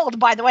 years old,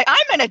 by the way.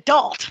 I'm an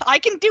adult. I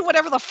can do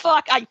whatever the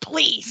fuck I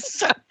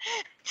please.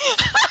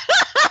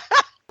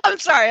 I'm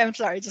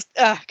sorry. Just,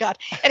 oh, God.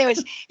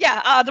 Anyways,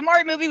 yeah, the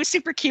Mario movie was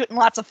super cute and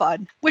lots of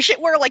fun. Wish it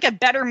were like a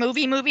better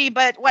movie,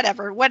 but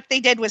whatever. What they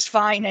did was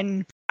fine,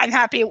 and I'm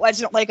happy it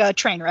wasn't like a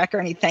train wreck or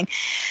anything.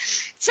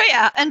 So,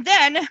 yeah, and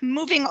then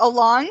moving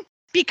along,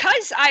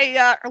 because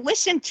I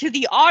listened to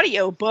the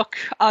audio book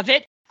of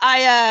it,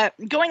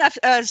 going off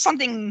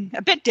something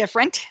a bit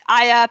different,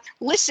 I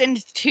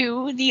listened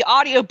to the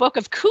audio book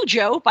of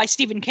Cujo by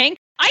Stephen King.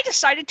 I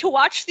decided to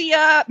watch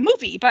the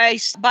movie by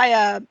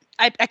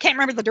I can't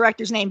remember the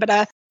director's name,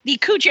 but the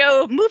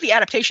Cujo movie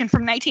adaptation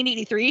from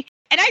 1983,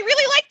 and I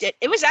really liked it.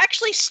 It was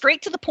actually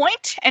straight to the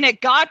point, and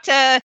it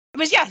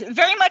was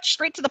very much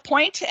straight to the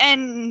point,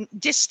 and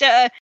just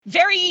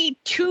very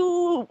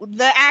to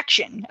the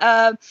action.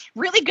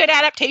 Really good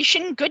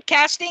adaptation, good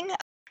casting.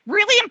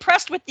 Really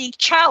impressed with the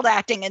child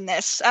acting in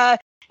this.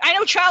 I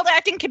know child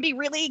acting can be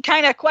really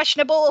kind of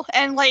questionable,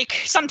 and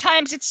like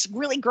sometimes it's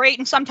really great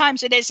and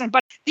sometimes it isn't.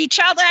 But the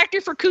child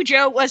actor for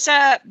Cujo was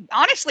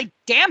honestly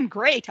damn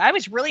great. I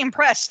was really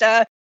impressed.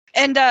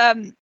 And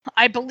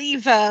I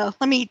believe,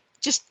 let me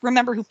just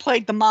remember who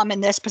played the mom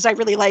in this, because I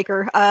really like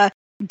her.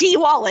 Dee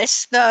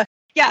Wallace, the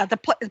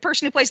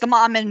person who plays the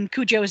mom in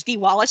Cujo is Dee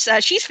Wallace.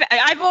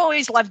 I've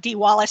always loved Dee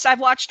Wallace. I've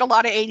watched a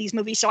lot of 80s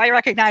movies, so I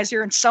recognize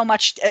her in so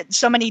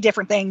many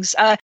different things.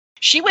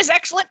 She was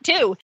excellent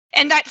too.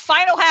 And that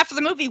final half of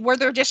the movie where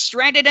they're just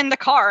stranded in the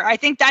car, I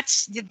think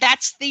that's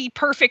the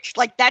perfect,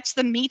 like, that's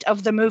the meat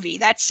of the movie.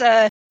 That's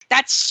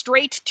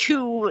straight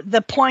to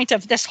the point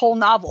of this whole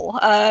novel.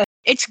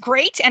 It's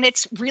great, and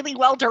it's really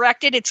well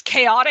directed. It's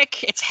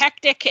chaotic. It's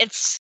hectic.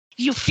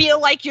 You feel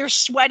like you're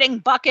sweating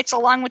buckets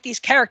along with these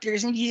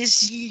characters, and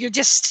you're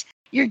just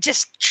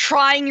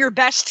trying your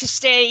best to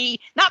stay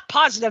not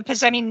positive,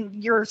 because I mean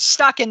you're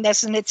stuck in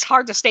this and it's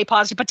hard to stay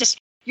positive, but just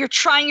you're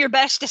trying your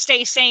best to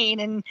stay sane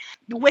and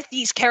with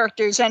these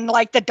characters, and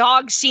like the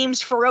dog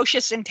seems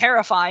ferocious and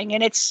terrifying,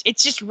 and it's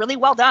just really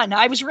well done.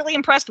 I was really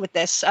impressed with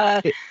this.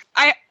 I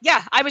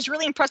was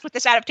really impressed with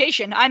this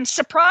adaptation. I'm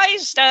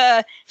surprised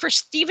for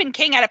Stephen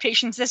King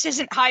adaptations this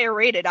isn't higher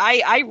rated.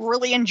 I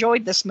really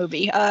enjoyed this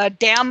movie.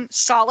 Damn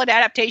solid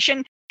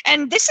adaptation.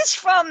 And this is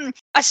from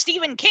a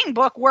Stephen King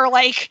book where,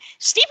 like,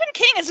 Stephen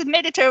King has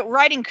admitted to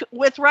writing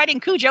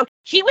Cujo,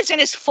 he was in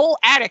his full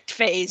addict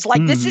phase.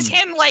 Like, this is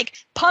him, like,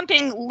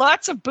 pumping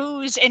lots of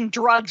booze and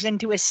drugs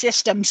into his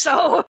system.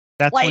 So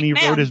that's like, when he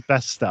wrote his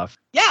best stuff.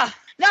 Yeah.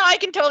 No, I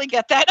can totally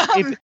get that.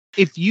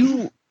 If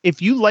you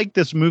like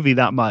this movie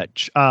that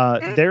much,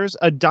 there's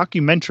a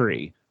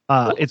documentary.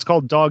 It's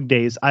called Dog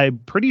Days. I'm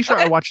pretty sure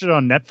I watched it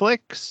on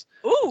Netflix.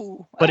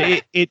 Ooh. But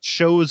it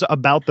shows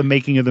about the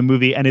making of the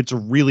movie, and it's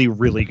really,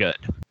 really good.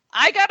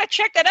 I gotta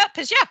check that out,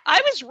 because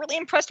I was really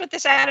impressed with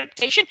this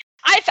adaptation.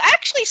 I've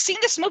actually seen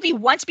this movie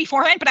once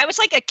beforehand, but I was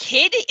like a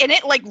kid, and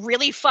it like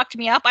really fucked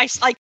me up. I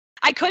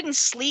couldn't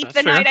sleep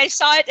the night I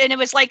saw it, and it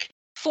was like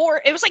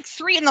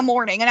 3 a.m,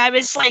 and I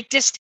was like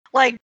just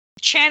like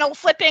channel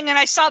flipping, and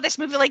I saw this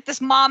movie, like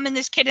this mom and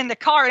this kid in the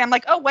car, and I'm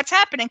like, oh, what's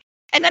happening?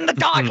 And then the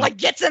dog like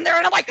gets in there,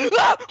 and I'm like,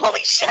 oh,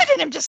 holy shit!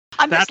 And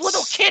I'm this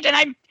little kid,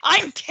 and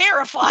I'm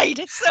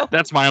terrified. So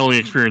that's my only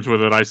experience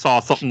with it. I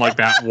saw something like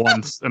that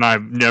once, and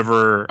I've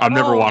never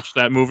watched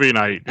that movie, and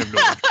I.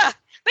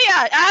 But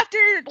yeah, after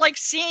like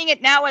seeing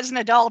it now as an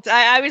adult,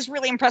 I was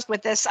really impressed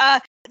with this.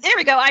 There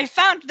we go. I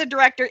found the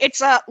director.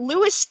 It's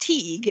Louis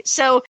Teague.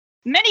 So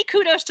many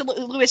kudos to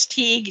Louis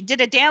Teague. Did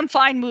a damn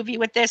fine movie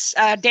with this.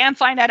 Damn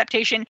fine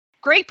adaptation.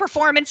 Great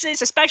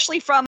performances, especially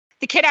from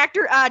the kid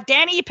actor,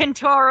 Danny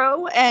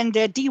Pintaro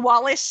and Dee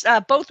Wallace,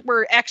 both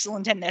were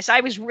excellent in this. I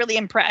was really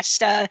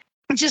impressed.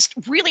 Just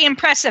really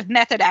impressive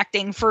method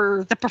acting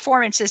for the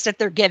performances that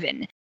they're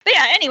given. But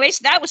yeah, anyways,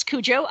 that was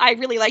Cujo. I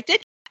really liked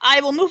it. I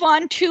will move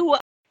on to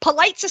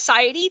Polite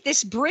Society,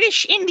 this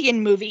British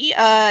Indian movie.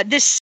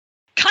 This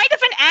kind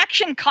of an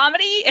action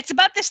comedy. It's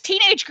about this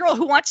teenage girl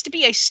who wants to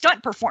be a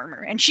stunt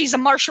performer, and she's a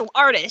martial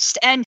artist,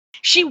 and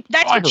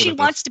that's what she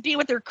wants to be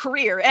with her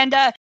career. And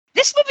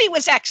this movie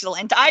was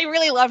excellent. I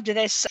really loved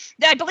this.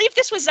 I believe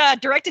this was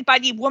directed by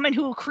the woman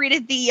who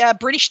created the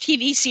British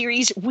TV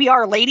series We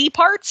Are Lady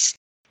Parts,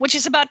 which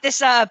is about this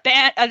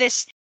band,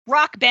 this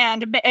rock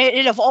band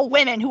made of all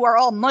women who are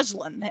all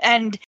Muslim.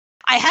 And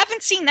I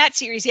haven't seen that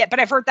series yet, but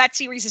I've heard that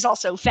series is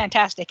also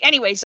fantastic.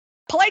 Anyways,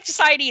 Polite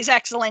Society is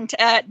excellent.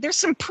 There's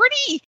some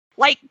pretty,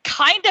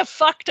 kind of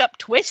fucked up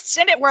twists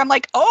in it where I'm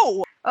like,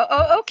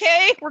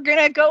 okay, we're going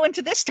to go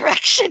into this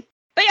direction.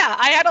 But yeah,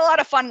 I had a lot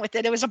of fun with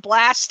it. It was a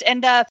blast.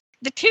 And the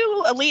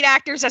two lead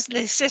actors as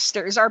the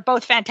sisters are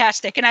both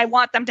fantastic. And I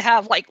want them to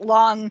have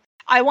long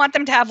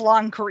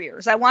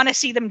careers. I want to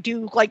see them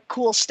do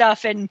cool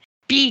stuff and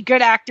be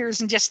good actors.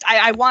 And just,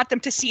 I want them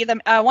to see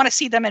them. I want to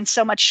see them in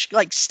so much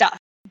stuff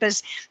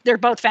because they're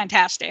both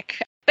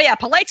fantastic. But yeah,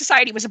 Polite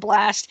Society was a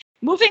blast.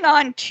 Moving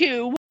on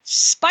to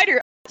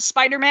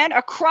Spider-Man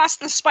Across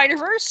the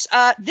Spider-Verse.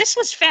 This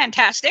was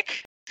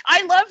fantastic.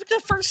 I loved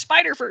the first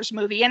Spider-Verse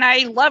movie, and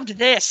I loved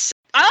this.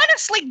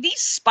 Honestly, these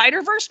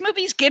Spider-Verse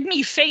movies give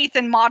me faith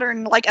in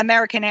modern,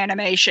 American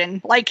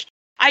animation.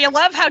 I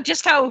love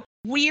how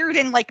weird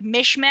and,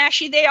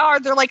 mishmashy they are.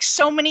 They're,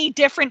 so many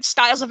different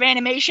styles of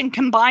animation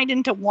combined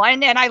into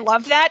one, and I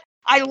love that.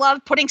 I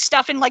love putting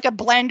stuff in, a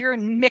blender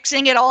and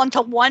mixing it all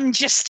into one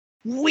just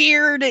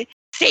weird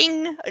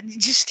thing.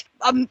 Just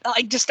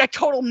a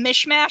total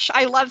mishmash.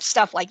 I love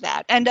stuff like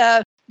that. And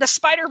the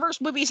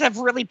Spider-Verse movies have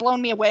really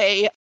blown me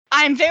away.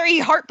 I'm very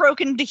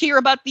heartbroken to hear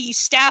about the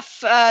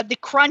staff, the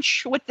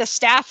crunch with the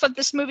staff of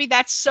this movie.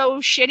 That's so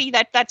shitty.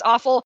 That's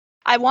awful.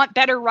 I want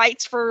better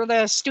rights for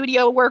the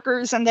studio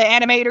workers and the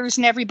animators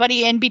and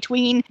everybody in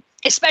between,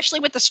 especially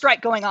with the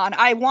strike going on.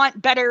 I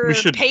want better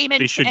payment.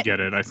 They should get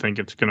it. I think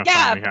it's going to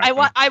finally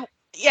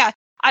happen.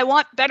 I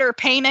want better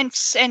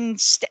payments and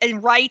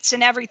rights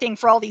and everything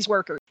for all these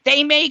workers.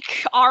 They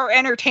make our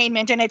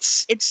entertainment, and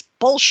it's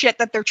bullshit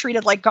that they're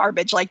treated like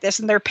garbage like this,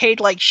 and they're paid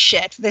like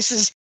shit. This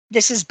is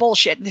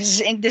bullshit.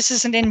 This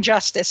is an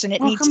injustice, and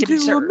it needs to be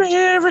served. Welcome to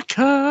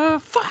America.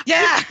 Fuck.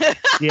 Yeah.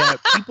 Yeah.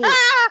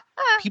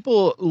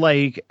 People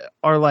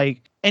are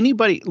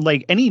anybody,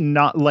 any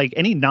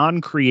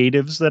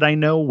non-creatives that I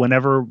know,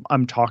 whenever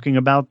I'm talking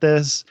about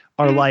this,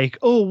 are they're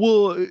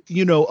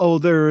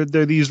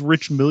these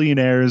rich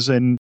millionaires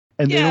and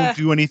they don't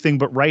do anything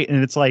but right.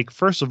 And it's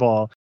first of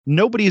all,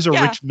 nobody's a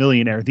rich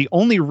millionaire. The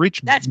only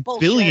rich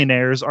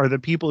billionaires are the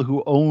people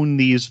who own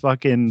these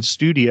fucking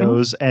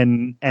studios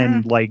and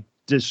the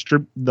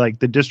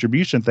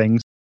distribution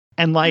things.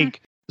 And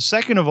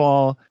second of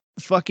all,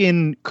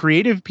 fucking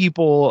creative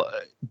people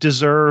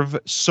deserve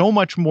so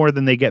much more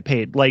than they get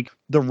paid.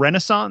 The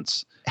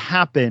Renaissance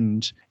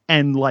happened,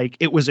 and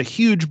it was a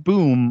huge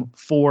boom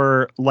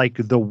for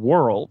the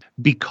world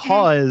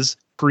because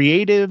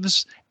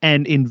creatives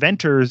and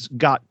inventors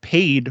got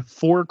paid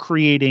for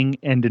creating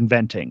and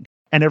inventing.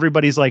 And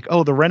everybody's like,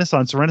 oh, the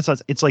Renaissance.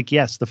 It's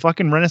yes, the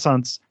fucking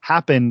Renaissance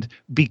happened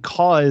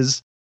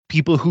because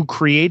people who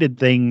created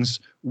things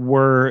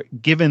were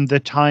given the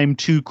time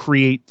to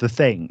create the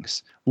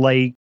things.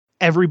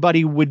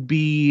 Everybody would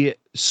be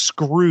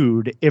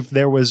screwed if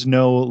there was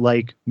no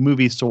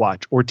movies to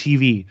watch or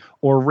TV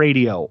or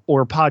radio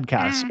or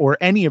podcasts or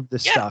any of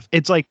this stuff.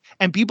 It's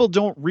and people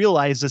don't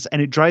realize this,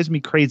 and it drives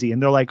me crazy.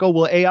 And they're like, oh,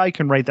 well, AI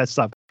can write that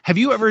stuff. Have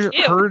you ever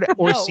heard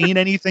or seen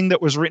anything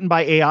that was written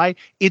by AI?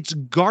 It's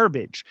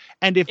garbage.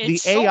 And if the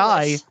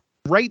AI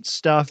writes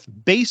stuff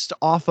based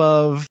off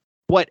of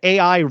what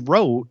AI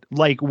wrote,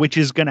 which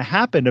is going to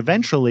happen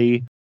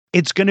eventually,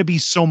 it's going to be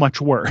so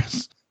much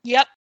worse.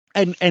 Yep.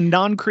 And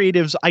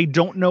non-creatives, I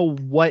don't know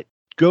what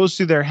goes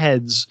through their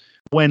heads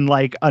when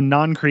a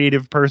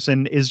non-creative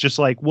person is just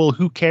well,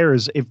 who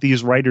cares if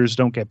these writers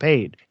don't get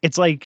paid? It's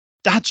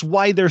that's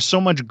why there's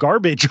so much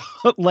garbage,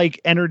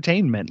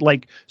 entertainment.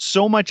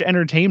 So much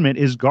entertainment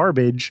is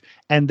garbage.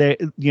 And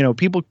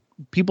people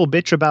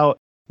bitch about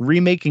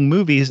remaking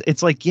movies.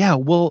 It's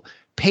well,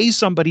 pay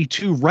somebody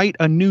to write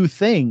a new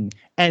thing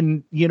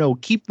and,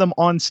 keep them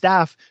on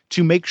staff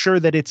to make sure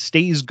that it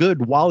stays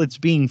good while it's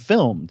being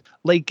filmed.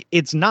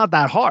 It's not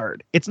that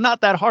hard. It's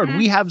not that hard.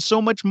 We have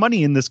so much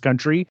money in this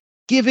country.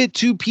 Give it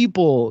to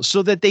people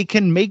so that they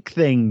can make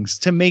things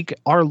to make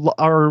our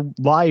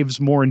lives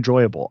more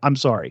enjoyable. I'm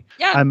sorry.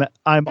 Yeah.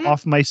 I'm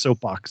off my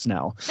soapbox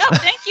now. No,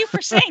 thank you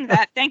for saying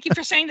that. Thank you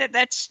for saying that.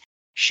 That's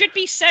should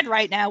be said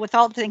right now with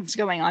all the things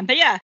going on. But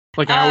yeah.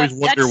 I always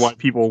wonder why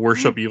people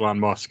worship Elon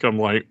Musk. I'm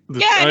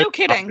no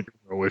kidding.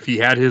 If he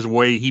had his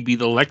way, he'd be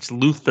the Lex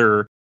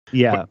Luthor.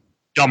 Yeah.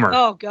 Dumber.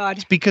 Oh God.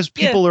 It's because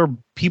people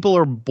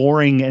are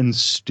boring and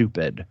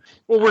stupid.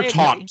 Well, we're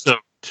taught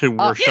to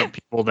worship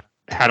people that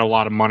had a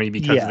lot of money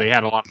because Yeah. they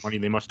had a lot of money.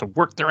 They must have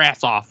worked their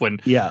ass off when.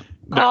 Yeah.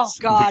 Oh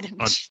God.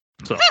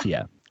 So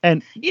Yeah.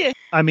 And Yeah.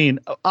 I mean,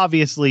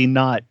 obviously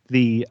not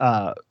the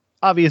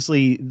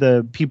obviously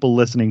the people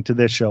listening to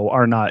this show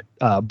are not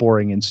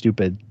boring and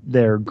stupid.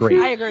 They're great.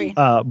 I agree.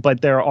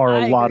 But there are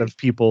a I lot agree. of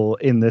people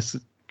in this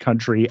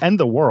country and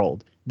the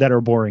world that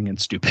are boring and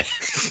stupid.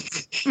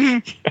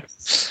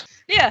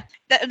 Yeah,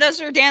 those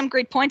are damn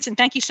great points, and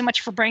thank you so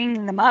much for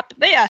bringing them up.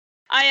 But yeah,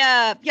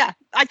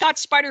 I thought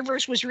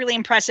Spider-Verse was really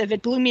impressive.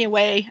 It blew me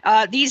away.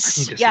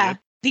 These damn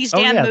movies.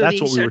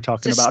 That's what we were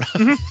talking about.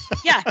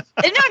 Yeah,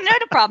 no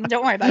problem.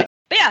 Don't worry about it.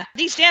 But yeah,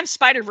 these damn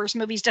Spider-Verse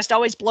movies just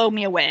always blow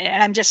me away,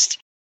 and I'm just.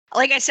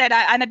 Like I said,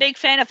 I'm a big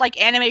fan of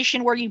like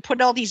animation where you put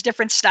all these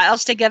different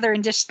styles together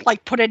and just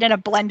like put it in a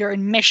blender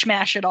and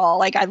mishmash it all.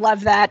 Like I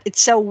love that.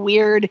 It's so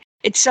weird.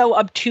 It's so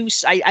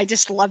obtuse. I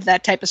just love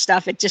that type of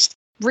stuff. It just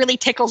really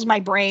tickles my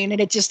brain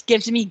and it just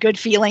gives me good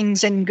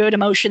feelings and good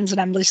emotions.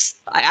 And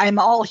I'm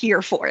all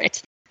here for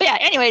it. But yeah,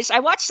 anyways, I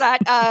watched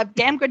that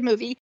damn good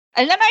movie.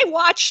 And then I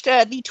watched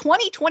the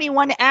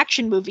 2021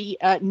 action movie,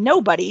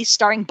 Nobody,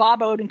 starring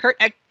Bob Odenkirk,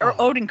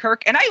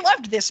 and I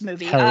loved this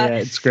movie. Hell yeah,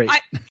 it's great.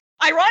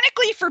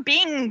 Ironically, for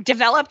being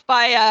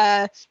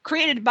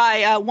created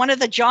by one of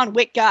the John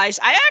Wick guys,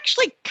 I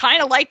actually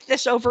kind of liked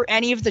this over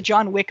any of the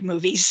John Wick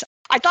movies.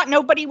 I thought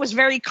Nobody was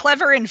very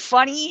clever and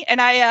funny, and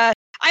I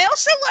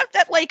also love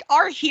that, like,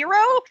 our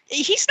hero,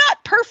 he's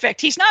not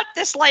perfect. He's not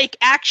this, like,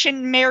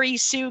 action Mary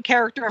Sue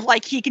character of,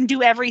 like, he can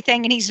do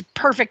everything and he's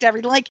perfect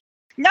everything. Like,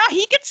 no,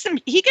 he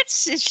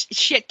gets his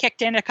shit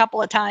kicked in a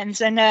couple of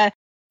times, and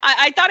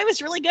I thought it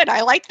was really good.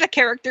 I liked the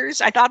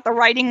characters. I thought the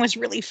writing was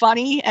really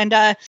funny, and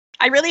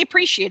I really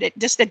appreciate it.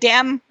 Just a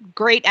damn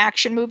great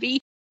action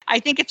movie. I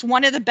think it's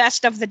one of the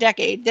best of the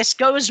decade. This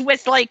goes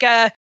with, like,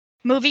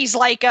 movies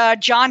like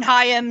John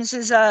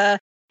Hyams'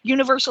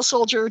 Universal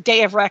Soldier,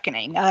 Day of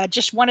Reckoning.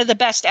 Just one of the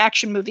best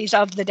action movies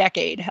of the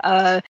decade.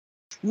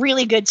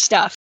 Really good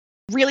stuff.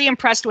 Really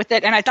impressed with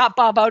it. And I thought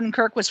Bob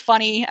Odenkirk was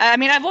funny. I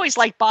mean, I've always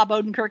liked Bob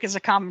Odenkirk as a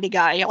comedy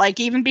guy. Like,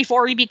 even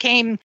before he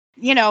became,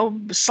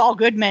 Saul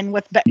Goodman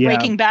with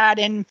Breaking Bad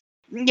and,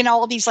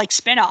 all these, like,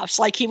 spinoffs.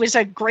 Like, he was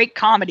a great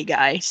comedy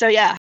guy. So,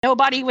 yeah,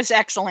 Nobody was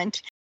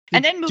excellent.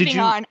 And then moving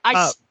on.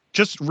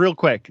 Just real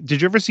quick,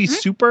 did you ever see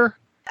Super?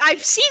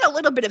 I've seen a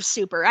little bit of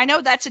Super. I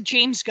know that's a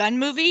James Gunn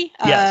movie.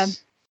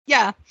 Yes.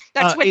 Yeah,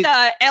 that's with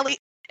Elliot.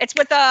 It's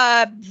with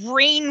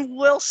Rainn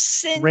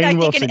Wilson,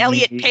 and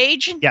Elliot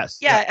Page. Yes.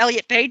 Yeah,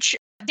 Elliot Page.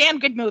 Damn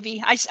good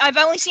movie. I've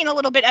only seen a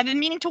little bit. I've been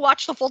meaning to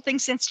watch the full thing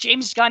since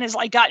James Gunn has,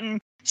 like, gotten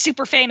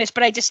super famous,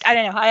 but I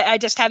don't know. I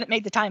just haven't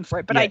made the time for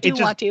it, but I do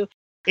want to.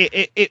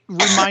 It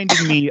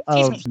reminded me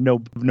of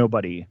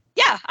Nobody.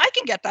 Yeah, I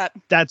can get that.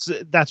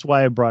 That's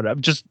why I brought it up.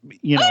 Just,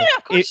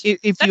 of course.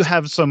 if you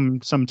have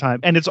some time,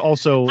 and it's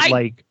also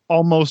like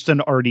almost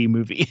an arty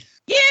movie.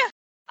 Yeah,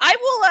 I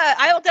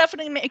will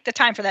definitely make the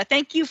time for that.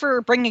 Thank you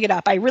for bringing it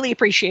up. I really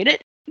appreciate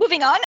it.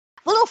 Moving on,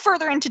 a little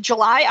further into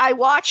July, I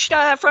watched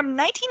from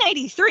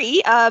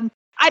 1993. I'm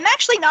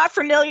actually not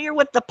familiar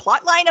with the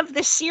plotline of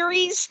this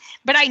series,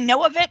 but I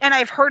know of it and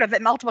I've heard of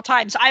it multiple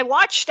times. I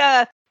watched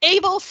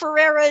Abel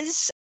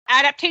Ferreira's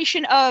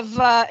adaptation of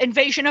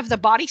Invasion of the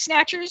Body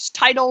Snatchers,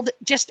 titled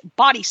just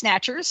Body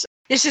Snatchers.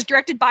 This is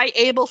directed by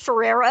Abel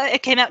Ferreira.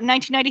 It came out in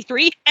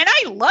 1993, and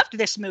I loved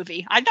this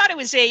movie. I thought it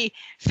was a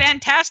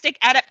fantastic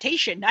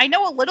adaptation. I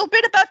know a little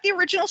bit about the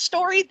original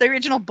story, the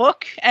original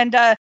book, and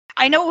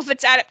I know of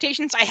its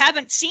adaptations. I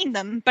haven't seen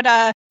them,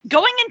 but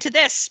going into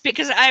this,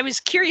 because I was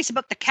curious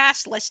about the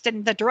cast list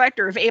and the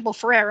director of Abel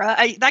Ferreira,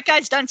 that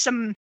guy's done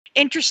some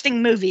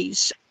interesting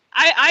movies.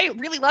 I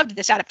really loved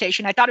this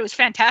adaptation. I thought it was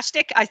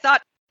fantastic. I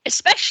thought,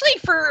 especially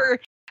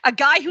for a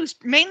guy who's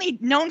mainly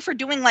known for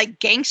doing, like,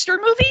 gangster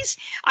movies,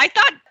 I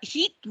thought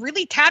he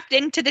really tapped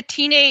into the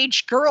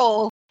teenage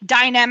girl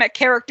dynamic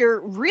character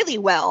really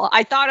well.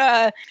 I thought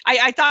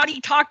I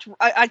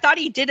thought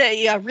he did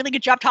a really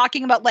good job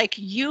talking about, like,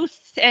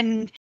 youth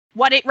and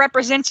what it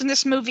represents in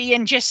this movie,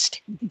 and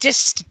just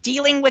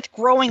dealing with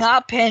growing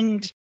up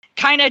and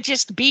kind of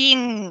just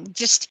being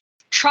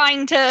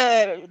trying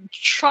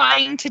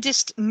to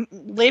just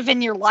live in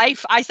your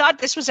life. I thought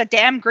this was a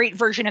damn great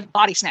version of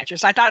Body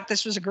Snatchers. I thought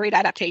this was a great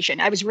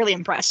adaptation. I was really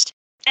impressed.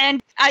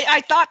 And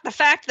I thought the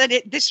fact that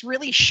this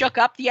really shook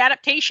up the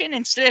adaptation,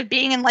 instead of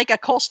being in, like, a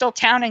coastal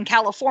town in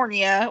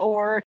California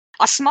or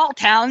a small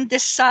town,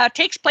 this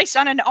takes place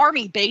on an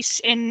army base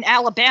in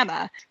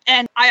Alabama.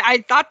 And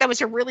I thought that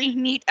was a really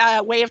neat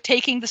way of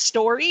taking the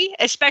story,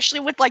 especially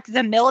with, like,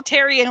 the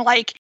military and,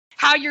 like,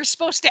 how you're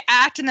supposed to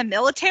act in the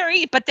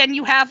military, but then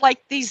you have,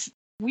 like, these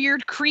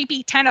weird,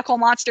 creepy tentacle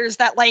monsters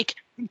that, like,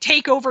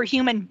 take over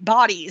human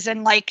bodies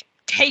and, like,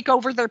 take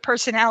over their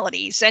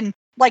personalities and,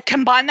 like,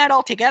 combine that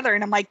all together.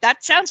 And I'm like,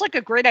 that sounds like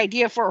a great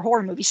idea for a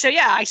horror movie. So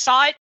yeah, I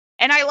saw it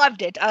and I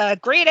loved it.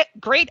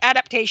 Great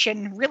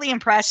adaptation. Really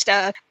impressed.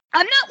 I'm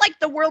not, like,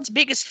 the world's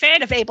biggest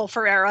fan of Abel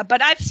Ferreira,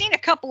 but I've seen a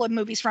couple of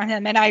movies from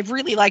him and I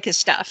really like his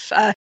stuff.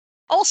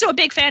 Also a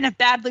big fan of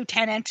Bad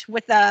Lieutenant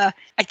with, I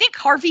think,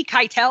 Harvey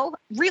Keitel.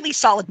 Really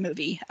solid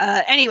movie.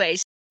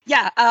 Anyways,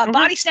 Yeah,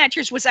 Body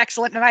Snatchers was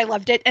excellent, and I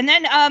loved it. And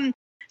then,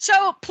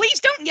 so please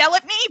don't yell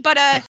at me, but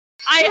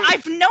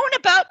I've known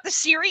about the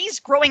series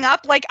growing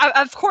up. Like,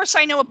 of course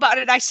I know about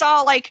it. I saw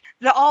like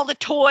all the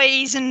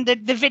toys and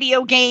the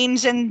video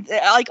games and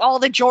like all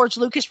the George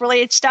Lucas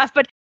related stuff,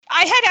 but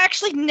I had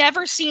actually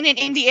never seen an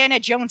Indiana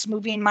Jones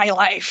movie in my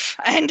life.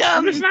 And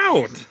You're missing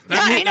out.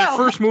 That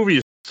first movie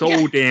is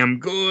so damn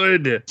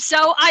good.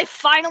 So I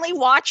finally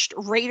watched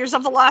Raiders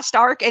of the Lost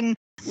Ark in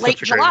late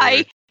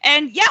July.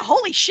 And yeah,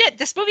 holy shit,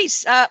 this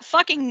movie's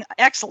fucking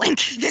excellent.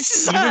 This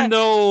is even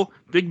though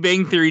Big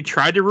Bang Theory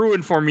tried to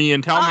ruin for me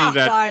and tell me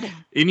that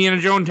Indiana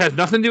Jones has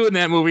nothing to do with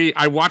that movie,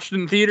 I watched it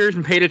in theaters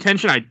and paid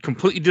attention. I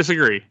completely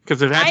disagree,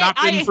 because if it had not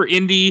been for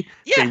Indy,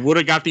 they would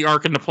have got the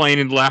Ark in the plane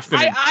and left.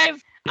 I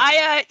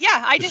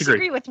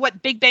disagree with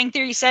what Big Bang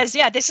Theory says.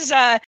 Yeah, this is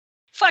a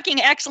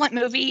fucking excellent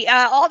movie.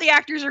 All the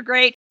actors are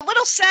great. A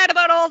little sad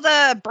about all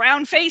the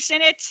brown face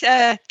in it.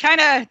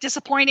 Kind of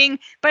disappointing,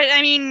 but I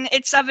mean,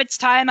 it's of its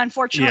time,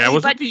 unfortunately. Yeah,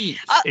 was it the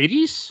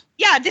 80s?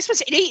 Yeah, this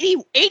was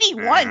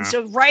 81,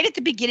 so right at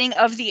the beginning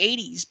of the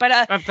 80s.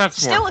 But that's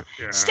still a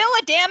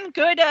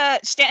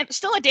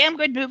damn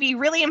good movie.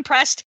 Really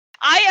impressed.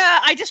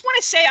 I just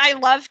want to say I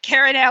love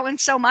Karen Allen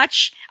so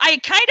much. I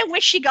kind of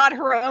wish she got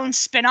her own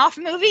spin-off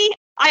movie.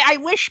 I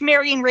wish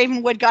Marion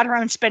Ravenwood got her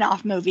own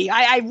spin-off movie.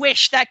 I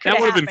wish that could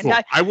have happened. Been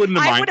cool. I wouldn't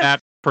have minded that,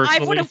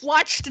 personally. I would have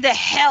watched the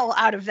hell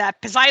out of that,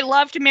 because I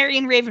loved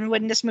Marion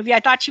Ravenwood in this movie. I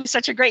thought she was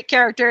such a great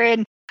character,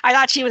 and I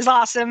thought she was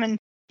awesome. And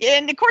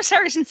of course,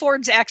 Harrison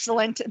Ford's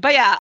excellent. But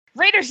yeah,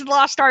 Raiders of the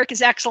Lost Ark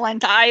is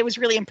excellent. I was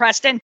really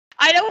impressed. And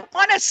I don't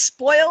want to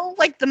spoil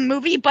like the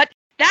movie, but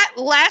that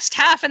last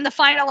half in the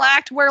final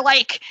act where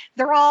like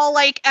they're all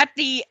at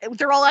the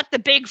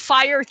big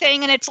fire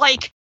thing, and it's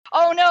like,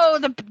 oh no,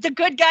 the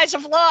good guys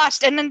have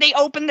lost, and then they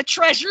open the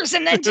treasures,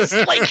 and then just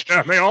like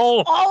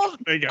all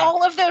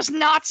of those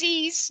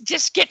Nazis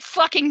just get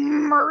fucking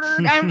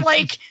murdered. I'm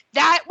like,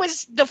 that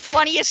was the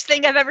funniest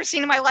thing I've ever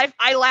seen in my life.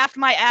 I laughed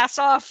my ass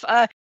off.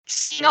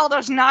 Seeing all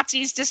those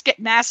Nazis just get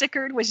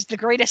massacred was the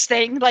greatest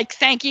thing. Like,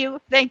 thank you,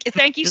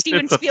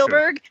 Steven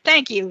Spielberg.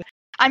 Thank you.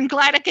 I'm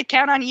glad I could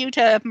count on you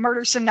to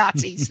murder some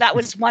Nazis. That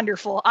was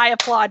wonderful. I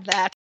applaud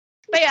that.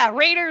 But yeah,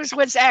 Raiders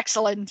was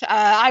excellent.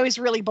 I was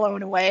really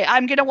blown away.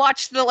 I'm gonna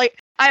watch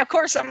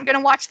I'm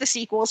gonna watch the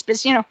sequels,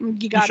 because you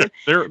got to.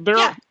 They're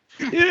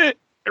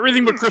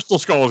everything but Crystal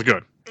Skull is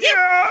good.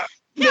 Yeah.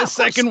 The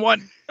second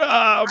one.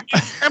 I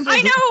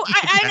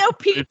know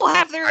people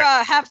have their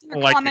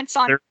comments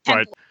on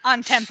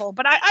Temple,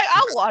 but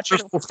I'll watch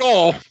Crystal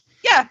Skull.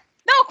 Yeah.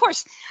 No, of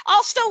course.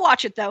 I'll still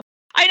watch it though.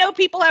 I know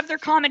people have their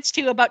comments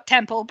too about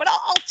Temple, but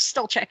I'll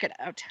still check it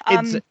out.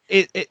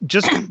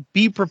 Just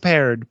be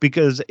prepared,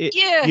 because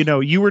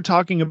you were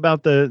talking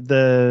about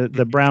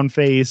the brown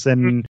face,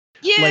 and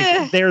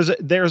like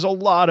there's a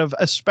lot of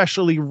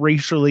especially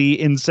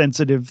racially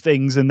insensitive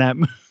things in that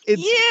movie.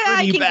 It's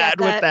pretty bad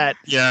with that.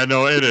 Yeah,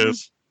 no, it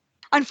is.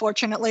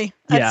 Unfortunately.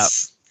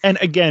 And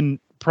again,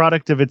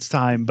 product of its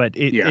time, but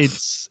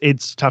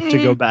it's tough to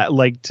go back.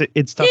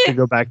 It's tough to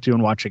go back to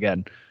and watch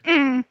again.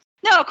 No,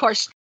 of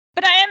course.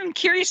 But I am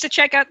curious to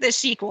check out the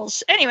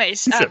sequels.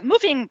 Anyways,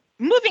 moving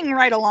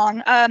right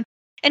along.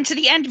 Into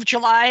the end of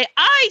July,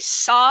 I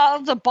saw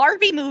the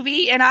Barbie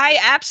movie, and I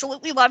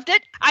absolutely loved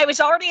it. I was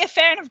already a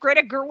fan of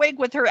Greta Gerwig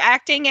with her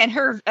acting and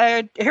her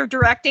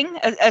directing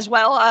as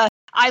well.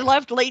 I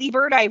loved Lady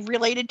Bird. I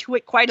related to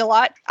it quite a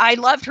lot. I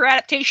loved her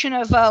adaptation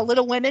of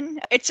Little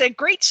Women. It's a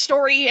great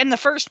story in the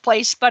first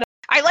place, but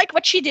I like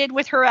what she did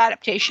with her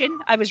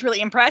adaptation. I was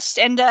really impressed.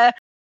 And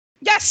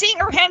seeing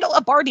her handle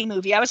a Barbie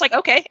movie, I was like,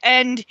 okay.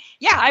 And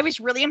yeah, I was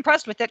really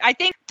impressed with it. I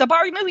think the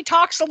Barbie movie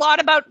talks a lot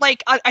about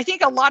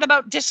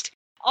just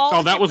all.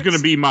 Oh, that was going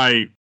to be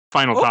my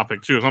final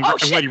topic too. I'm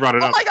glad you brought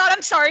it up. Oh my God,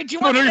 I'm sorry. Do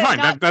you want? No, you're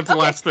fine. That's the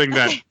last thing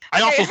that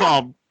I also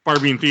saw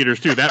Barbie in theaters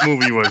too. That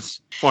movie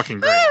was fucking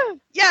great.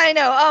 Yeah, I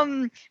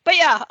know. But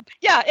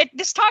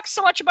this talks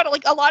so much about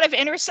like a lot of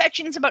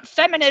intersections about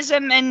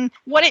feminism and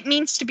what it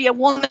means to be a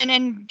woman,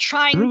 and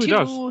trying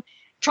to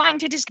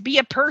just be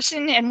a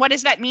person, and what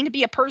does that mean to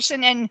be a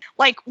person, and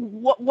like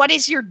what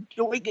is your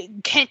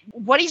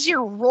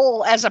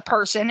role as a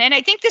person. And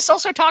I think this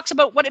also talks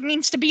about what it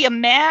means to be a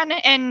man,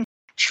 and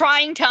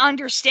trying to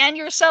understand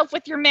yourself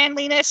with your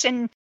manliness,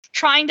 and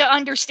trying to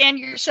understand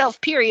yourself,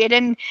 period.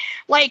 And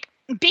like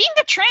being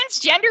a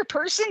transgender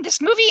person,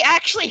 this movie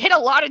actually hit a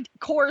lot of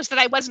cores that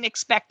I wasn't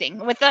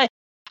expecting. I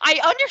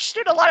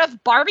understood a lot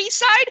of Barbie's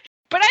side,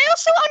 but I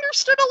also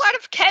understood a lot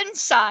of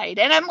Ken's side,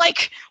 and I'm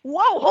like,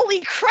 whoa,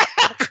 holy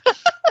crap.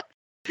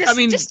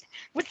 This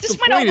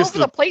went all over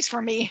the place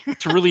for me.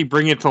 To really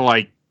bring it to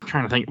like,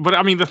 trying to think. But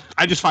I mean,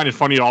 I just find it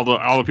funny, all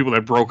the people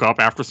that broke up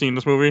after seeing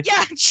this movie.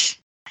 Yeah.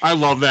 I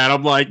love that.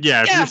 I'm like,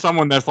 if you're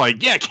someone that's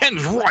like, yeah,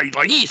 Ken's right.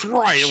 Like, he's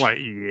right. Like,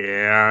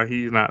 yeah,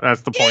 he's not.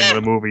 That's the point of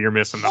the movie. You're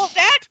missing well,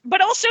 that. But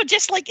also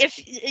just like if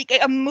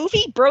a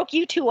movie broke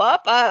you two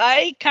up,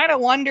 I kind of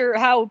wonder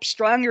how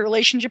strong your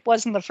relationship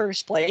was in the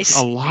first place.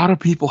 A lot of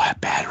people have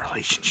bad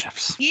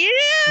relationships.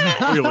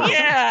 Yeah. Really?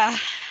 Yeah.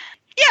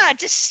 Yeah,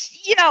 just,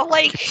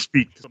 like,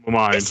 Speak to some of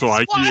mine, This so is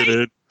I why- get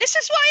it. this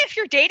is why if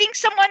you're dating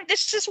someone,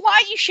 this is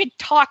why you should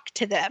talk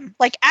to them.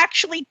 Like,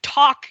 actually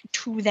talk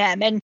to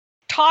them and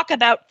talk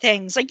about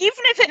things. Like, even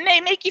if it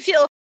may make you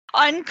feel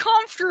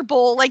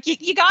uncomfortable, like,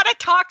 you gotta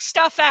talk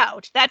stuff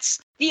out. That's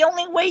the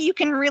only way you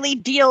can really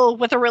deal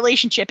with a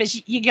relationship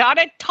is you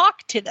gotta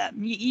talk to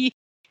them.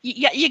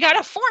 You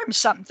gotta form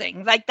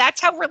something. Like,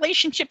 that's how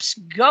relationships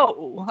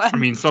go. I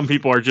mean, some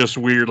people are just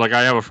weird. Like,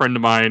 I have a friend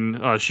of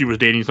mine. She was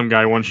dating some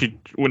guy when she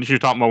was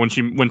talking about when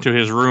she went to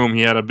his room,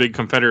 he had a big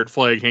Confederate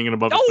flag hanging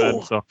above his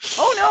bed. So,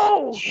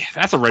 Oh yeah,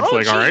 that's a red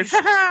flag, all right.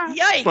 no!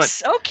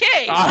 Yikes!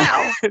 Okay,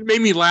 wow. It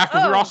made me laugh.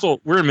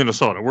 But we're in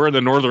Minnesota. We're in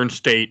the northern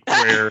state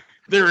where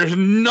there is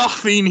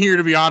nothing here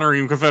to be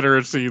honoring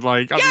Confederacy.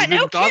 Like, Yeah,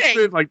 no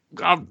kidding. Like,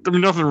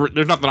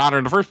 there's nothing to honor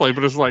in the first place.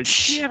 But it's like,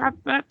 yeah,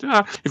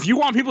 if you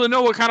want people to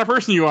know what kind of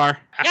person you are,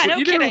 that's Yeah, what no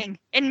you kidding.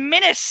 In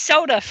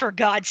Minnesota, for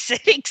God's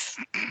sakes.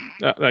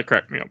 That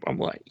cracked me up. I'm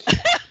like,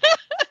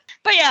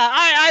 But yeah,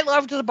 I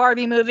loved the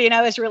Barbie movie, and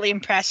I was really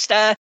impressed.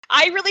 I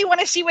really want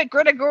to see what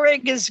Greta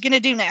Gerwig is going to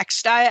do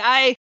next.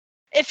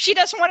 If she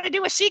doesn't want to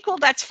do a sequel,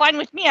 that's fine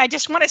with me. I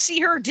just want to see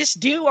her just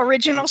do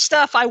original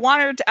stuff. I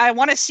want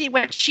to see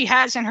what she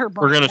has in her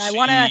brain. we're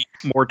gonna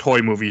see more toy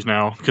movies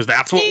now because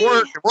that's what See?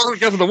 worked. It wasn't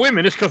because of the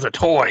women; it's because of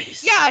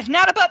toys. Yeah,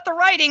 not about the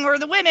writing or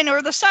the women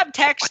or the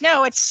subtext.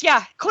 No, it's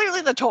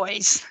clearly the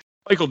toys.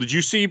 Michael, did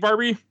you see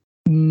Barbie?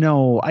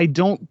 No, I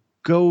don't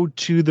go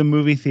to the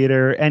movie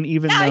theater, and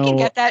even Yeah, I can though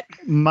get that.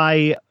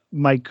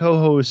 my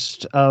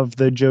co-host of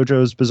the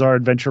JoJo's Bizarre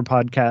Adventure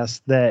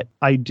podcast that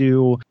I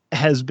do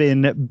has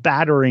been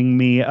battering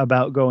me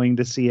about going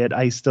to see it,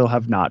 I still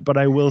have not, but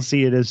I will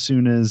see it as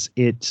soon as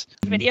it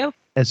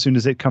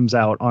comes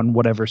out on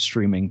whatever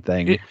streaming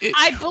thing.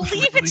 I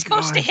believe it's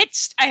supposed to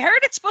hit. I heard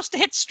it's supposed to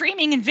hit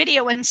streaming and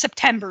video in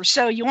September,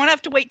 so you won't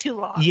have to wait too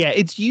long. Yeah,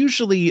 it's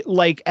usually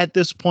like at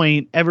this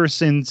point, ever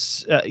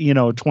since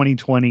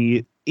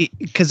 2020,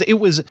 because it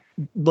was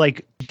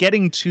like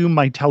getting to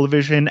my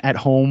television at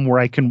home where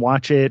I can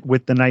watch it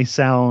with the nice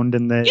sound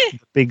and the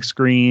big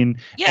screen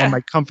and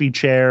my comfy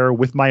chair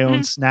with my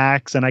own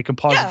snacks, and I can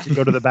pause it to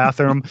go to the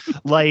bathroom.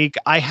 Like,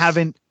 I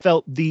haven't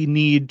felt the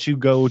need to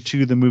go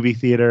to the movie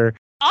theater.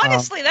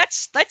 Honestly,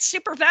 that's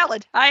super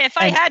valid. If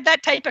I had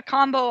that type of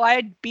combo,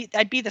 I'd be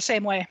the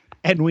same way.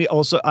 And we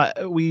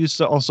used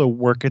to also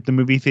work at the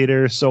movie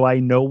theater, so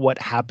I know what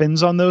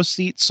happens on those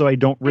seats. So I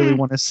don't really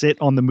want to sit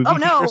on the movie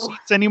theater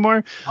seats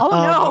anymore. Oh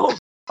no!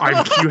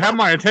 You have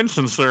my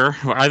attention, sir.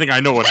 I think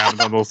I know what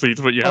happens on those seats,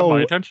 but you have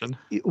my attention.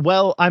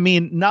 Well, I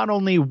mean, not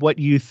only what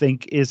you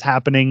think is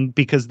happening,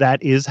 because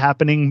that is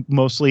happening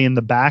mostly in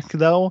the back,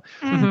 though,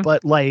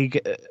 but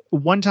like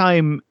one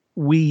time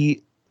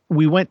we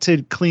went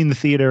to clean the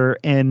theater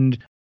and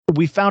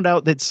we found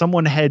out that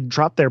someone had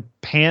dropped their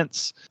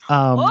pants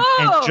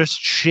and just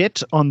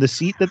shit on the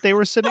seat that they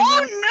were sitting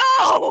on.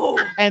 Oh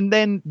no! And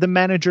then the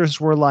managers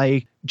were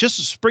like,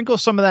 just sprinkle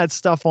some of that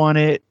stuff on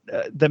it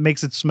that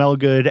makes it smell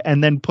good,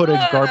 and then put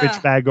a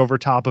garbage bag over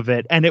top of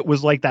it. And it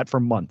was like that for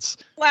months.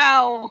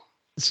 Wow.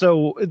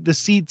 So the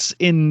seats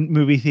in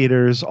movie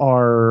theaters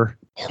are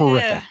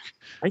horrific. Yeah.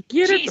 I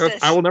get Jesus.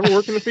 it. I will never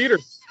work in the theater.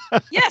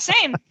 Yeah,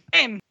 same.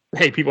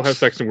 Hey, people have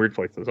sex in weird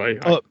places.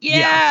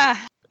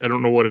 I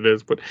don't know what it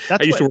is, but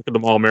I used to work at the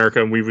Mall America,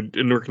 and we would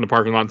work in the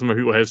parking lot. And some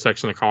people had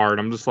sex in the car, and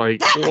I'm just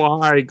like,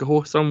 why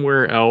go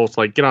somewhere else?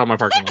 Like, get out of my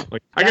parking lot.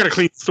 Like, I gotta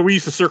clean. So we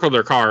used to circle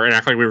their car and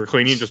act like we were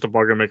cleaning just to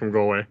bug them, make them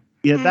go away.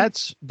 Yeah,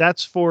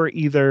 that's for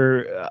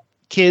either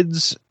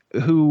kids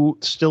who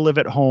still live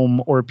at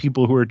home or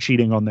people who are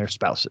cheating on their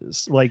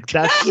spouses. Like,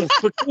 that's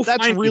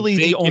really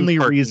the only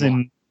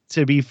reason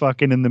to be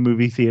fucking in the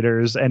movie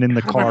theaters and in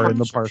the car in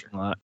the parking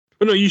lot.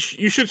 But no, you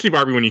should see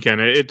Barbie when you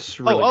can. It's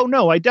really oh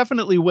no, I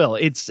definitely will.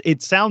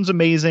 It sounds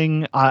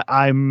amazing.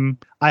 I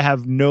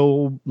have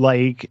no,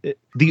 like,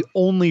 the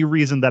only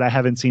reason that I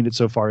haven't seen it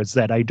so far is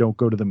that I don't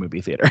go to the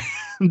movie theater.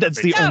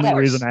 That's the only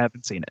reason I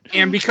haven't seen it.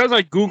 And because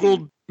I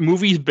Googled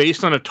movies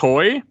based on a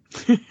toy,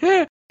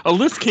 a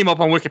list came up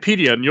on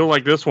Wikipedia, and you'll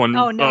like this one.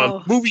 Oh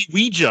no. Movie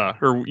Ouija,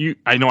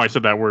 I know I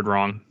said that word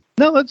wrong.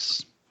 No,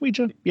 that's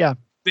Ouija. Yeah.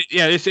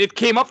 Yeah, it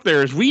came up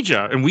there as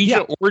Ouija and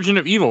Ouija Origin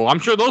of Evil. I'm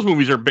sure those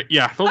movies are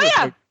all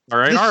right.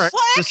 Well,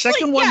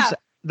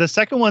 The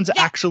second one's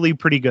actually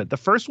pretty good. The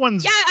first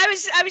one's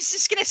I was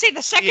just gonna say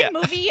the second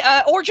movie,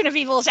 Origin of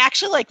Evil, is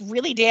actually like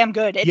really damn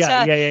good. It's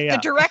the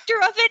director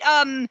of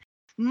it,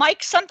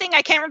 Mike something,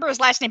 I can't remember his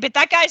last name, but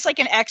that guy's like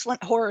an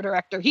excellent horror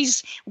director.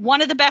 He's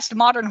one of the best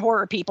modern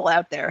horror people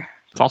out there.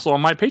 It's also on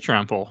my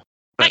Patreon poll.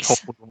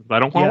 Nice. I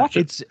don't want to watch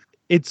it.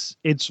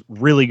 It's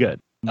really good.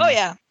 Oh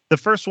yeah. The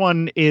first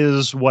one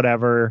is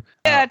whatever.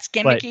 Yeah, it's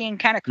gimmicky and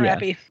kind of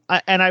crappy. Yeah.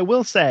 And I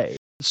will say,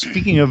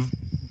 speaking of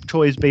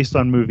toys based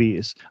on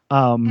movies,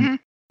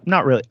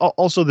 not really.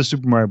 Also, the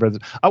Super Mario Brothers.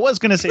 I was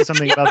going to say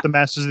something about the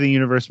Masters of the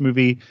Universe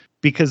movie,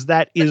 because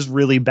that is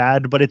really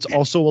bad, but it's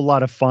also a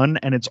lot of fun,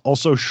 and it's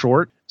also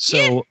short.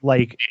 So,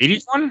 like,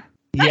 80s one?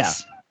 Yeah,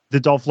 the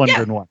Dolph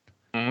Lundgren one.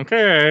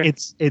 Okay.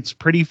 It's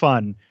pretty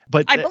fun.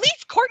 But I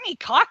believe Courtney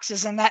Cox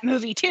is in that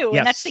movie too, Yes.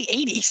 and that's the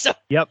 80s. So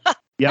Yep.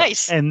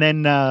 Nice. And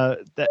then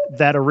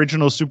that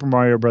original Super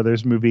Mario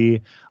Brothers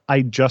movie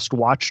I just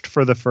watched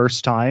for the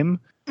first time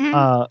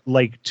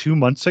like 2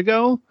 months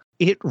ago.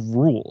 It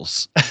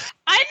rules.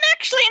 I'm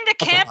actually in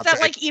the camp that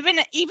like even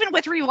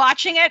with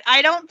rewatching it,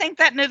 I don't think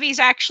that movie's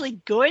actually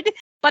good.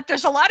 But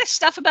there's a lot of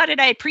stuff about it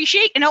I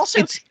appreciate. And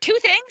also two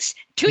things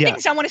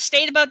I want to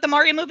state about the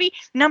Mario movie.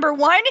 Number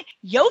one,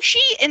 Yoshi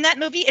in that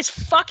movie is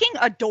fucking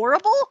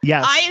adorable.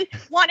 Yes. I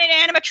want an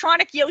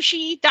animatronic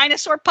Yoshi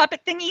dinosaur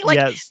puppet thingy. Like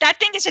that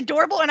thing is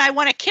adorable and I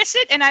want to kiss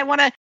it and I want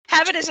to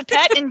have it as a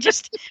pet and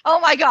just, oh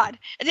my God,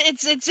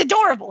 it's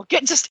adorable.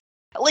 Just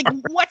like,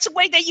 what's a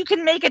way that you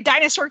can make a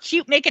dinosaur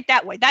cute? Make it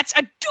that way. That's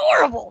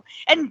adorable.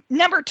 And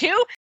number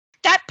two,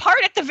 that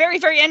part at the very,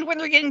 very end when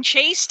they're getting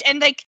chased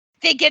and like,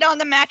 they get on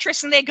the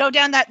mattress and they go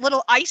down that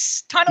little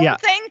ice tunnel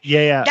thing.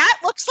 Yeah. That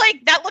looks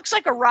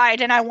like a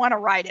ride, and I want to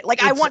ride it. Like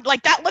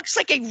that looks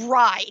like a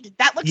ride.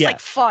 That looks like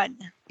fun.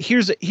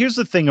 Here's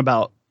the thing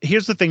about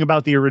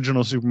the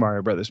original Super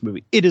Mario Brothers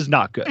movie. It is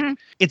not good.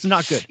 It's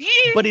not good.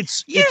 But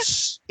it's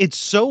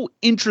so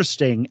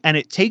interesting, and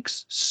it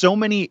takes so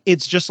many.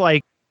 It's just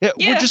like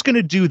we're just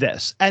gonna do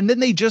this, and then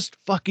they just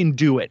fucking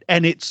do it,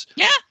 and it's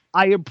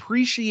I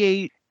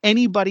appreciate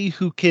anybody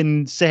who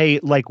can say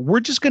like we're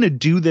just going to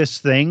do this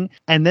thing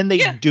and then they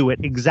do it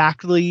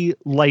exactly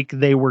like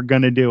they were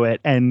going to do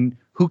it, and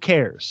who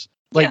cares?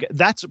 Like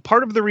that's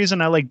part of the reason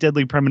I like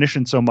Deadly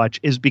Premonition so much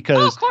is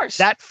because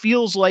that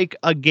feels like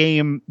a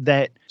game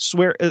that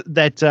Swery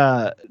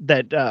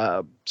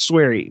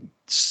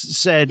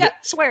said,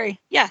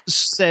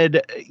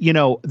 you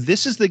know,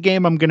 this is the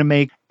game I'm going to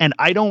make, and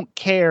I don't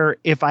care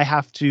if I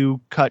have to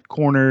cut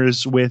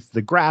corners with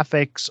the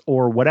graphics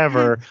or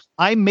whatever.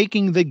 I'm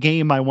making the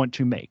game I want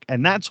to make.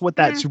 And that's what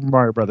that Super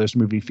Mario Brothers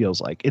movie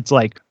feels like. It's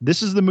like,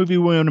 this is the movie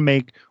we want to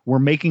make. We're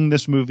making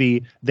this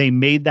movie. They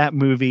made that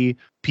movie.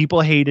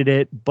 People hated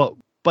it, but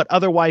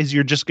otherwise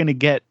you're just going to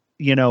get,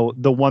 you know,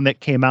 the one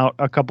that came out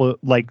a couple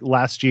like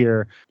last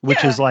year,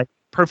 which is like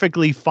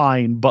perfectly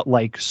fine, but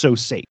like so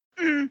safe.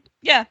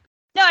 Yeah,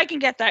 no, I can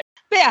get that.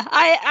 But yeah,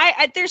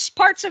 I there's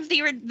parts of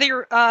the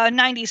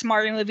 90s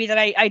Mario movie that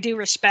I do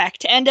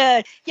respect, and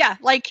and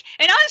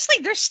honestly,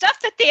 there's stuff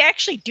that they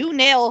actually do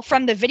nail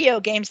from the video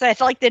games that I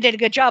feel like they did a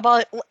good job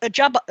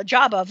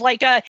of,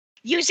 like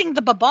using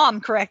the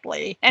ba-bomb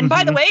correctly. And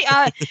by the way,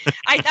 I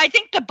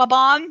think the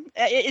ba-bomb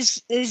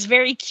is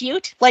very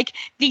cute. Like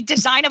the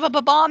design of a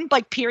ba-bomb,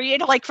 like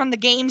period, like from the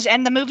games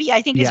and the movie,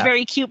 I think is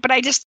very cute. But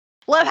I just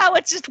love how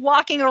it's just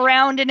walking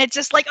around and it's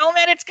just like, oh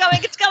man, it's coming.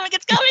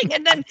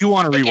 And then you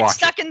want to rewatch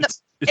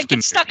it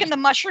gets stuck in the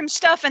mushroom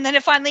stuff. And then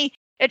it finally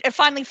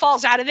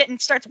falls out of it and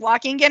starts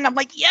walking again. I'm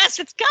like, yes,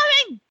 it's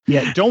coming.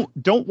 Yeah.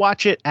 Don't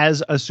watch it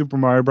as a Super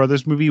Mario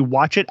Brothers movie.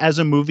 Watch it as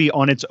a movie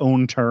on its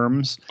own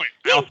terms.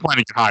 I'll plan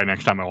to get high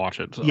next time I watch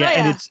it. So. Yeah.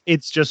 And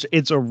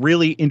it's a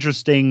really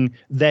interesting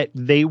that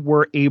they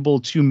were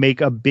able to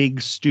make a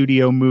big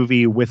studio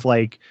movie with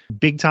like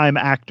big time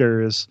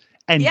actors.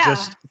 And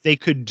just they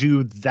could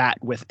do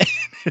that with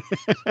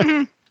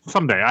it.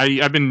 Someday.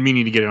 I've been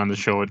meaning to get it on the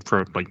show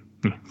for like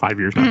 5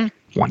 years now.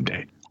 One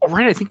day. All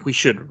right, I think we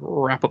should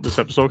wrap up this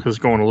episode because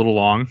it's going a little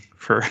long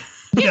for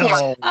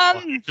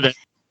today.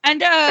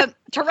 And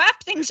to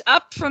wrap things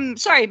up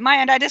my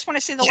end, I just want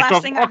to say the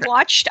last thing I've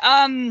watched.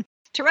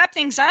 To wrap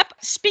things up,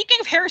 speaking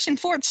of Harrison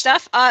Ford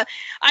stuff, I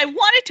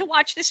wanted to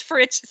watch this for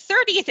its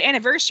 30th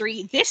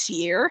anniversary this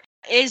year,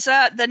 is the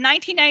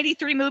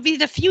 1993 movie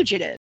The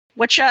Fugitive,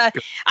 which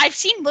I've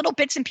seen little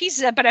bits and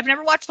pieces of, but I've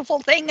never watched the full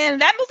thing.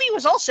 And that movie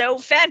was also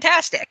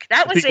fantastic.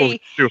 That was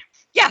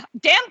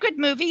damn good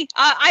movie.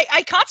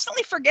 I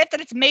constantly forget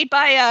that it's made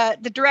by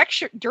the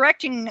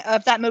directing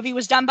of that movie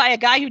was done by a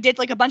guy who did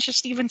like a bunch of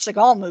Steven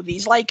Seagal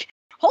movies. Like,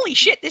 holy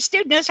shit, this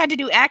dude knows how to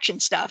do action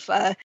stuff.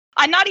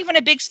 I'm not even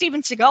a big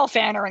Steven Seagal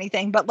fan or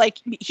anything, but like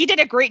he did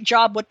a great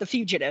job with The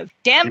Fugitive.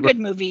 Damn good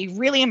movie.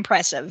 Really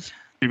impressive.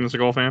 Steven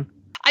Seagal fan?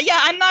 Yeah,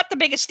 I'm not the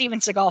biggest Steven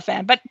Seagal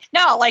fan, but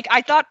no, like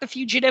I thought The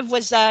Fugitive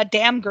was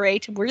damn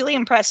great, really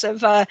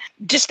impressive,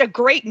 just a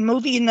great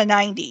movie in the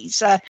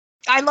 90s.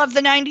 I love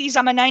the 90s.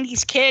 I'm a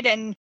 90s kid,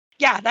 and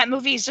yeah, that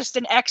movie is just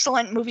an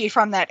excellent movie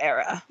from that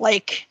era.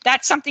 Like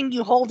that's something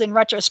you hold in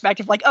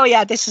retrospective, like, oh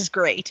yeah, this is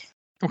great.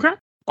 Okay.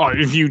 Oh,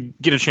 if you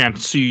get a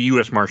chance, see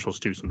U.S. Marshals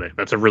too someday.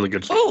 That's a really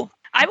good story. Oh,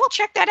 I will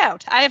check that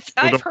out. I've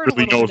heard a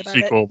little bit about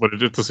sequel, it. But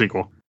it's a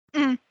sequel.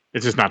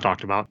 It's just not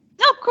talked about.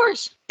 No, of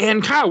course.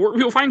 And Kyle, where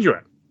will find you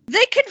at?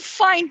 They can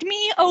find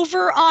me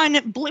over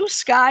on Blue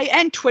Sky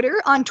and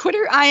Twitter. On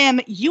Twitter, I am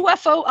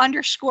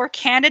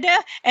UFO_Canada.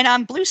 And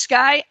on Blue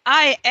Sky,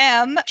 I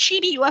am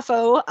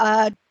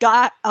ChibiUFO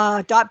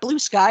dot Blue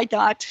Sky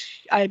dot,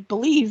 I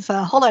believe,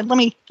 hold on, let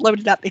me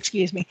load it up.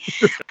 Excuse me.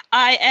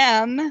 I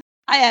am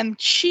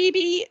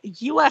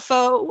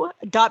ChibiUFO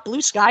dot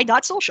Blue Sky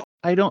dot social.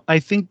 I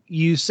think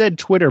you said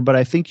Twitter, but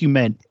I think you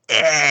meant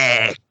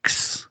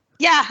X.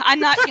 Yeah, I'm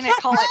not going to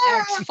call it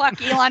X.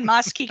 Fuck Elon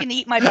Musk. He can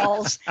eat my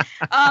balls.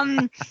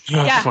 You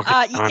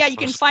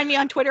can find me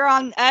on Twitter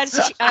as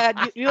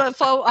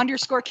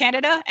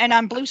UFO_Canada and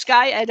on Blue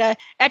Sky at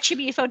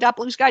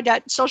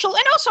chibufo.bluesky.social.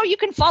 And also you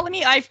can follow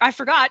me. I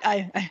forgot.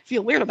 I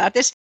feel weird about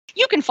this.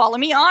 You can follow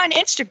me on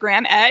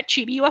Instagram at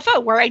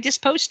ChibiUFO, where I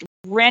just post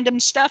random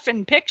stuff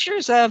and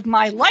pictures of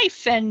my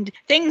life and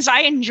things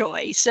I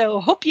enjoy. So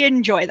hope you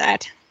enjoy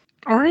that.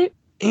 All right.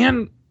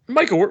 And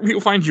Michael, where can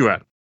people find you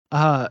at?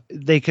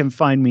 They can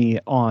find me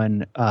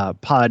on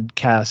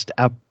podcast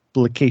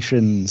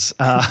applications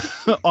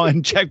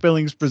on Jack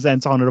Billings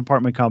Presents Haunted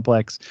Apartment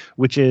Complex,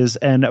 which is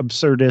an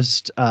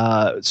absurdist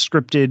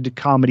scripted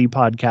comedy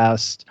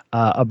podcast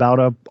about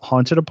a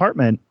haunted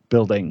apartment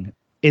building.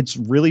 It's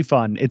really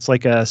fun. It's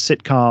like a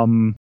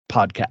sitcom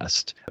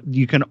podcast.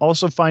 You can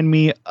also find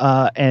me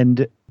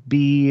and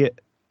be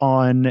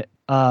on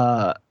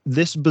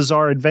This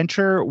Bizarre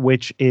Adventure,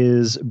 which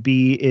is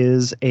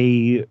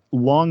a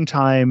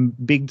longtime,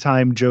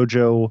 big-time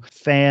JoJo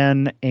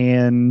fan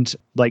and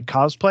like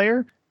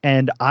cosplayer.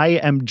 And I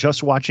am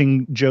just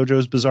watching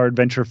JoJo's Bizarre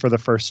Adventure for the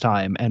first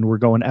time, and we're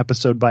going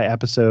episode by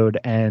episode.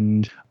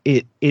 And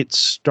it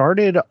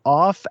started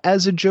off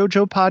as a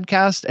JoJo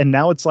podcast, and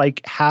now it's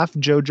like half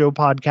JoJo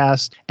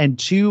podcast and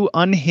two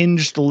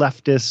unhinged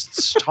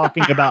leftists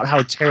talking about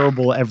how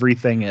terrible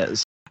everything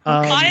is.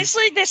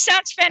 Honestly, this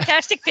sounds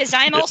fantastic because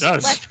I'm also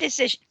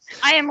leftist.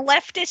 I am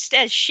leftist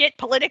as shit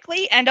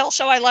politically, and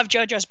also I love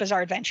JoJo's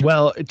Bizarre Adventure.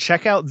 Well,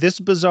 check out This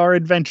Bizarre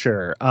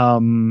Adventure.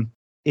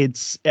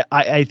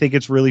 I think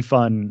it's really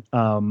fun.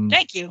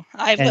 Thank you.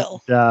 I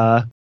will.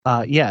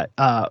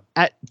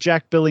 At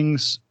Jack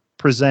Billings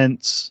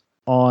Presents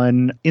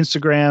on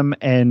Instagram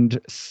and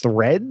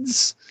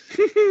Threads,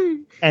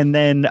 and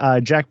then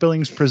Jack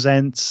Billings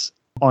Presents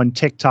on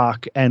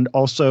TikTok, and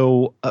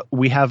also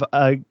we have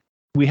a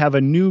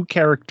new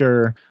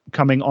character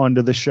coming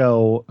onto the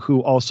show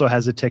who also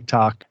has a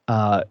TikTok,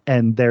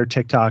 and their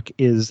TikTok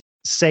is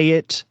Say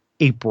It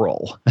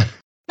April.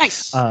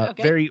 Nice.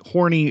 Okay. Very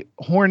horny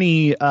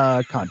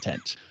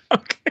content.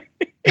 Okay.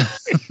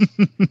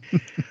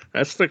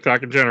 That's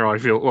TikTok in general. I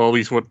feel, well, at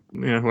least what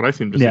I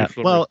seem to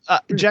see. Well,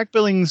 Jack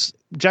Billings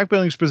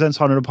Presents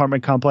Haunted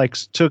Apartment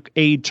Complex took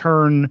a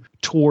turn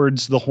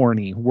towards the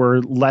horny. We're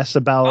less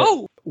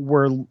about.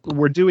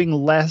 We're doing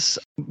less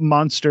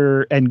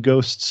monster and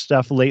ghost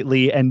stuff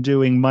lately, and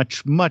doing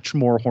much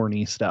more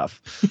horny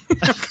stuff.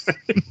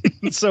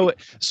 So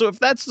if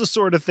that's the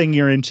sort of thing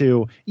you're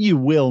into, you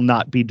will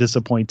not be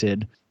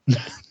disappointed.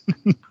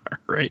 All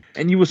right.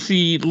 And you will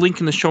see link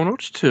in the show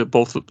notes to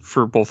both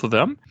of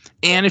them.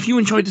 And if you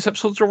enjoyed this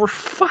episode, there's over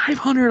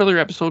 500 other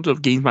episodes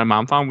of Games My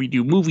Mom Found. We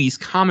do movies,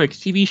 comics,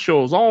 TV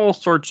shows, all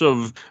sorts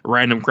of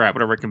random crap,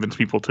 whatever I convince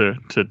people to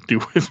do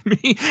with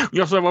me.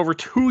 We also have over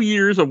 2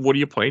 years of What Are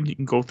You Playing? You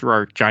can go through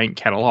our giant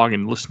catalog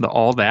and listen to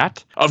all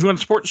that. If you want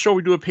to support the show,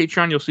 we do a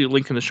Patreon. You'll see a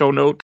link in the show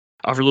note.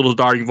 For your little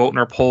dog, you vote in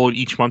our poll.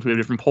 Each month we have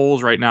different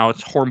polls. Right now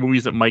it's horror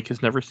movies that Mike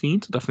has never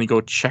seen, so definitely go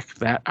check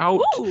that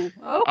out. Ooh,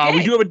 okay.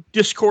 We do have a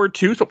Discord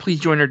too, so please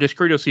join our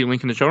Discord. You'll see a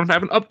link in the show notes. I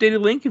have an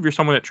updated link if you're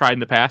someone that tried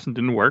in the past and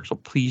didn't work, so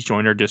please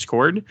join our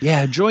Discord.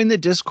 Yeah, join the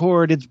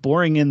Discord. It's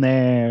boring in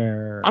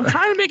there. I'm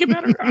trying to make it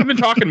better. I've been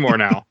talking more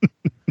now.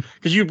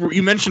 Because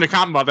you mentioned a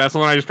comment about that, so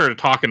then I just started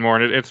talking more,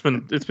 and it's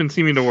been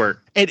seeming to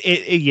work.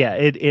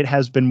 It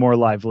has been more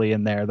lively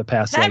in there the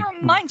past. That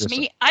reminds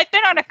me, I've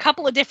been on a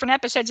couple of different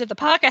episodes of the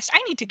podcast.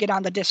 I need to get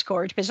on the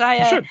Discord because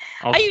I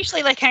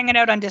usually like hanging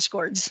out on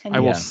Discords. And I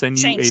will send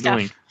you a stuff.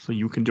 link so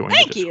you can join.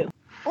 Thank you.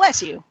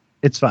 Bless you.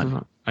 It's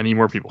fun. I need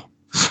more people.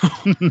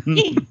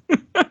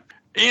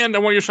 And I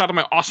want you to shout out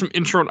my awesome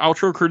intro and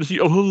outro courtesy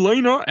of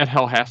Helena at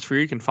Hell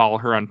Hasphere. You can follow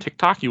her on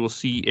TikTok. You will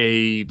see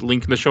a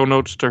link in the show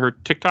notes to her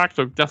TikTok.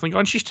 So definitely go.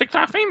 And she's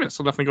TikTok famous.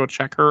 So definitely go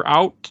check her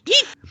out.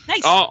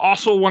 Nice.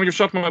 Also want to give a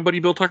shout out to my buddy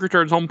Bill Tucker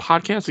to his own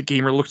podcast, The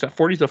Gamer Looks at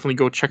 40s. Definitely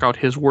go check out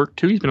his work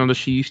too. He's been on the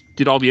She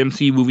did all the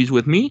MC movies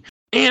with me.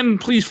 And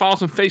please follow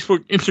us on Facebook,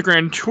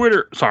 Instagram,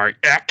 Twitter. Sorry,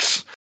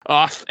 X.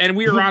 And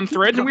we are on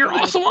Threads, and we are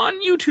also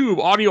on YouTube,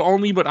 audio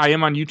only, but I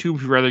am on YouTube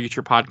if you'd rather get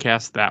your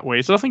podcast that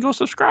way. So definitely go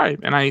subscribe.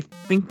 And I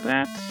think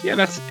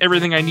that's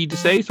everything I need to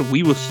say. So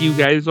we will see you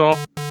guys all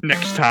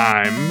next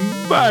time.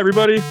 Bye,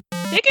 everybody.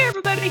 Take care,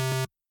 everybody.